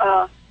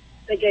her,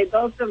 they gave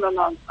both of them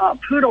a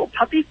poodle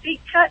puppy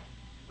feet cut.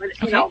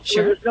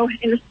 Sure. There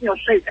was no,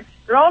 shape.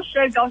 They're all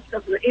shaved off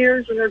except for the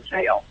ears and their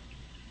tail.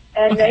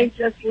 And they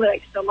just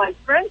licked. So my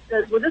friend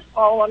says, well, just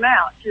follow them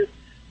out. Just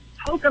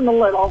poke them a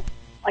little,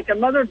 like a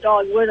mother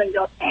dog would, and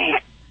go, eh.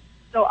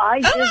 So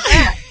I did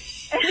that.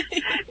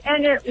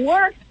 And it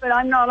works, but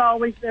I'm not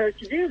always there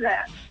to do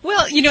that.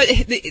 Well,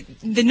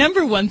 the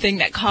number one thing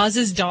that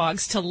causes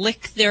dogs to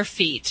lick their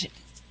feet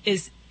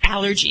is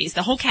allergies,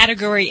 the whole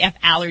category of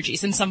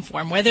allergies in some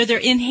form, whether they're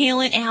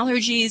inhalant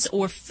allergies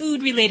or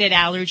food-related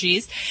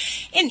allergies.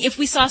 And if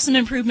we saw some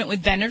improvement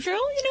with Benadryl,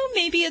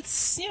 maybe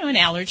it's, an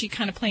allergy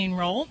kind of playing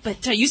role.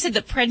 But you said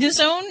the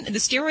prednisone, the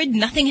steroid,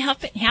 nothing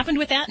happened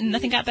with that and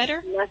nothing got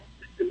better? Yes.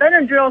 The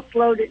Benadryl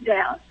slowed it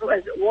down. So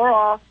as it wore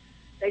off,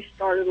 they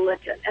started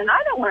licking. And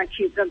I don't want to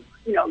keep them,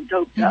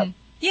 doped up.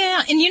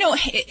 Yeah, and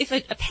if a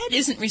pet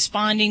isn't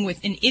responding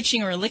with an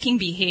itching or a licking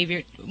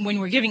behavior when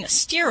we're giving a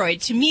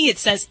steroid, to me it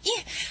says,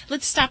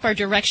 let's stop our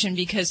direction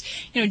because,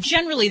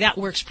 generally that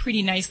works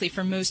pretty nicely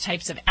for most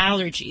types of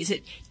allergies.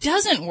 It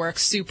doesn't work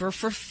super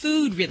for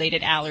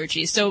food-related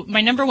allergies. So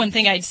my number one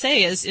thing I'd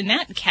say is, in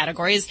that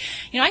category is,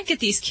 I'd get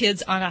these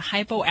kids on a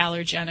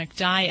hypoallergenic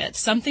diet,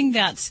 something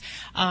that's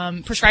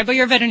prescribed by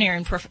your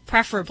veterinarian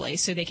preferably,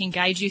 so they can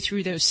guide you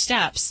through those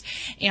steps,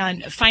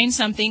 and find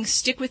something,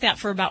 stick with that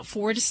for about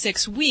 4 to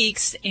 6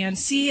 weeks and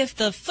see if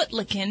the foot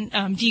licking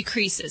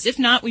decreases. If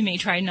not, we may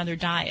try another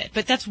diet.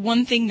 But that's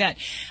one thing that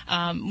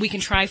we can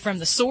try from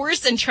the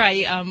source and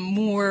try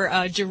more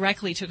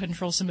directly to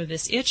control some of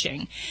this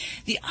itching.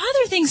 The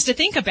other things to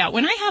think about,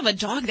 when I have a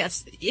dog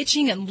that's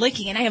itching and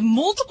licking and I have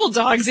multiple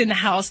dogs in the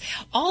house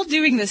all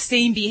doing the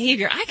same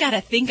behavior, I got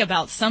to think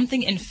about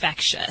something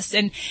infectious.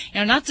 And,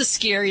 not to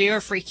scare you or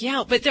freak you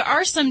out, but there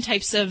are some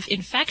types of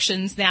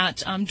infections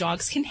that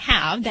dogs can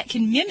have that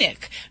can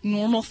mimic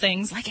normal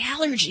things like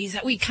allergies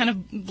that we kind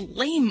of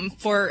blame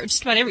for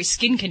just about every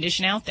skin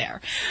condition out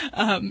there.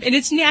 And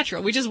it's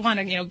natural. We just want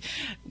to,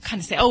 kind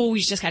of say, oh,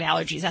 he's just got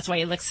allergies. That's why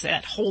he licks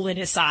that hole in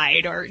his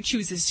side or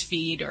chews his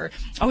feet or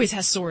always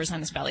has sores on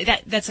his belly.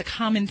 That's a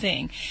common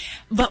thing.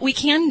 But we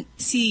can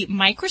see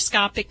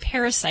microscopic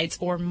parasites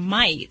or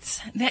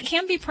mites that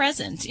can be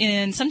present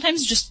in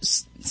sometimes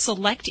just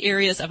select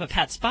areas of a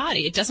pet's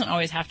body. It doesn't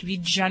always have to be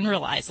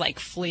generalized like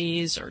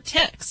fleas or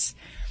ticks.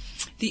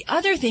 The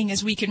other thing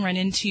is we can run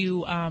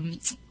into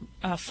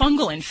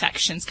fungal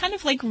infections, kind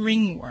of like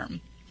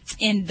ringworm.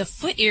 And the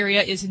foot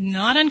area is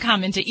not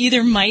uncommon to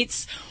either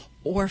mites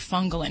or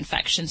fungal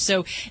infection.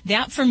 So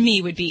that for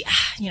me would be,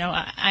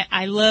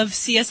 I love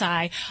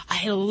CSI.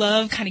 I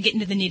love kind of getting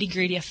to the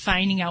nitty-gritty of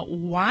finding out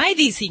why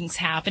these things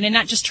happen and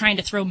not just trying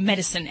to throw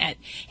medicine at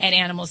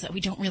animals that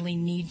we don't really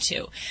need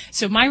to.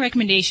 So my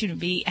recommendation would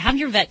be have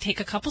your vet take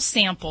a couple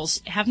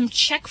samples, have them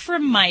check for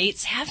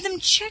mites, have them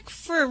check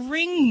for a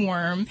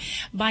ringworm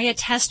by a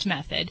test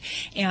method,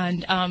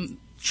 and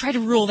try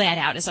to rule that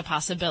out as a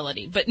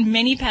possibility. But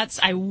many pets,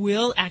 I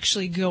will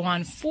actually go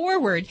on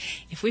forward.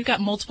 If we've got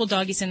multiple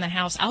doggies in the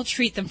house, I'll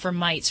treat them for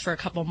mites for a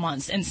couple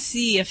months and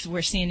see if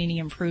we're seeing any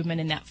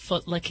improvement in that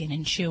foot licking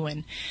and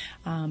chewing.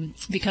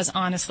 Because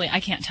honestly,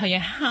 I can't tell you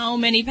how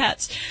many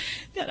pets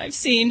that I've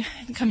seen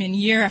come in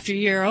year after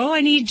year. Oh,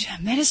 I need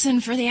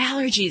medicine for the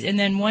allergies. And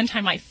then one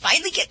time I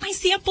finally get my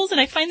samples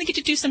and I finally get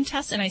to do some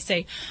tests and I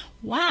say,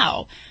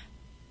 wow,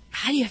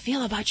 how do you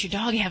feel about your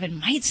dog having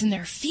mites in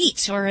their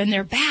feet or in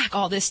their back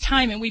all this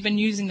time? And we've been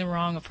using the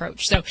wrong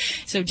approach. So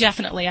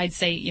definitely I'd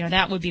say,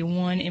 that would be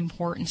one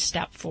important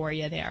step for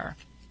you there.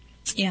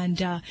 And,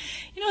 there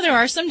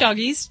are some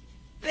doggies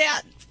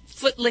that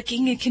foot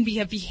licking, it can be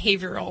a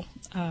behavioral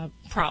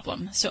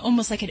problem. So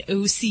almost like an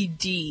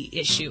OCD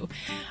issue.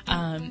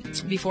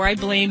 Before I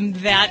blame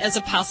that as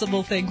a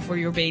possible thing for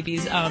your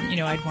babies,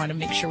 I'd want to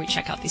make sure we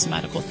check out these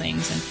medical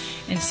things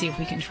and see if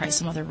we can try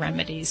some other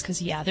remedies. Because,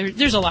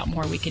 there's a lot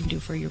more we can do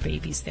for your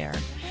babies there.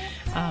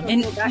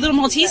 And little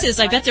Malteses,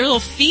 I bet their little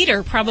feet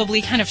are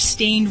probably kind of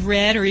stained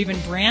red or even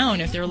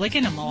brown if they're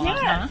licking them a lot,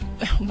 huh?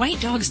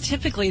 White dogs,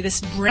 typically,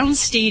 this brown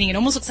staining, it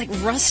almost looks like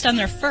rust on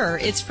their fur.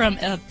 It's from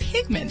a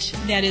pigment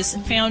that is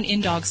found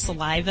in dogs'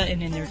 saliva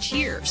and in their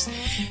tears.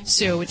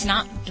 So it's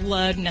not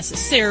blood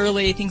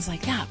necessarily, things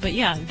like that. But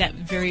that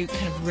very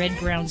kind of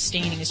red-brown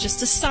staining is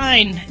just a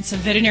sign. It's a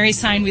veterinary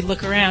sign. We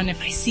look around. If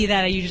I see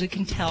that, I usually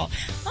can tell,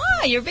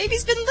 your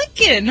baby's been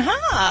licking,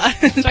 huh?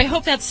 So I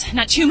hope that's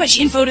not too much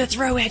info to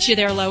throw at you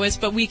there, Lois,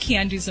 but we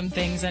can do some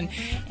things and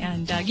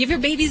give your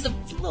babies a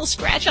little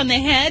scratch on the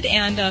head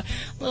and a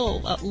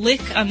little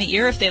lick on the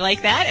ear if they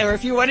like that, or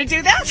if you want to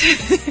do that.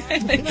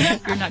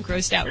 You're not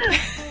grossed out.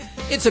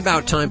 It's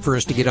about time for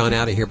us to get on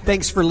out of here.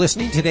 Thanks for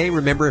listening today.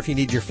 Remember, if you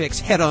need your fix,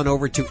 head on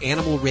over to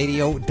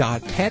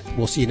animalradio.pet.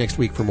 We'll see you next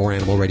week for more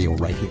Animal Radio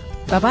right here.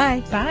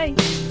 Bye-bye. Bye.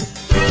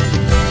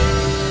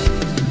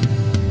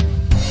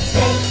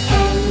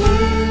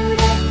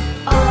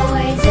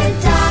 Always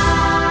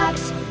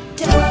adopt,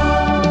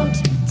 don't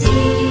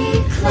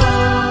declaw.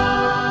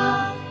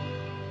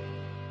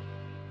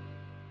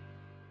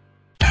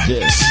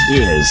 This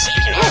is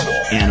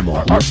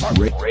Animal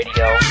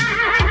Radio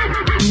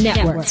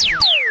Network.